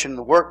situation in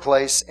the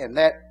workplace and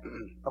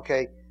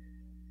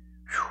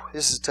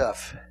this is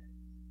tough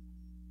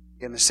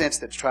in the sense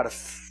that to try to,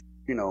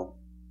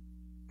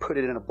 put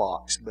it in a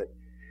box, but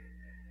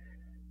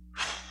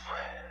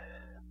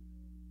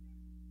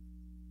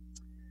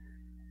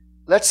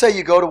let's say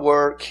you go to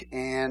work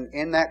and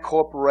in that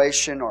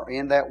corporation or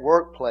in that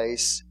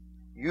workplace,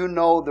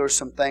 there's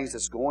some things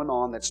that's going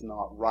on that's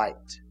not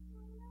right.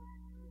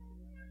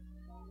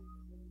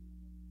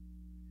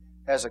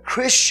 As a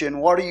Christian,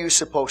 what are you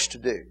supposed to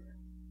do?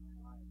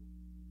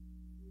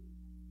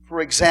 For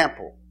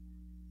example,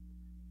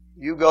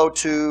 you go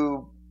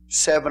to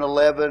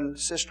 7-Eleven.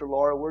 Sister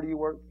Laura, where do you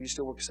work? You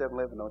still work at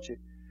 7-Eleven, don't you?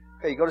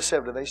 Okay, you go to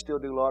 7. Do they still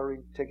do lottery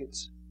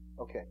tickets?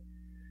 Okay.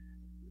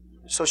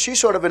 So she's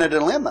sort of in a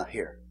dilemma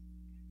here.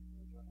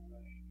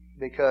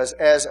 Because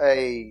as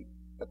a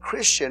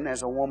Christian,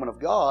 as a woman of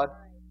God,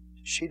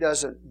 she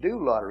doesn't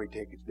do lottery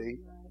tickets, do you?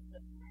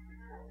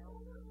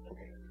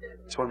 Okay.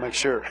 Just want to make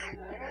sure.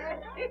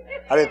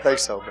 I didn't think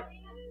so.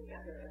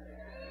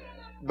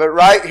 But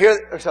right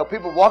here, so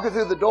people walking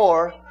through the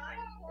door,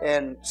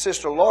 and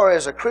Sister Laura,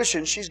 as a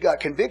Christian, she's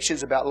got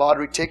convictions about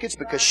lottery tickets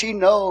because she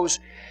knows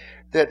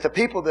that the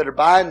people that are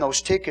buying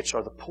those tickets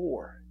are the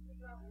poor.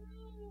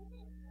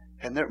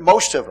 And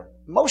most of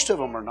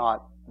them are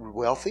not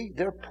wealthy.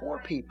 They're poor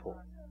people.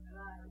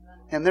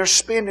 And they're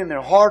spending their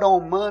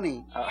hard-earned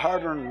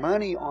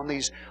money on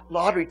these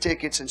lottery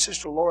tickets. And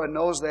Sister Laura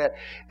knows that.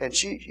 And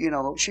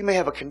she may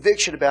have a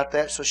conviction about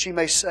that. So she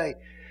may say,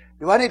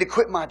 do I need to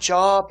quit my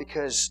job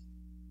because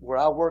where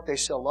I work they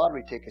sell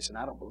lottery tickets and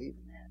I don't believe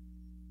in that?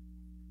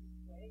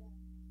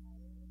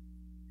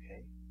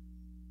 Okay.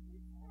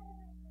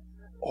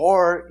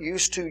 Or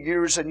used to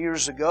years and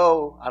years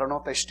ago, I don't know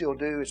if they still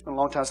do. It's been a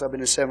long time since I've been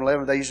to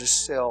 7-Eleven. They used to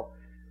sell,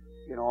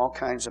 all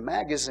kinds of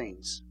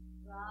magazines.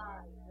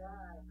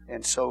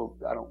 And so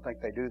I don't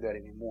think they do that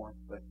anymore.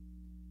 But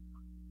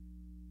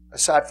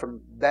aside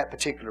from that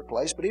particular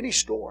place, but any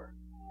store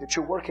that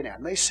you're working at,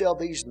 and they sell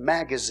these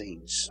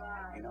magazines,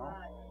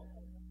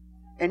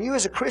 And you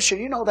as a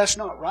Christian, you know that's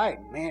not right.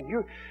 Man,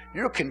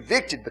 you're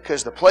convicted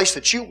because the place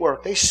that you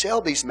work, they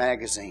sell these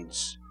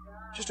magazines.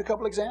 Just a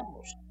couple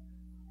examples.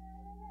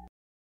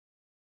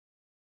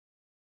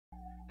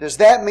 Does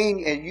that mean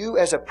you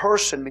as a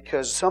person,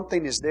 because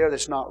something is there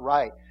that's not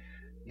right,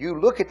 you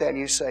look at that and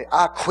you say,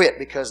 I quit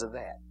because of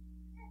that?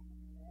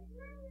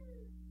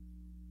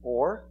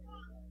 Or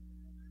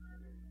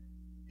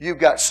you've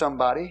got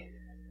somebody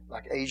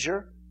like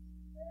Asia.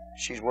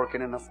 She's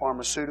working in the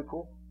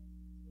pharmaceutical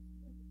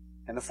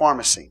and the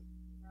pharmacy.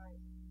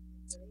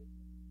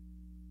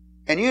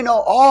 And you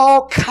know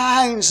all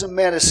kinds of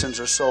medicines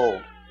are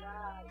sold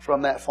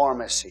from that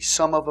pharmacy.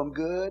 Some of them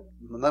good.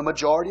 The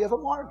majority of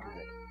them are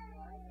good.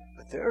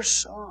 But there's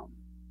some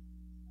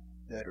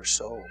that are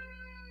sold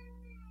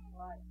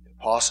that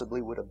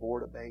possibly would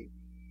abort a baby.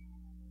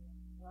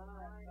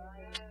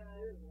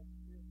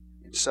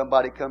 And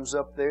somebody comes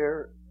up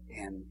there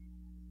and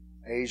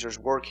Asia's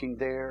working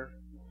there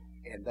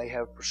and they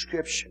have a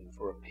prescription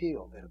for a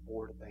pill that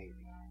abort a baby.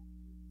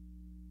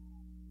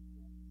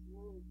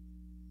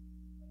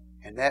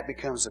 And that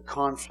becomes a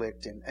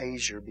conflict in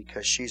Asia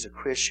because she's a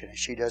Christian and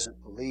she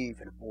doesn't believe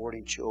in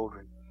aborting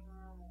children.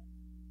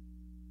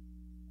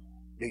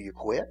 Do you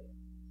quit?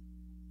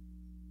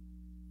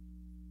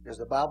 Does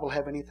the Bible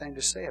have anything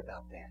to say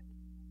about that?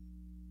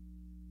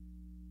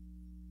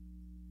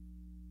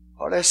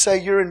 Or let's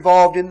say you're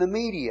involved in the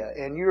media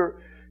and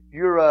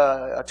you're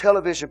a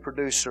television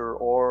producer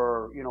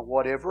or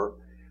whatever.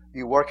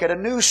 You work at a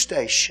news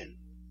station.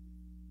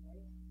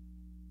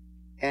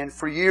 And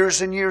for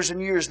years and years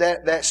and years,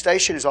 that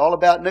station is all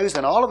about news.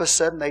 And all of a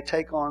sudden, they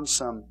take on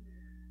some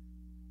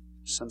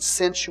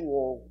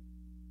sensual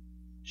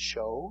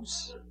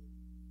shows.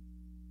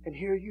 And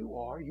here you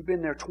are. You've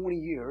been there 20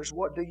 years.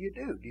 What do?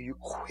 Do you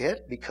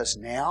quit? Because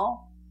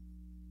now,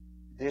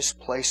 this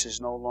place is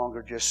no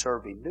longer just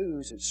serving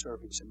news. It's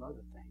serving some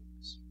other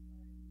things.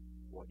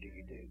 What do?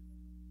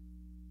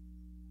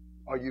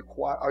 Are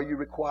you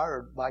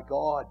required by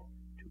God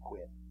to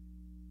quit?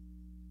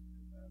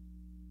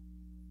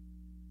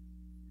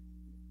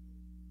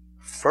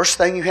 First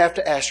thing you have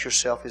to ask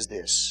yourself is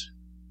this.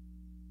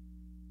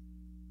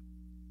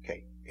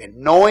 Okay, and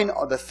knowing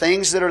the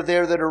things that are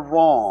there that are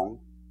wrong,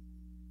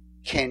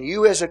 can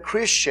you as a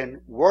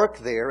Christian work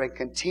there and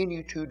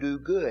continue to do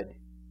good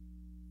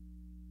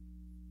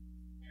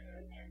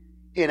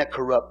in a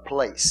corrupt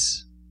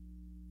place?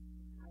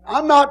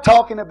 I'm not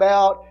talking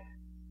about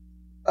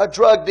a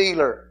drug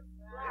dealer.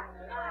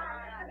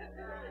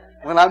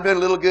 Well, I'm doing a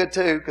little good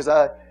too because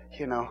I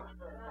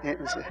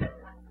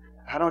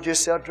don't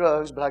just sell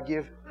drugs, but I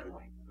give.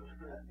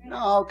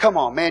 No, come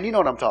on, man. You know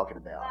what I'm talking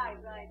about.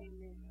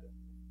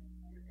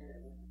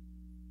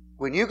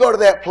 When you go to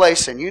that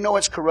place and you know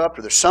it's corrupt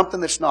or there's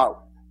something it's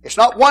not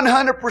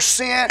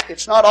 100%,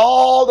 it's not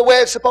all the way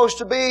it's supposed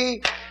to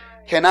be,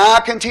 can I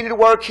continue to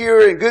work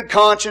here in good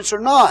conscience or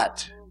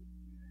not?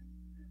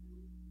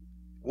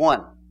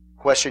 One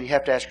question you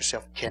have to ask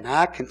yourself, can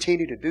I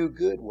continue to do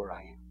good where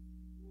I am?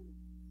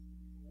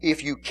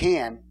 If you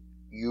can,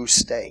 you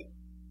stay.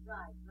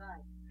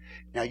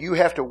 Now you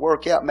have to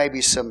work out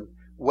maybe some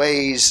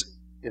ways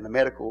in the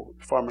medical,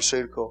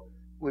 pharmaceutical.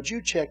 Would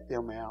you check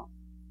them out?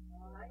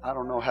 I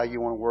don't know how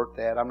you want to work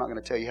that. I'm not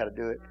going to tell you how to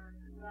do it.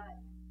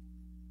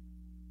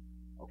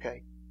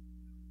 Okay?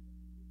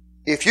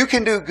 If you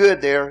can do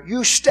good there,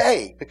 you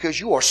stay because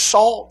you are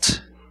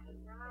salt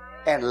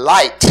and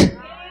light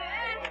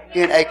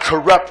in a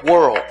corrupt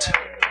world.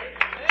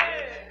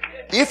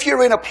 If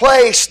you're in a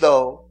place,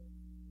 though,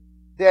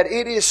 that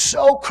it is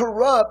so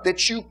corrupt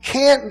that you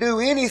can't do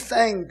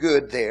anything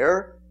good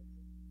there,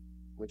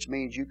 which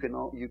means you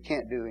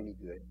can't do any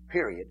good,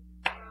 period,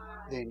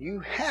 then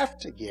you have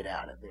to get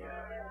out of there.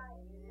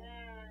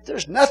 If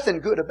there's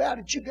nothing good about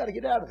it, you've got to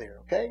get out of there,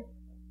 okay?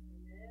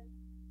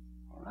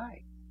 All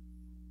right.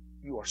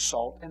 You are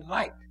salt and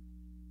light.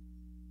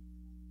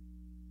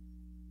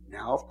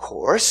 Now, of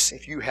course,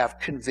 if you have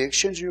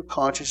convictions, your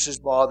conscience is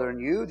bothering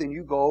you, then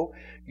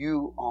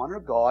you honor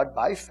God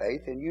by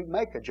faith and you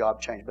make a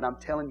job change. But I'm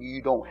telling you,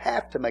 you don't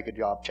have to make a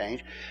job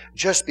change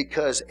just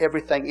because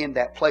everything in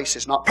that place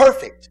is not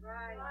perfect.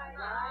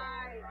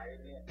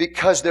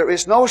 Because there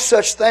is no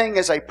such thing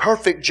as a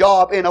perfect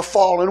job in a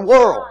fallen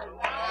world.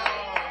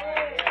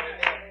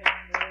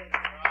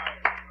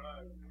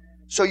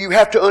 So you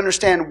have to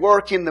understand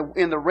work in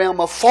the realm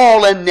of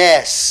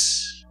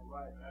fallenness.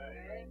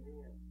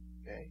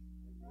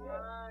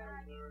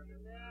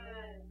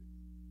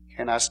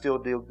 Can I still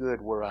do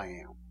good where I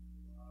am?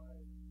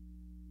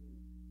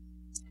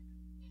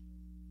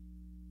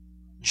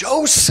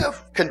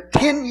 Joseph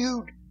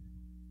continued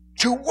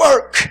to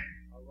work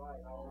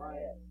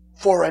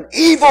for an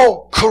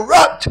evil,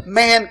 corrupt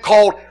man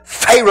called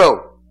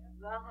Pharaoh.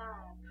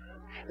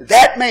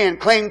 That man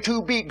claimed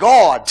to be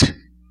God.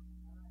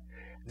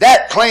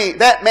 That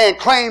man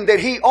claimed that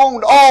he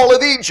owned all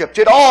of Egypt.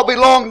 It all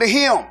belonged to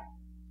him.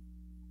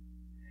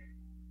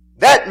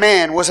 That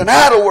man was an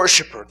idol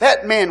worshiper.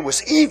 That man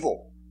was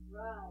evil.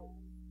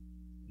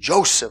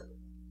 Joseph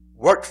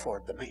worked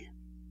for the man.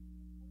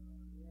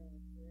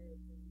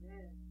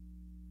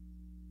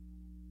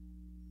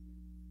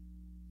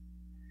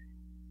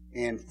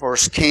 In 1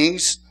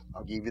 Kings,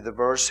 I'll give you the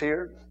verse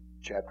here,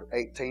 chapter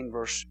 18,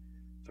 verse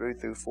 3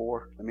 through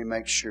 4. Let me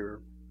make sure.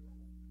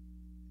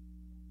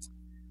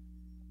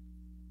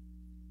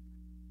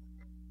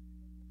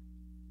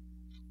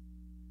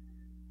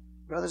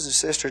 Brothers and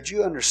sisters, do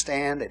you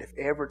understand that if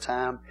every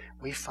time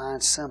we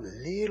find some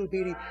little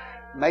bitty,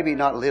 maybe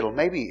not little,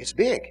 maybe it's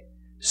big,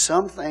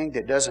 something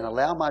that doesn't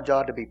allow my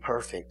job to be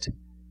perfect,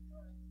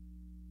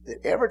 that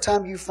every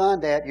time you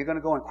find that, you're going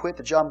to go and quit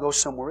the job and go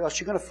somewhere else.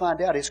 You're going to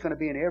find out it's going to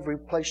be in every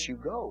place you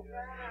go.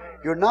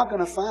 You're not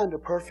going to find a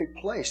perfect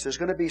place. There's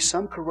going to be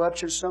some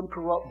corruption, some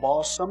corrupt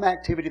boss, some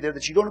activity there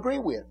that you don't agree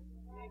with.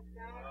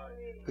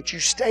 But you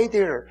stay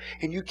there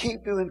and you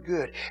keep doing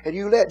good. And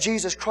you let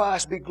Jesus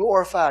Christ be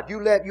glorified.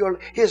 You let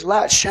His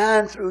light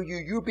shine through you.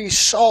 You be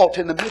salt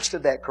in the midst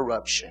of that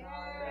corruption.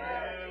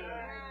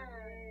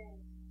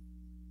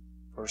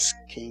 1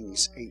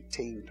 Kings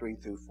 18, 3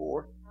 through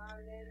 4.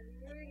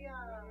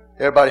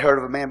 Everybody heard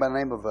of a man by the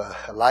name of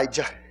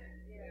Elijah?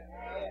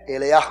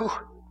 Eliyahu?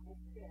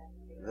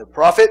 The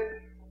prophet?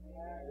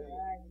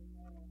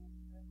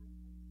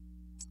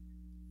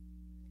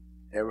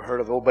 Ever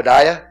heard of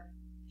Obadiah?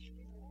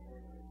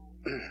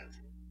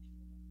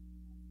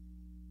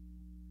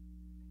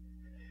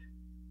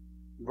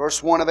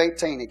 Verse 1 of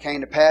 18, it came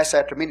to pass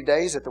after many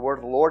days that the word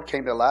of the Lord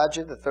came to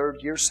Elijah the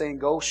third year, saying,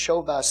 Go,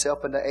 show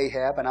thyself unto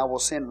Ahab, and I will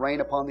send rain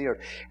upon the earth.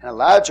 And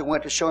Elijah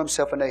went to show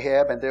himself unto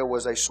Ahab, and there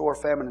was a sore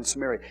famine in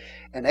Samaria.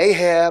 And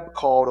Ahab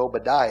called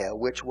Obadiah,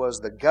 which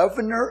was the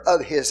governor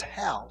of his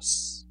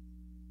house.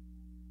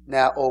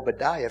 Now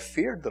Obadiah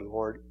feared the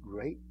Lord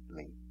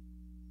greatly.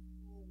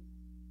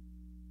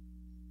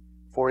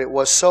 For it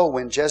was so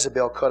when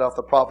Jezebel cut off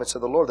the prophets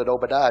of the Lord that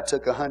Obadiah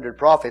took 100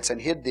 prophets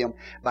and hid them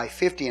by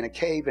 50 in a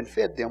cave and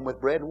fed them with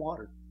bread and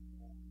water.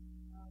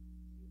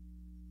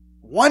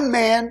 One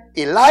man,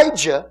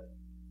 Elijah,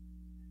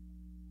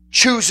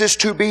 chooses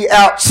to be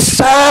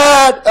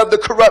outside of the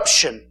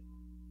corruption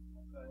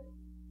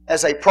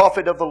as a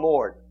prophet of the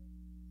Lord.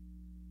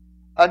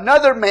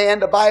 Another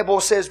man, the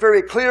Bible says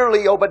very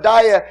clearly,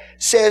 Obadiah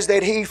says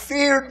that he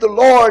feared the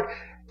Lord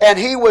and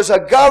he was a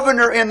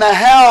governor in the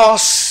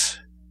house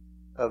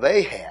of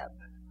Ahab.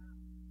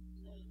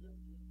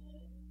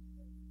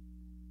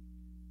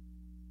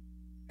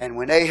 And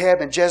when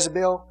Ahab and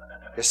Jezebel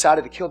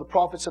decided to kill the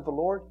prophets of the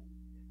Lord,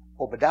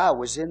 Obadiah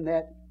was in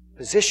that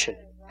position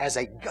as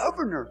a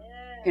governor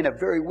in a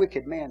very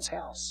wicked man's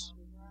house.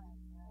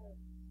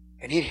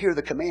 And he'd hear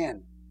the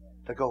command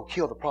to go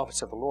kill the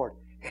prophets of the Lord.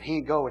 And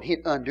he'd go and he'd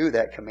undo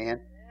that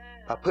command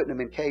by putting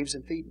them in caves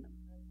and feeding them.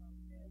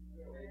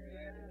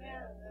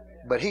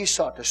 But he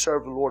sought to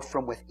serve the Lord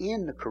from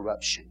within the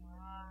corruption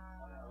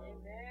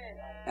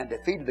and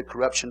defeated the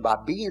corruption by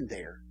being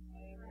there.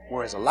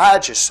 Whereas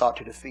Elijah sought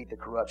to defeat the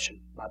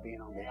corruption by being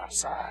on the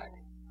outside.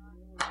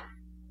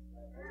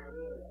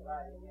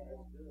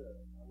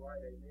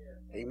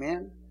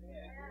 Amen?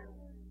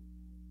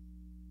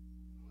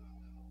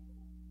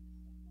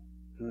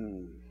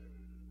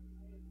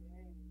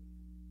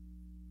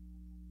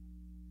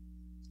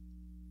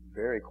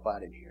 Very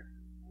quiet in here.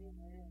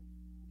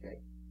 Okay.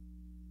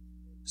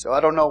 So I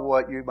don't know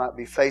what you might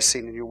be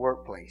facing in your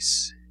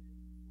workplace.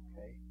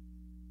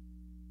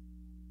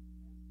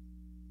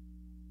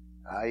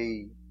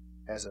 I,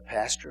 as a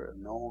pastor, have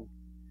known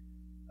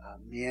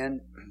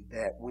men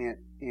that went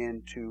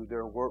into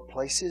their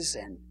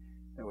workplaces and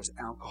there was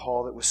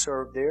alcohol that was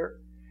served there.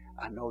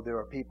 I know there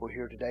are people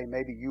here today,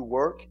 maybe you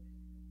work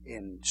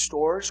in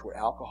stores where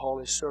alcohol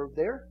is served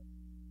there.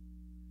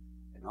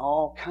 And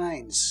all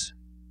kinds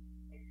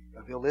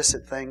of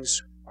illicit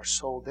things are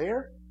sold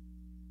there.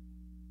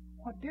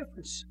 What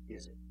difference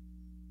is it?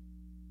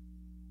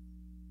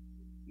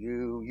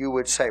 You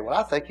would say, well,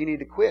 I think you need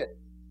to quit.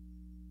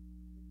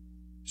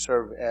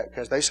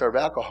 Because they serve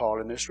alcohol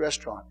in this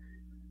restaurant.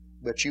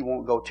 But you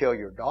won't go tell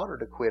your daughter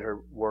to quit her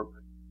work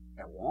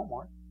at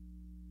Walmart.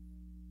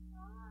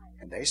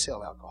 And they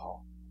sell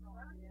alcohol.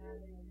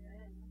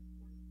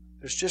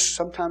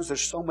 Sometimes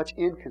there's so much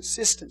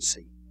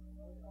inconsistency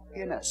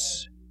in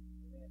us.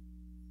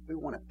 We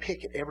want to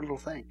pick at every little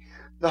thing.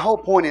 The whole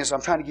point is,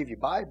 I'm trying to give you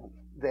Bible,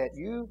 that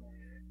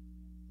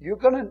you're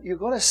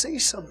gonna see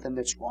something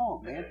that's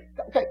wrong, man.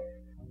 Okay.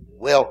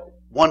 Well,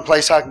 one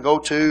place I can go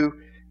to,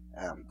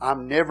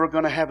 I'm never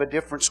going to have a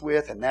difference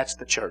with, and that's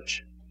the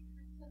church.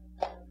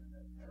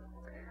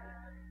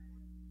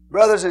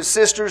 Brothers and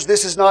sisters,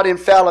 this is not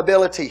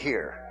infallibility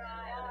here.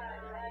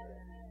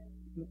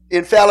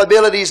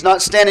 Infallibility is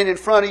not standing in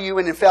front of you,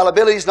 and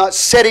infallibility is not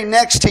sitting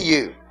next to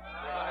you.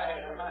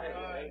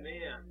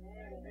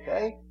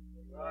 Okay?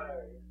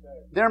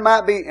 There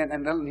might be, and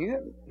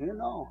you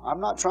know, I'm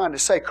not trying to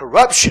say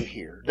corruption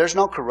here. There's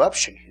no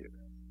corruption here.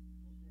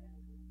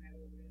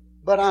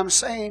 But I'm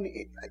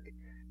saying,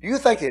 do you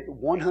think that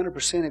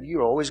 100% of you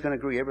are always going to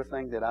agree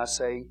everything that I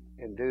say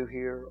and do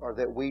here, or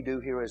that we do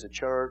here as a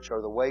church,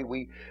 or the way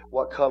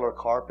what color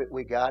carpet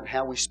we got, and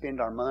how we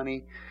spend our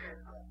money?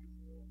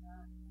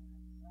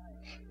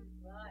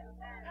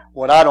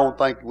 Well, I don't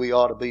think we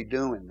ought to be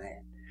doing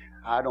that.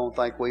 I don't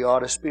think we ought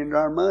to spend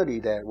our money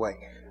that way.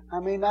 I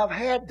mean, I've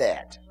had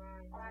that.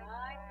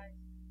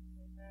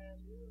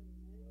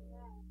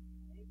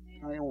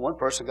 one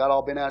person got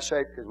all bent out of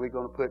shape because we're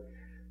going to put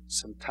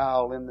some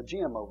tile in the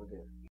gym over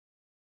there.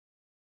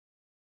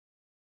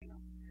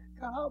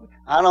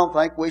 I don't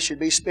think we should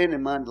be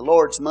spending the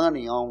Lord's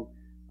money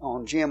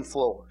on gym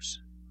floors.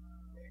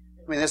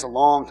 I mean, that's a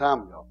long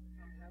time ago.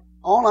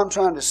 All I'm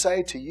trying to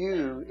say to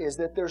you is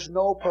that there's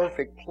no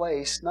perfect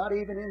place, not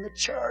even in the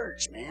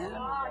church, man.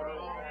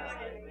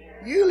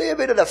 You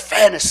live in a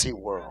fantasy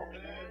world.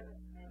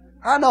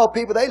 I know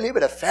people, they live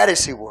in a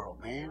fantasy world,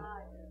 man.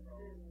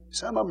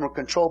 Some of them are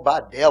controlled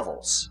by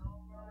devils.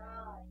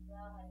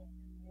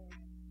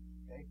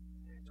 Okay?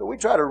 So we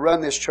try to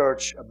run this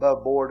church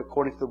above board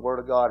according to the Word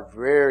of God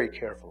very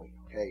carefully.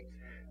 Okay?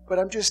 But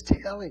I'm just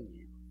telling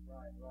you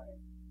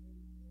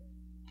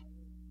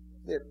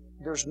that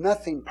there's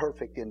nothing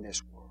perfect in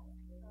this world.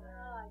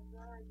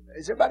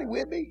 Is everybody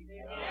with me?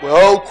 Well,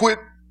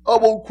 I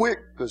won't quit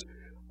because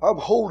I'm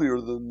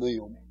holier than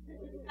them.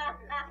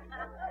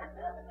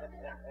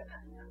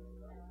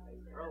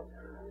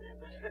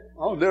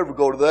 I'll never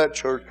go to that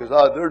church because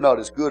they're not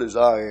as good as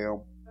I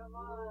am.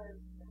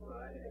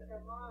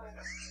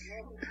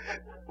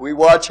 We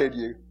watching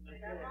you.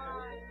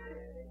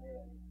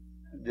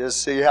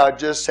 Just see how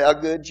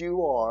good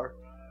you are.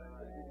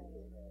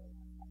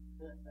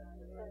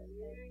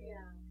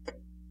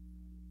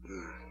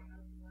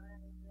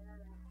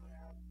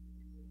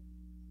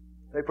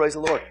 Hey, praise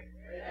the Lord.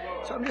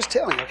 So I'm just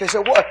telling you. Okay,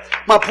 so what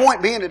my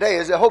point being today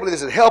is that hopefully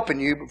this is helping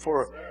you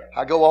before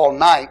I go all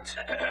night.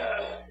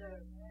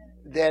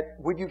 That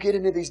when you get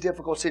into these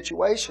difficult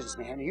situations,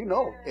 man, you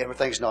know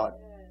everything's not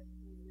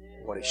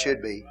what it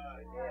should be.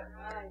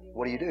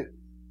 What do?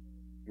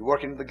 You're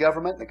working in the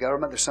government.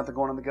 There's something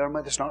going on in the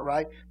government that's not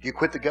right. Do you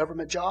quit the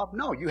government job?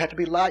 No, you have to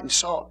be light and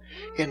salt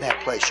in that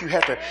place. You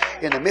have to,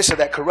 in the midst of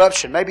that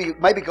corruption, maybe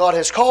God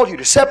has called you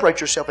to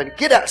separate yourself and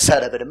get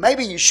outside of it. And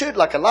maybe you should,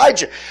 like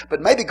Elijah.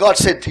 But maybe God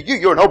said to you,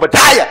 you're an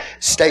Obadiah,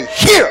 stay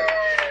here.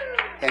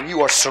 And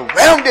you are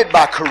surrounded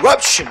by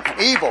corruption and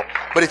evil.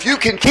 But if you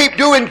can keep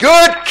doing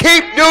good,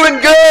 keep doing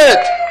good.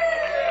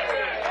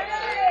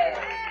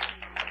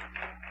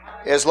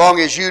 As long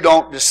as you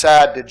don't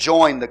decide to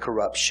join the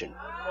corruption.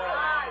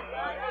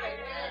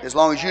 As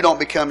long as you don't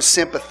become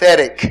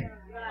sympathetic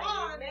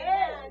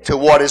to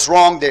what is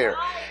wrong there.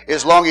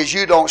 As long as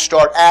you don't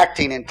start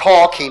acting and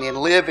talking and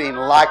living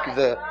like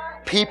the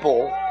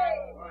people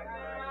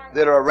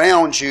that are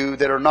around you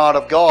that are not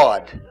of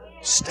God.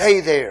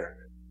 Stay there.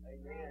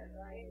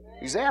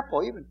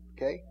 Example even,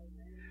 okay?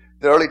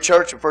 The early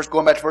church, first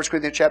going back to 1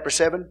 Corinthians chapter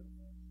 7,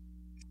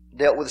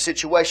 dealt with a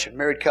situation,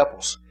 married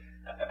couples.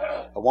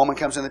 A woman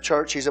comes in the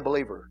church, he's a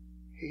believer.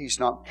 He's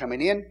not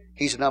coming in,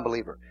 he's an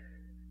unbeliever.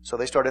 So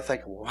they started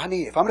thinking, well,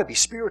 if I'm going to be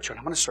spiritual and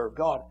I'm going to serve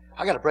God,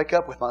 I got to break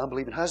up with my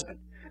unbelieving husband.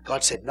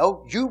 God said,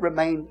 no, you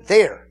remain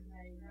there.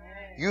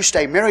 You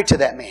stay married to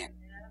that man.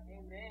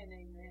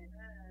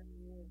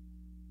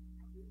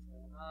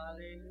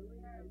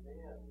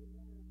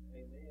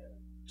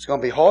 It's going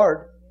to be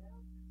hard,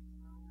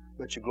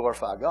 but you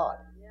glorify God.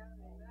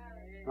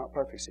 Not a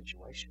perfect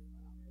situation.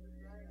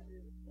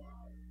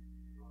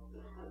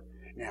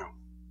 Now,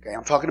 okay,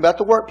 I'm talking about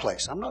the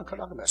workplace. I'm not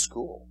talking about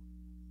school.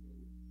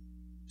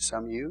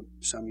 Some of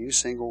you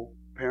single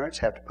parents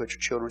have to put your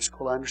children in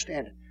school. I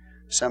understand it.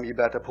 Some of you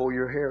about to pull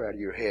your hair out of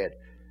your head.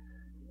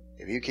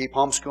 If you keep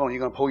homeschooling, you're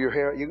going to pull your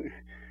hair out.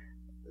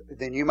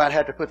 Then you might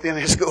have to put them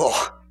in school.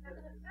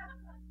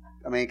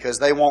 I mean, because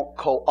they won't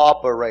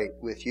cooperate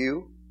with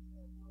you.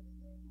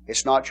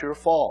 It's not your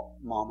fault,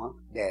 Mama,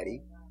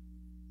 Daddy.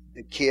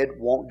 The kid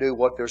won't do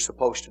what they're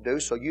supposed to do,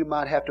 so you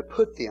might have to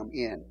put them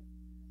in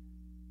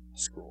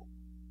school.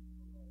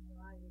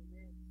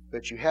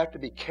 But you have to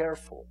be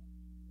careful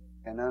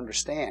and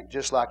understand,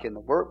 just like in the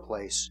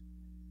workplace,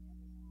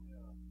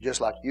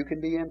 just like you can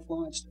be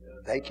influenced,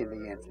 they can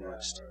be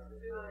influenced.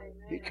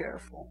 Be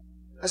careful.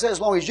 I said, as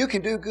long as you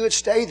can do good,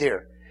 stay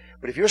there.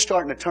 But if you're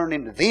starting to turn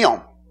into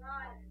them,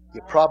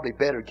 you probably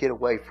better get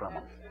away from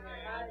them.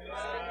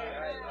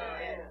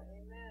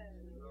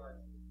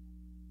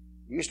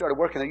 You started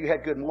working there, you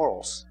had good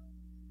morals.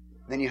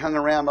 Then you hung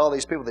around all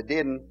these people that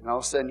didn't, and all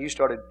of a sudden you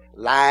started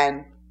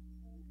lying.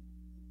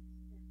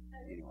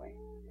 Anyway.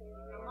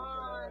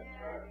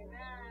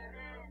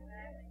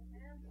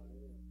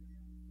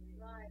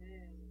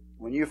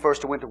 When you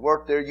first went to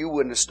work there, you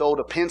wouldn't have stole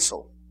a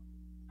pencil.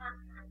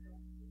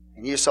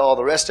 And you saw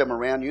the rest of them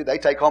around you, they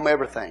take home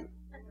everything.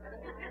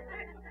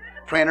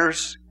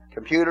 Printers,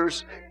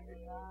 computers.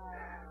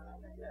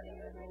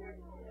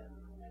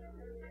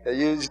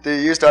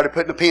 You started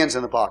putting the pens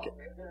in the pocket.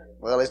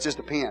 Well, it's just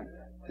a pen.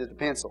 It's just a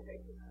pencil.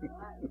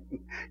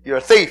 You're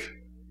a thief.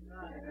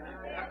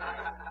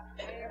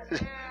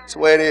 That's the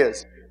way it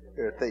is.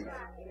 You're a thief.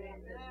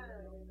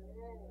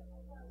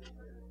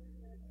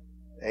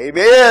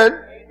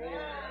 Amen.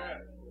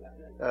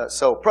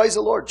 So praise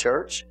the Lord,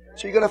 church.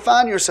 So you're going to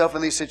find yourself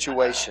in these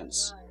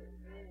situations.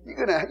 You're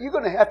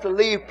going to have to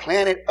leave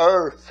planet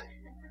Earth.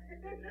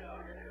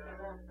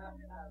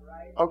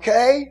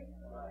 Okay?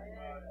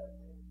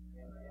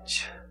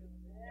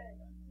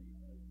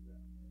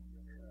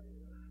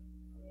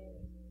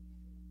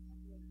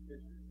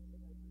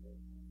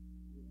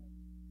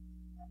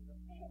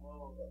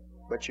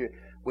 But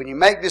when you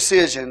make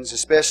decisions,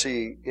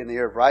 especially in the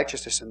area of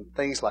righteousness and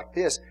things like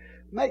this,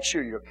 make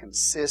sure you're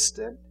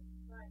consistent.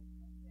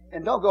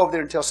 And don't go over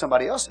there and tell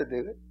somebody else to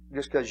do it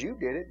just because you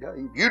did it.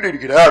 You need to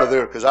get out of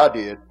there because I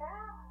did.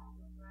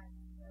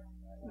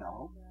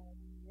 No.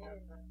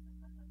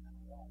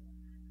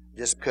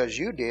 Just because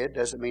you did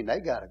doesn't mean they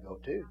got to go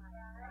too.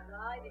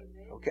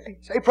 Okay?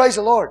 Say praise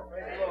the Lord.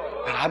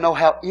 And I know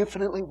how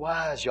infinitely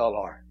wise y'all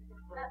are.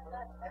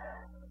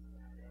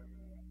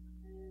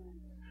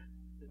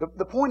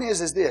 The point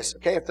is this,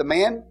 okay? If the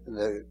man,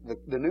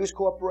 the news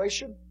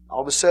corporation,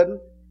 all of a sudden,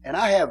 and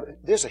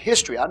there's a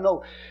history.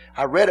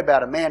 I read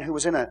about a man who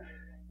was in a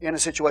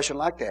situation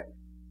like that.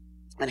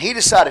 And he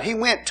decided, he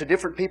went to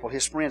different people,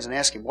 his friends, and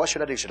asked him, what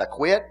should I do? Should I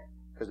quit?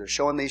 Because they're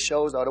showing these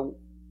shows I don't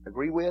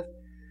agree with.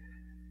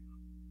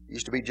 It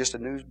used to be just a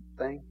news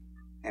thing.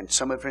 And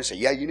some of the friends say,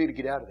 yeah, you need to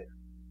get out of there.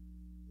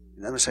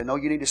 And others say, no,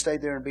 you need to stay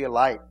there and be a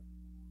light.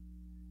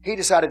 He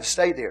decided to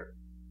stay there.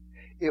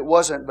 It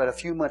wasn't but a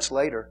few months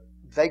later,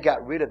 they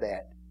got rid of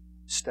that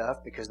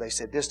stuff because they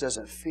said, this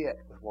doesn't fit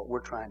with what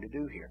we're trying to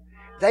do here.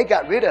 They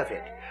got rid of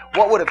it.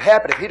 What would have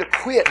happened if he'd have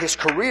quit his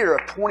career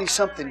of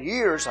 20-something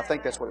years, I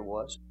think that's what it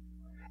was,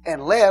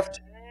 and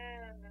left,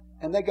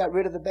 and they got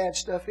rid of the bad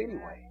stuff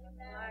anyway.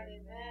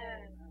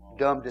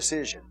 Dumb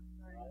decision.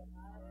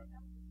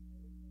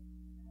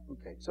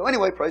 Okay, so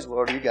anyway, praise the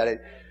Lord, you got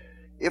it.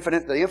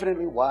 The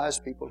infinitely wise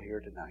people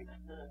here tonight.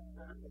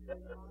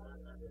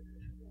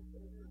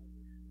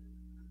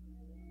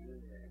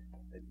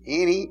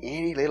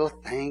 Any little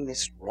thing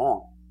that's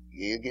wrong,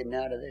 you're getting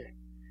out of there.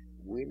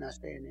 We're not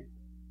staying there.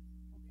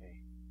 Okay.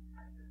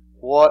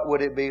 What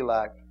would it be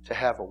like to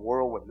have a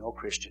world with no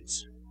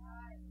Christians?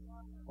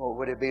 What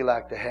would it be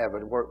like to have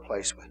a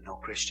workplace with no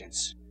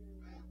Christians?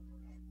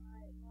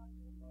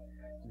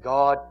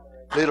 God,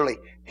 literally,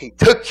 He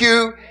took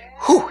you,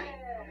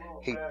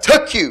 He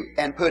took you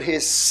and put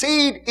His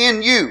seed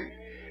in you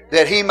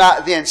that He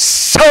might then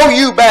sow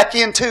you back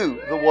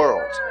into the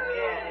world.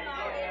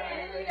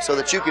 So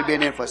that you could be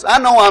an influence. I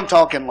know I'm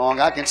talking long.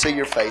 I can see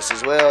your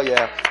faces. Well,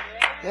 yeah.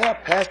 Yeah,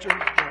 Pastor,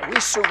 we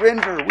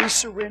surrender. We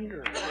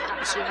surrender.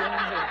 We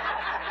surrender.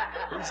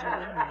 We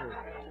surrender.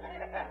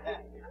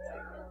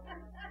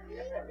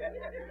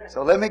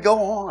 So let me go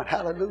on.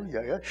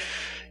 Hallelujah.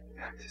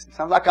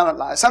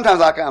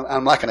 Sometimes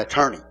I'm like an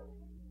attorney.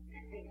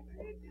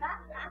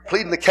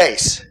 Pleading the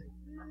case.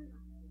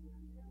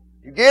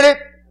 You get it?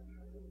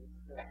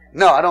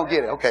 No, I don't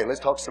get it. Okay,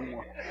 let's talk some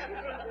more.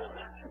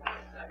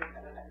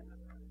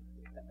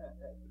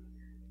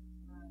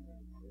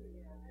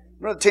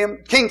 Brother Tim,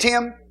 King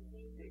Tim,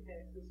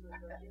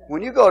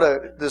 when you go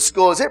to the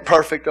school, is it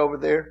perfect over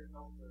there?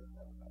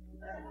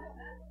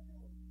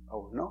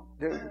 Oh, no.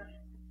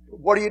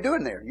 What are you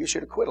doing there? You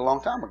should have quit a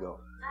long time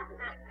ago.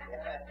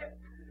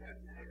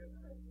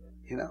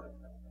 You know?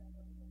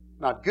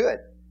 Not good.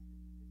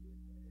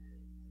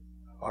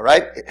 All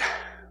right.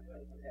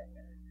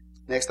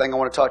 Next thing I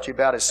want to talk to you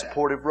about is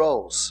supportive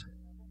roles.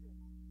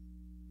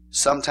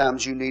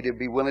 Sometimes you need to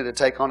be willing to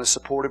take on a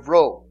supportive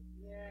role.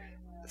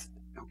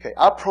 Okay,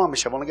 I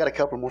promise you, I've only got a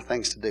couple more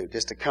things to do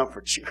just to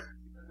comfort you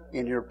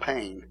in your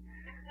pain.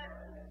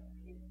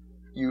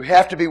 You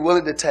have to be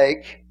willing to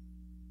take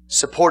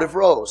supportive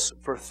roles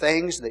for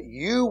things that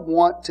you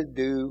want to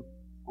do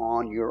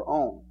on your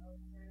own.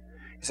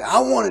 You say, I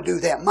want to do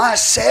that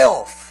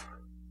myself.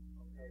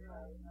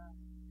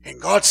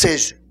 And God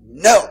says,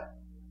 no.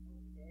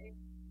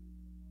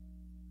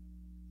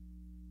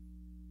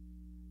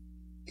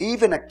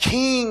 Even a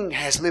king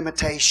has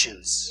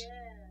limitations.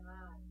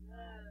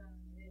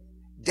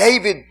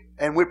 David,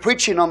 and we're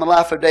preaching on the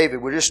life of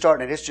David. We're just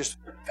starting it. It's just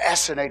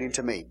fascinating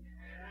to me.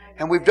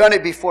 And we've done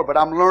it before, but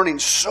I'm learning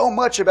so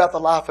much about the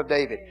life of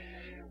David.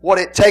 What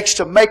it takes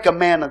to make a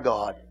man of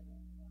God.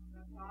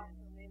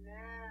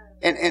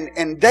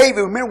 And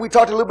David, remember we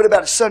talked a little bit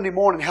about it Sunday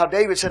morning, how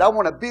David said, I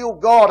want to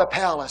build God a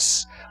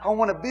palace. I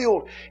want to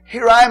build,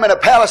 here I am in a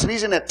palace and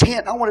he's in a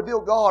tent. I want to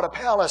build God a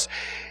palace.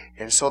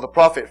 And so the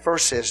prophet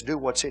first says, do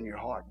what's in your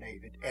heart,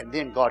 David. And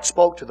then God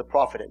spoke to the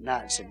prophet at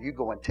night and said, you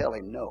go and tell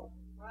him no.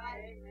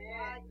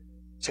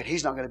 Said,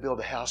 he's not going to build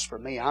a house for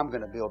me. I'm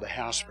going to build a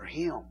house for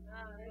him.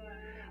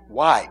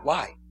 Why?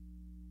 Why?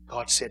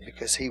 God said,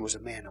 because he was a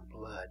man of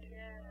blood.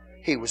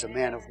 He was a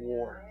man of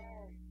war.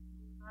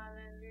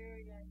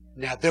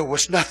 Now, there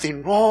was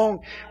nothing wrong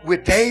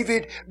with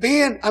David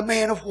being a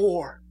man of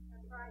war.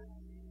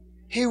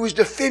 He was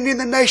defending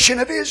the nation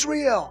of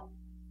Israel.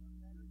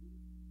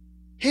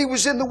 He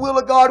was in the will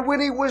of God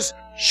when he was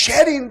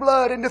shedding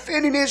blood and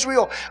defending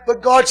Israel.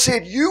 But God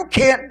said, you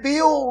can't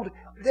build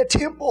the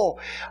temple.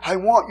 I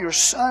want your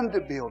son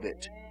to build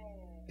it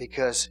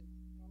because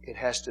it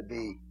has to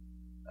be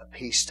a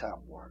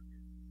peacetime work.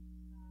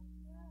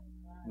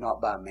 Not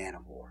by a man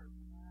of war,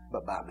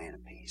 but by a man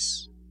of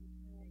peace.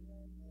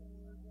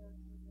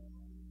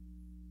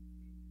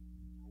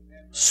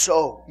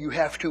 So you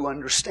have to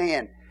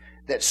understand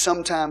that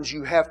sometimes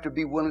you have to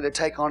be willing to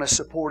take on a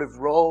supportive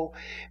role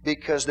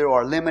because there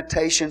are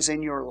limitations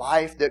in your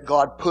life that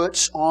God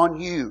puts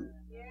on you.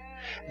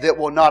 that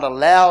will not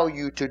allow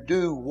you to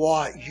do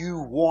what you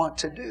want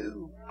to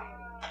do.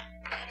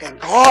 And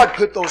God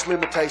put those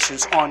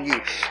limitations on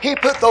you. He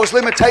put those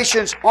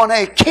limitations on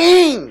a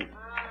king.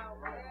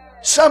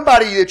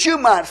 Somebody that you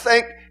might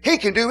think he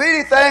can do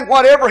anything,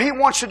 whatever he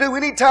wants to do,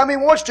 anytime he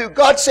wants to.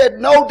 God said,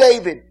 no,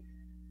 David.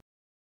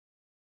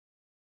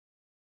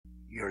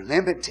 You're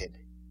limited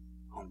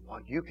on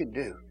what you can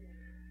do.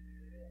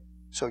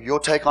 So you'll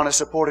take on a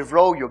supportive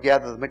role. You'll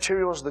gather the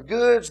materials, the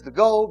goods, the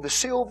gold, the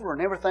silver,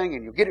 and everything,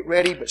 and you'll get it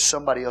ready, but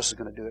somebody else is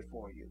going to do it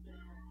for you.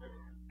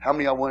 How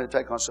many of y'all want to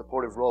take on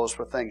supportive roles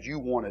for things you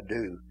want to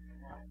do?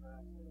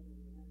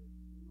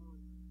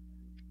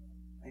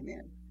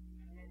 Amen.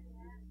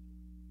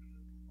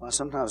 Well,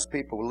 sometimes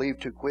people leave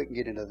too quick and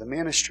get into the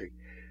ministry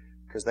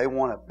because they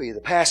want to be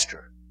the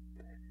pastor.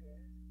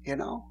 You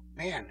know,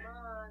 man,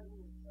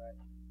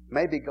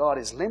 maybe God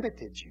has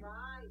limited you.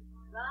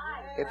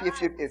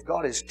 If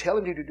God is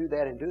telling you to do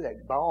that and do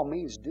that, by all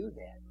means do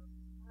that.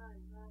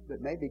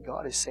 But maybe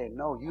God is saying,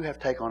 no, you have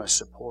to take on a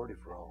supportive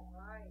role.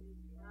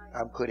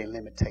 I'm putting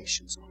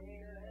limitations on you.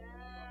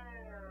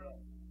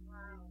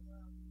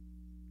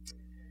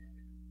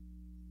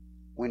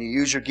 When you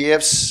use your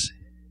gifts,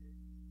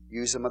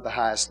 use them at the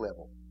highest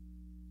level.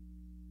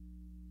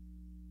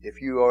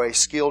 If you are a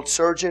skilled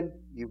surgeon,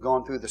 you've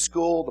gone through the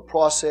school, the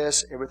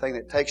process, everything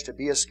that it takes to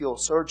be a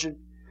skilled surgeon,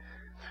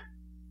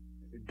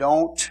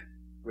 don't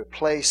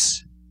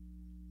replace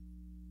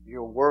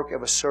your work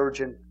of a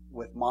surgeon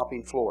with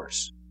mopping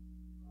floors.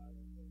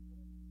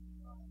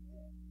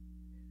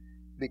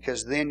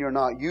 Because then you're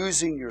not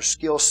using your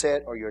skill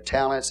set or your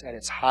talents at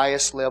its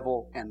highest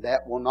level, and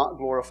that will not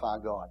glorify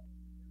God.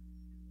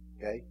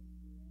 Okay?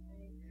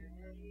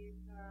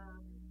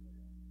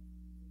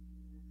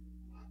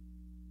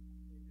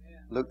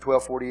 Luke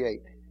 12:48.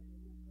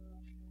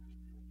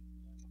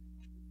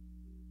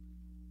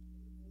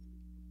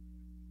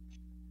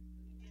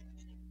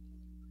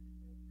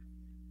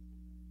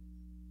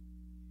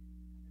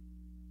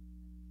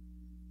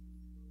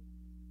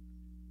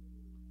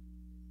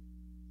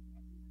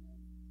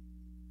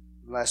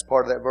 Last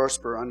part of that verse,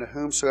 for unto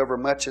whomsoever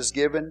much is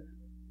given,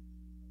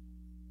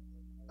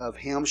 of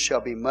him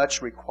shall be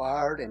much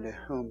required, and to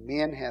whom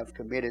men have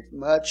committed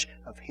much,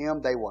 of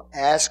him they will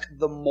ask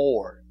the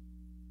more.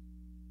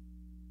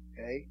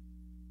 Okay?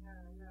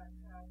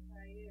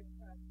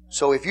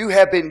 So if you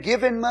have been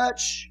given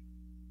much,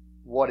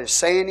 what it's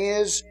saying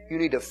is you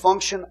need to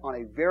function on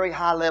a very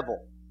high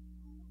level.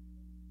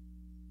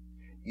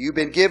 You've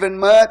been given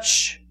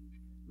much,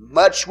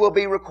 much will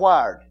be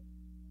required.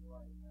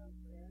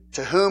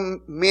 To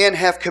whom men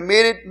have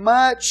committed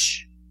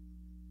much,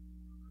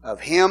 of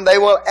him they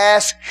will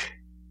ask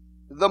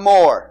the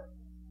more.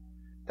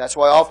 That's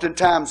why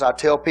oftentimes I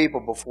tell people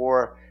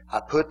before I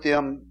put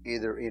them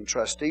either in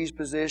trustees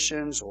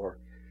positions or,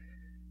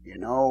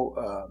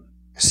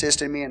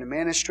 assisting me in the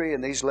ministry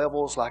and these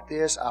levels like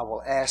this, I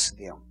will ask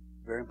them.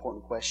 Very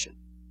important question.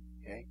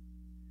 Okay?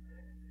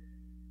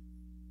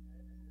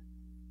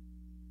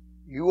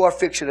 You are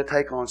fixing to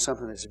take on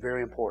something that's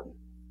very important.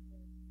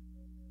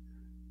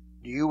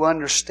 Do you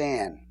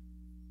understand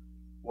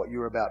what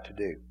you're about to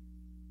do?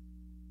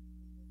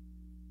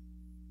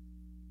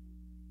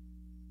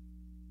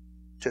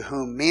 To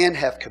whom men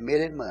have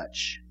committed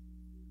much,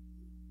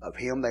 of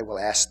him they will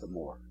ask the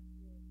more.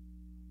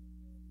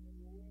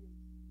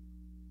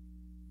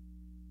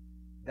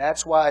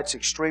 That's why it's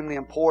extremely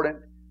important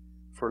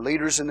for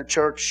leaders in the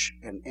church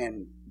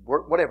and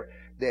whatever,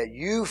 that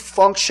you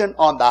function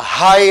on the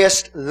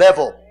highest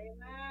level.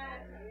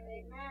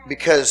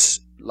 Because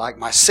like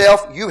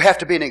myself, you have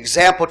to be an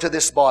example to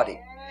this body.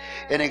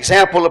 An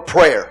example of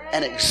prayer.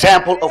 An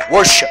example of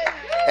worship.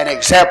 An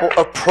example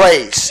of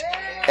praise.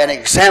 An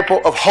example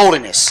of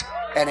holiness.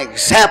 An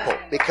example.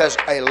 Because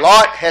a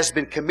lot has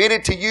been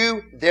committed to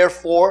you.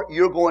 Therefore,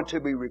 you're going to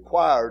be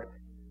required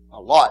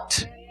a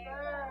lot.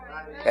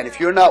 And if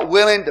you're not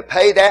willing to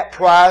pay that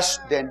price,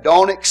 then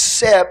don't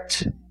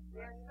accept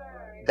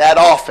that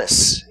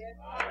office.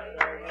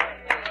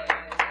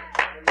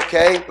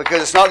 Okay?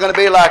 Because it's not going to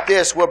be like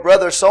this. Well,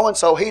 brother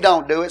so-and-so, he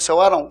don't do it, so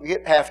I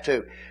don't have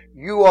to.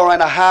 You are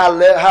in a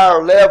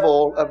higher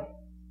level of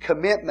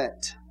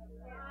commitment.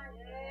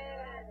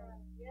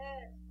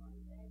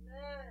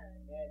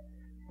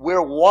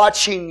 We're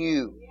watching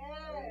you.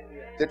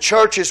 The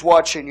church is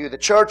watching you. The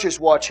church is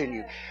watching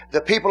you.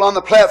 The people on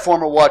the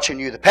platform are watching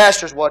you. The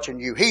pastor's watching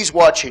you. He's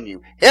watching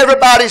you.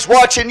 Everybody's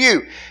watching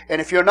you.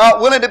 And if you're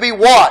not willing to be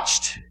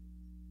watched,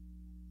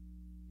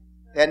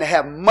 and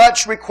have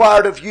much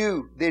required of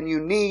you, then you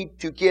need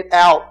to get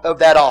out of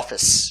that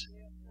office.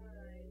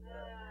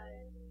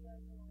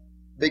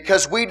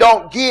 Because we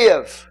don't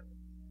give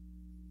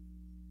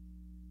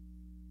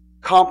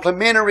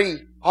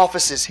complimentary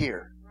offices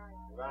here.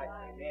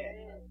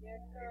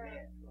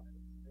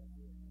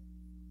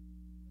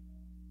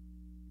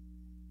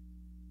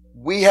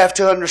 We have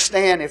to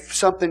understand if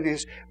something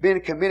is being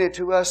committed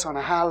to us on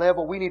a high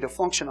level, we need to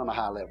function on a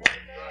high level.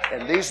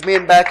 And these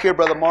men back here,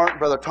 Brother Mark,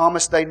 Brother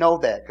Thomas, they know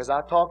that because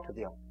I talk to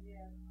them.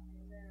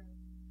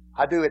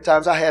 I do at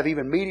times. I have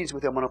even meetings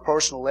with them on a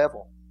personal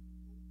level.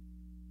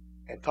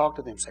 and talk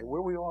to them. Say,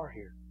 where we are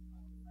here.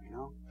 You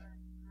know?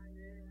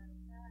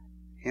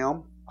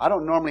 Him. I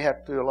don't normally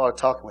have to do a lot of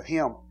talking with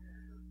him.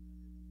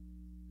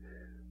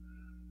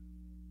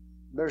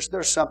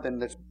 There's something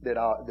that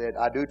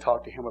I do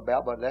talk to him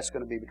about, but that's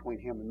going to be between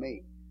him and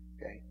me.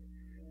 Okay?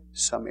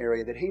 Some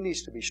area that he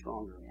needs to be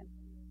stronger in.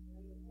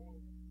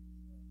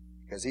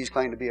 Because he's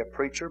claimed to be a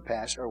preacher,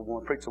 pastor, or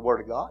want to preach the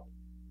Word of God.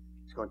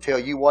 He's going to tell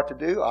you what to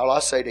do. All I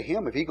say to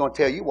him, if he's going to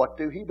tell you what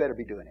to do, he better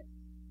be doing it.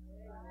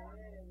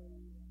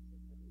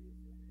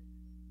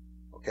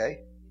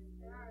 Okay?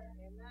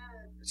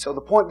 So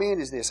the point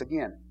being is this,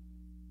 again,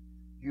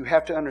 you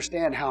have to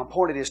understand how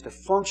important it is to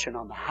function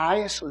on the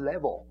highest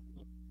level.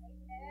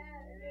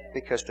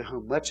 Because to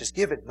whom much is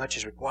given, much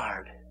is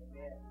required.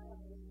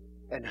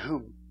 And to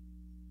whom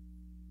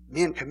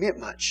men commit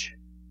much,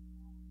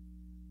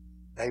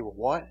 they will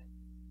what?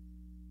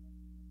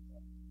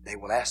 They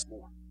will ask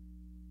more.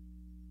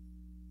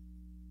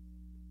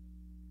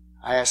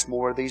 I ask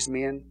more of these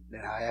men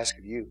than I ask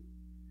of you.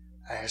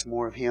 I ask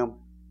more of him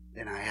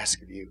than I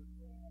ask of you.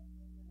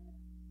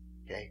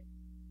 Okay?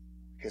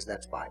 Because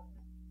that's Bible.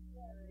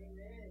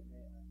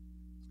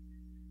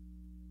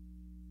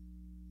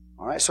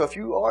 All right, so if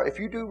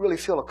you do really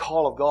feel a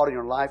call of God in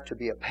your life to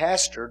be a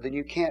pastor, then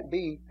you can't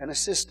be an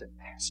assistant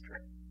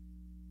pastor.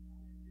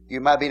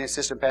 You might be an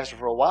assistant pastor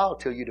for a while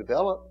till you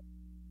develop.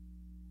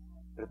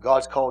 But if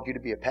God's called you to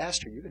be a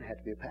pastor, you're going to have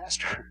to be a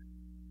pastor.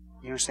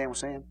 You understand what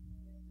I'm saying?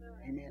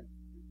 Amen.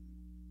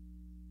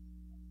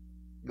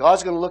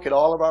 God's going to look at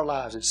all of our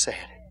lives and say,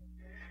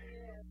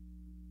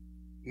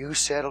 you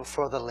settled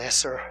for the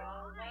lesser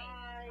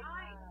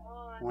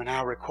when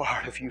I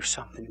required of you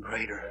something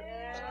greater.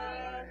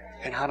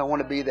 And I don't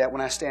want to be that when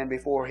I stand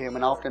before Him.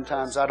 And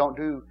oftentimes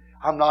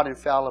I'm not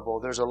infallible.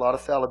 There's a lot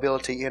of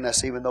fallibility in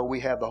us even though we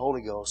have the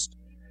Holy Ghost.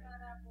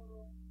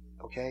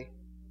 Okay?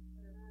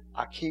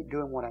 I keep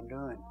doing what I'm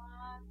doing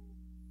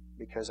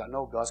because I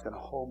know God's going to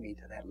hold me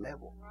to that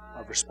level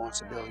of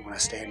responsibility when I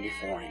stand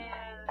before Him.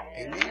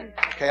 Amen?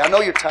 Okay, I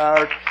know you're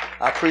tired.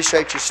 I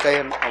appreciate you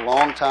staying a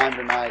long time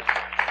tonight.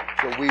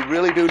 But we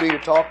really do need to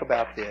talk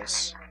about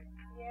this.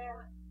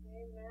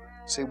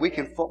 See, we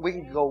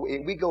go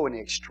in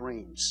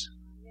extremes.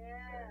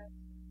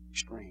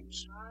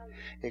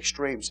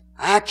 Extremes.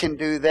 I can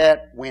do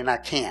that when I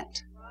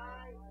can't.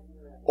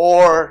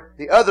 Or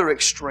the other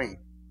extreme.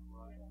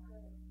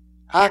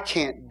 I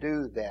can't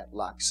do that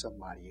like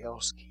somebody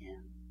else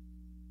can.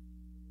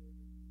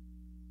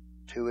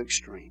 Two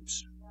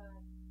extremes.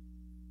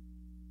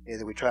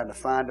 Either we're trying to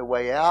find a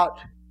way out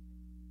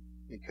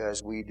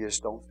because we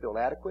just don't feel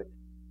adequate,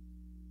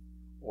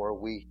 or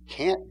we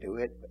can't do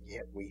it, but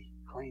yet we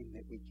claim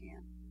that we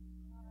can.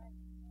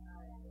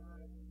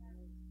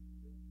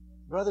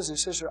 Brothers and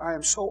sisters, I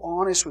am so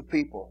honest with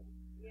people.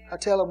 I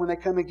tell them when they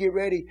come and get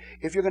ready,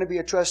 if you're going to be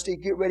a trustee,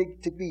 get ready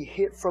to be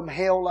hit from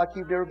hell like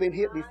you've never been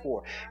hit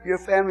before. Your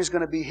family's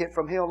going to be hit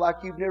from hell like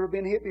you've never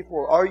been hit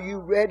before. Are you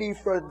ready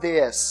for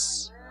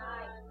this?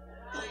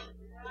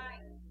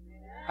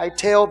 I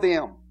tell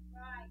them,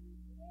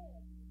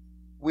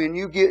 when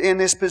you get in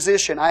this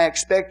position, I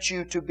expect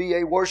you to be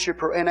a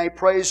worshiper and a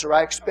praiser.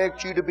 I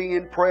expect you to be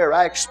in prayer.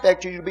 I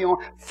expect you to be on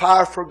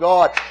fire for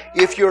God.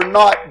 If you're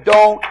not,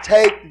 don't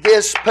take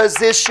this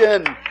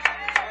position.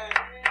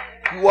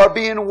 You are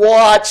being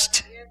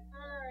watched.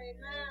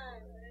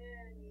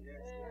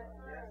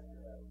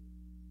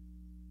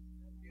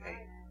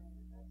 Okay.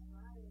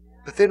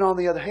 But then on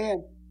the other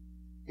hand,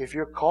 if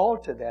you're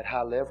called to that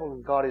high level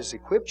and God has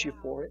equipped you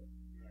for it,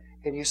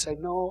 and you say,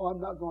 no, I'm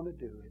not going to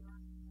do it,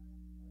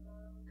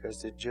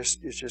 because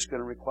it's just going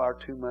to require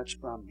too much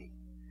from me.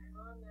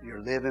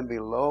 You're living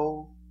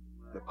below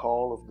the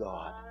call of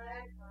God.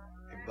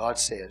 And God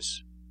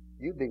says,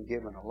 you've been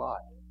given a lot,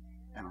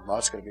 and a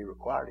lot's going to be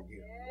required of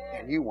you,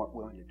 and you weren't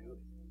willing to do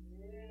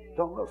it.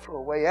 Don't look for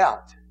a way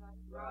out.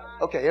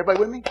 Okay, everybody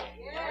with me?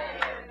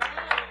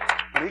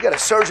 I mean, you got a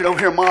surgeon over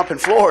here mopping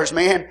floors,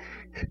 man.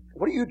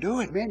 What are you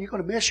doing, man? You're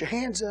going to mess your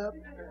hands up.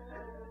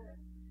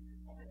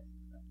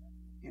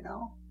 You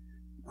know,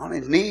 on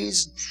his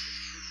knees.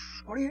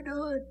 What are you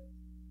doing?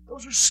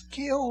 Those are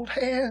skilled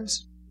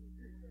hands.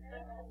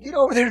 Get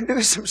over there and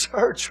do some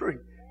surgery.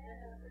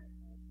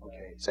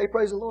 Okay, say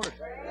praise the Lord.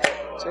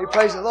 Say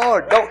praise the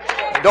Lord.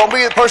 Don't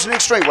be the person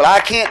extreme. Well,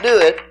 I can't do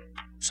it.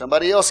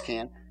 Somebody else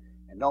can.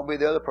 And don't be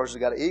the other person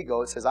who's got an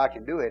ego that says I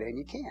can do it and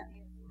you can't.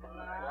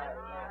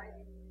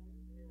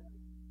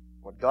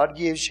 What God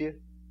gives you,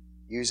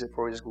 use it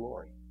for His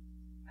glory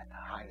at the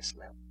highest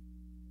level.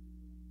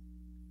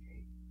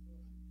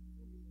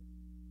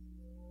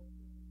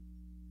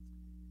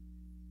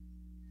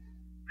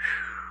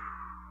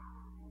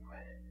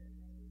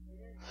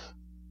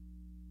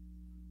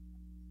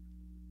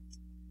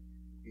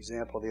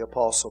 Example, the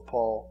Apostle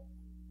Paul.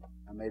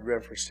 I made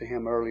reference to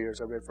him earlier as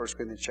I read 1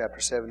 Corinthians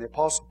chapter 7. The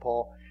Apostle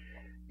Paul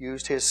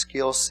used his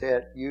skill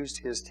set, used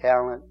his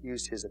talent,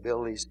 used his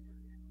abilities,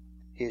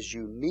 his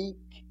unique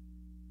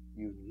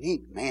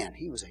man.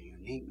 He was a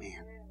unique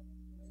man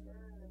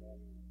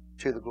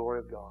to the glory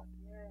of God.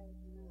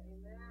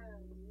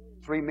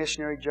 3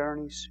 missionary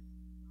journeys,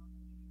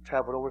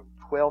 traveled over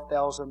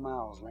 12,000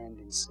 miles, land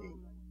and sea.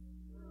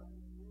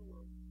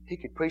 He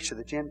could preach to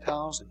the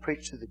Gentiles and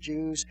preach to the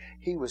Jews.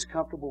 He was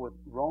comfortable with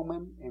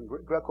Roman and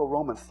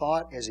Greco-Roman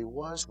thought as he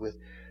was with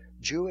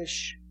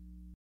Jewish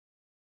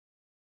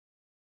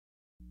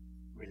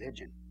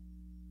religion.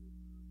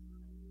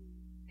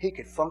 He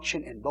could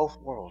function in both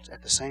worlds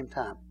at the same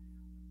time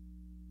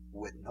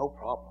with no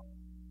problem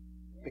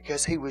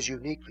because he was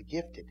uniquely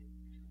gifted.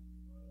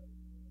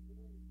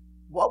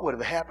 What would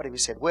have happened if he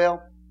said,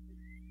 well,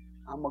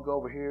 I'm going to go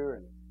over here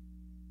and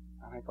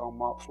I think I'll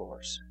mop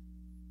floors?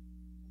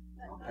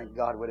 I don't think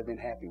God would have been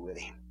happy with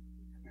him.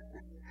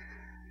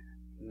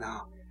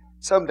 No.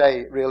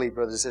 Someday, really,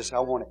 brothers and sisters, I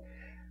want to.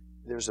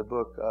 There's a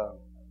book,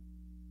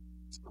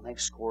 I think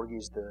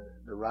Scorgy's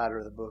the writer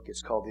of the book.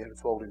 It's called The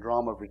Unfolding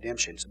Drama of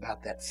Redemption. It's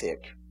about that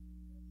thick.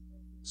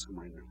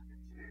 Somewhere in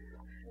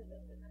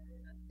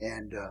there.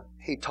 And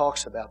he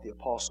talks about the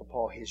Apostle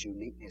Paul, his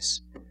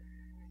uniqueness.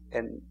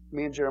 And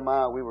me and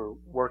Jeremiah, we were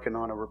working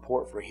on a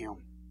report for him.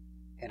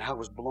 And I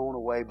was blown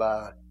away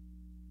by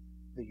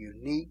the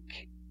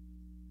unique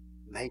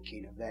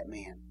making of that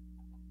man.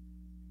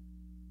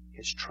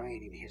 His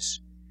training,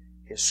 his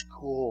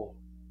school,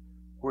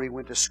 where he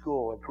went to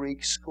school, a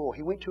Greek school.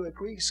 He went to a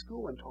Greek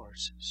school in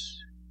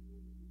Tarsus.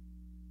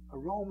 A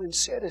Roman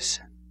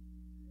citizen.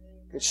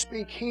 Could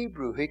speak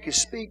Hebrew. He could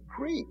speak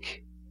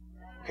Greek.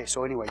 Okay,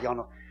 so anyway, y'all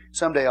know.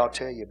 Someday I'll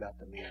tell you about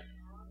the man.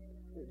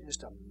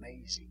 Just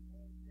amazing.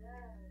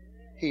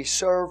 He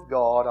served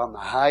God on the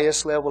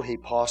highest level he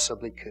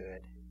possibly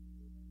could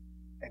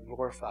and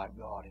glorified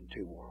God in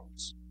two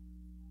worlds.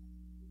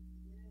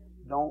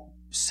 Don't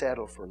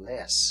settle for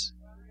less.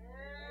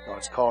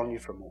 God's calling you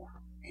for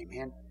more.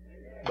 Amen.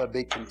 But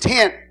be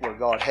content where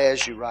God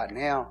has you right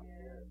now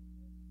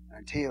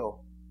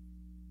until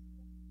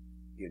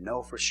you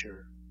know for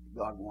sure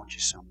God wants you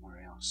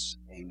somewhere else.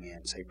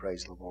 Amen. Say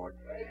praise the Lord.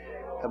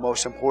 The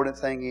most important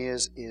thing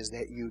is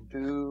that you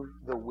do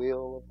the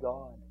will of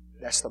God.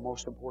 That's the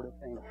most important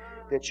thing.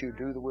 That you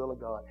do the will of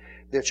God.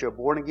 That you're a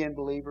born-again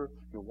believer.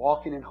 You're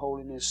walking in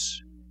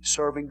holiness,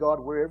 serving God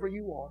wherever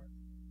you are.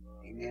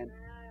 Amen.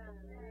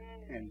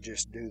 And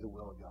just do the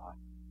will of God.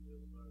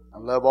 I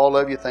love all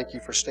of you. Thank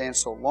you for staying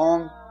so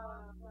long.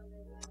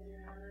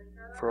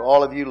 For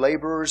all of you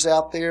laborers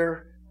out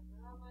there,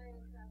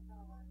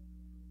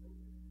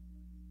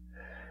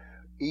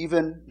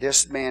 even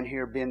this man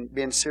here,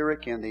 Ben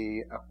Sirach, in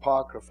the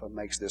Apocrypha,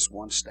 makes this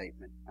one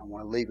statement. I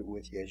want to leave it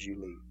with you as you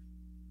leave.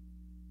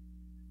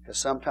 Because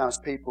sometimes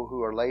people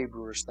who are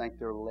laborers think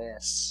they're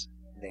less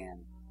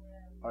than,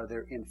 or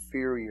they're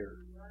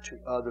inferior to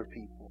other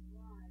people.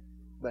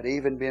 But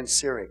even Ben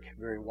Sirach, a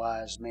very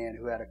wise man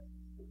who had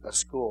a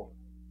school,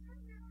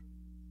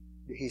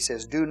 he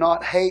says, do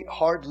not hate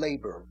hard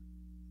labor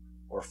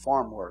or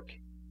farm work,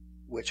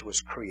 which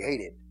was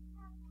created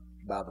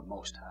by the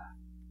Most High.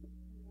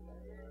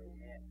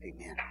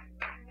 Amen.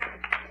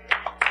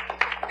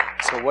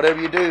 So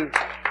whatever you do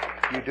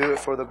it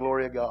for the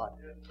glory of God.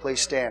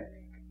 Please stand.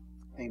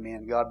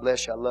 Amen. God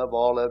bless you. I love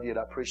all of you, and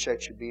I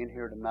appreciate you being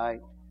here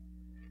tonight.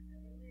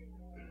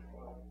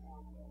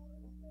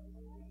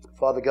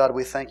 Father God,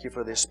 we thank you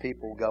for this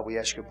people. God, we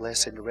ask your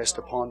blessing to rest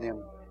upon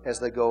them as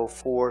they go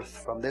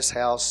forth from this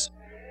house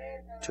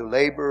to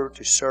labor,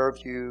 to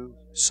serve you.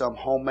 Some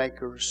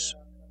homemakers,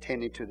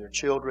 tending to their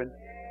children.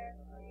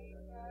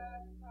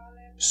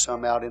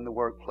 Some out in the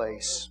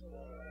workplace.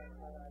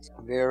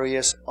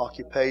 Various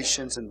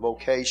occupations and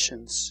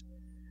vocations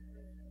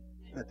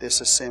that this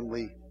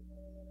assembly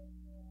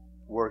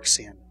works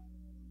in.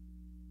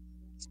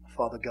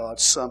 Father God,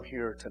 some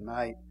here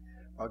tonight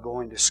are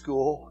going to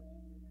school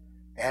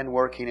and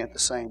working at the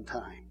same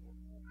time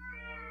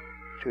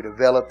to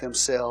develop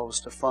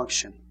themselves to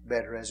function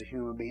better as a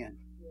human being.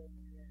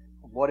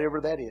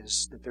 Whatever that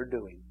is that they're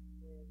doing,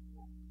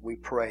 we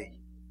pray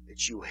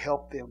that you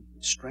help them,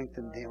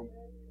 strengthen them,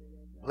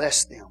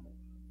 bless them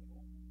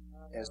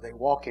as they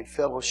walk in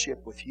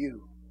fellowship with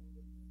you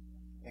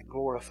and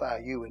glorify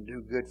you and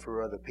do good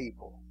for other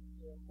people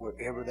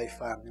wherever they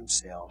find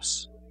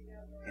themselves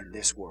in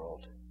this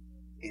world.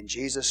 In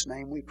Jesus'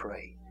 name we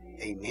pray.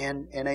 Amen and amen.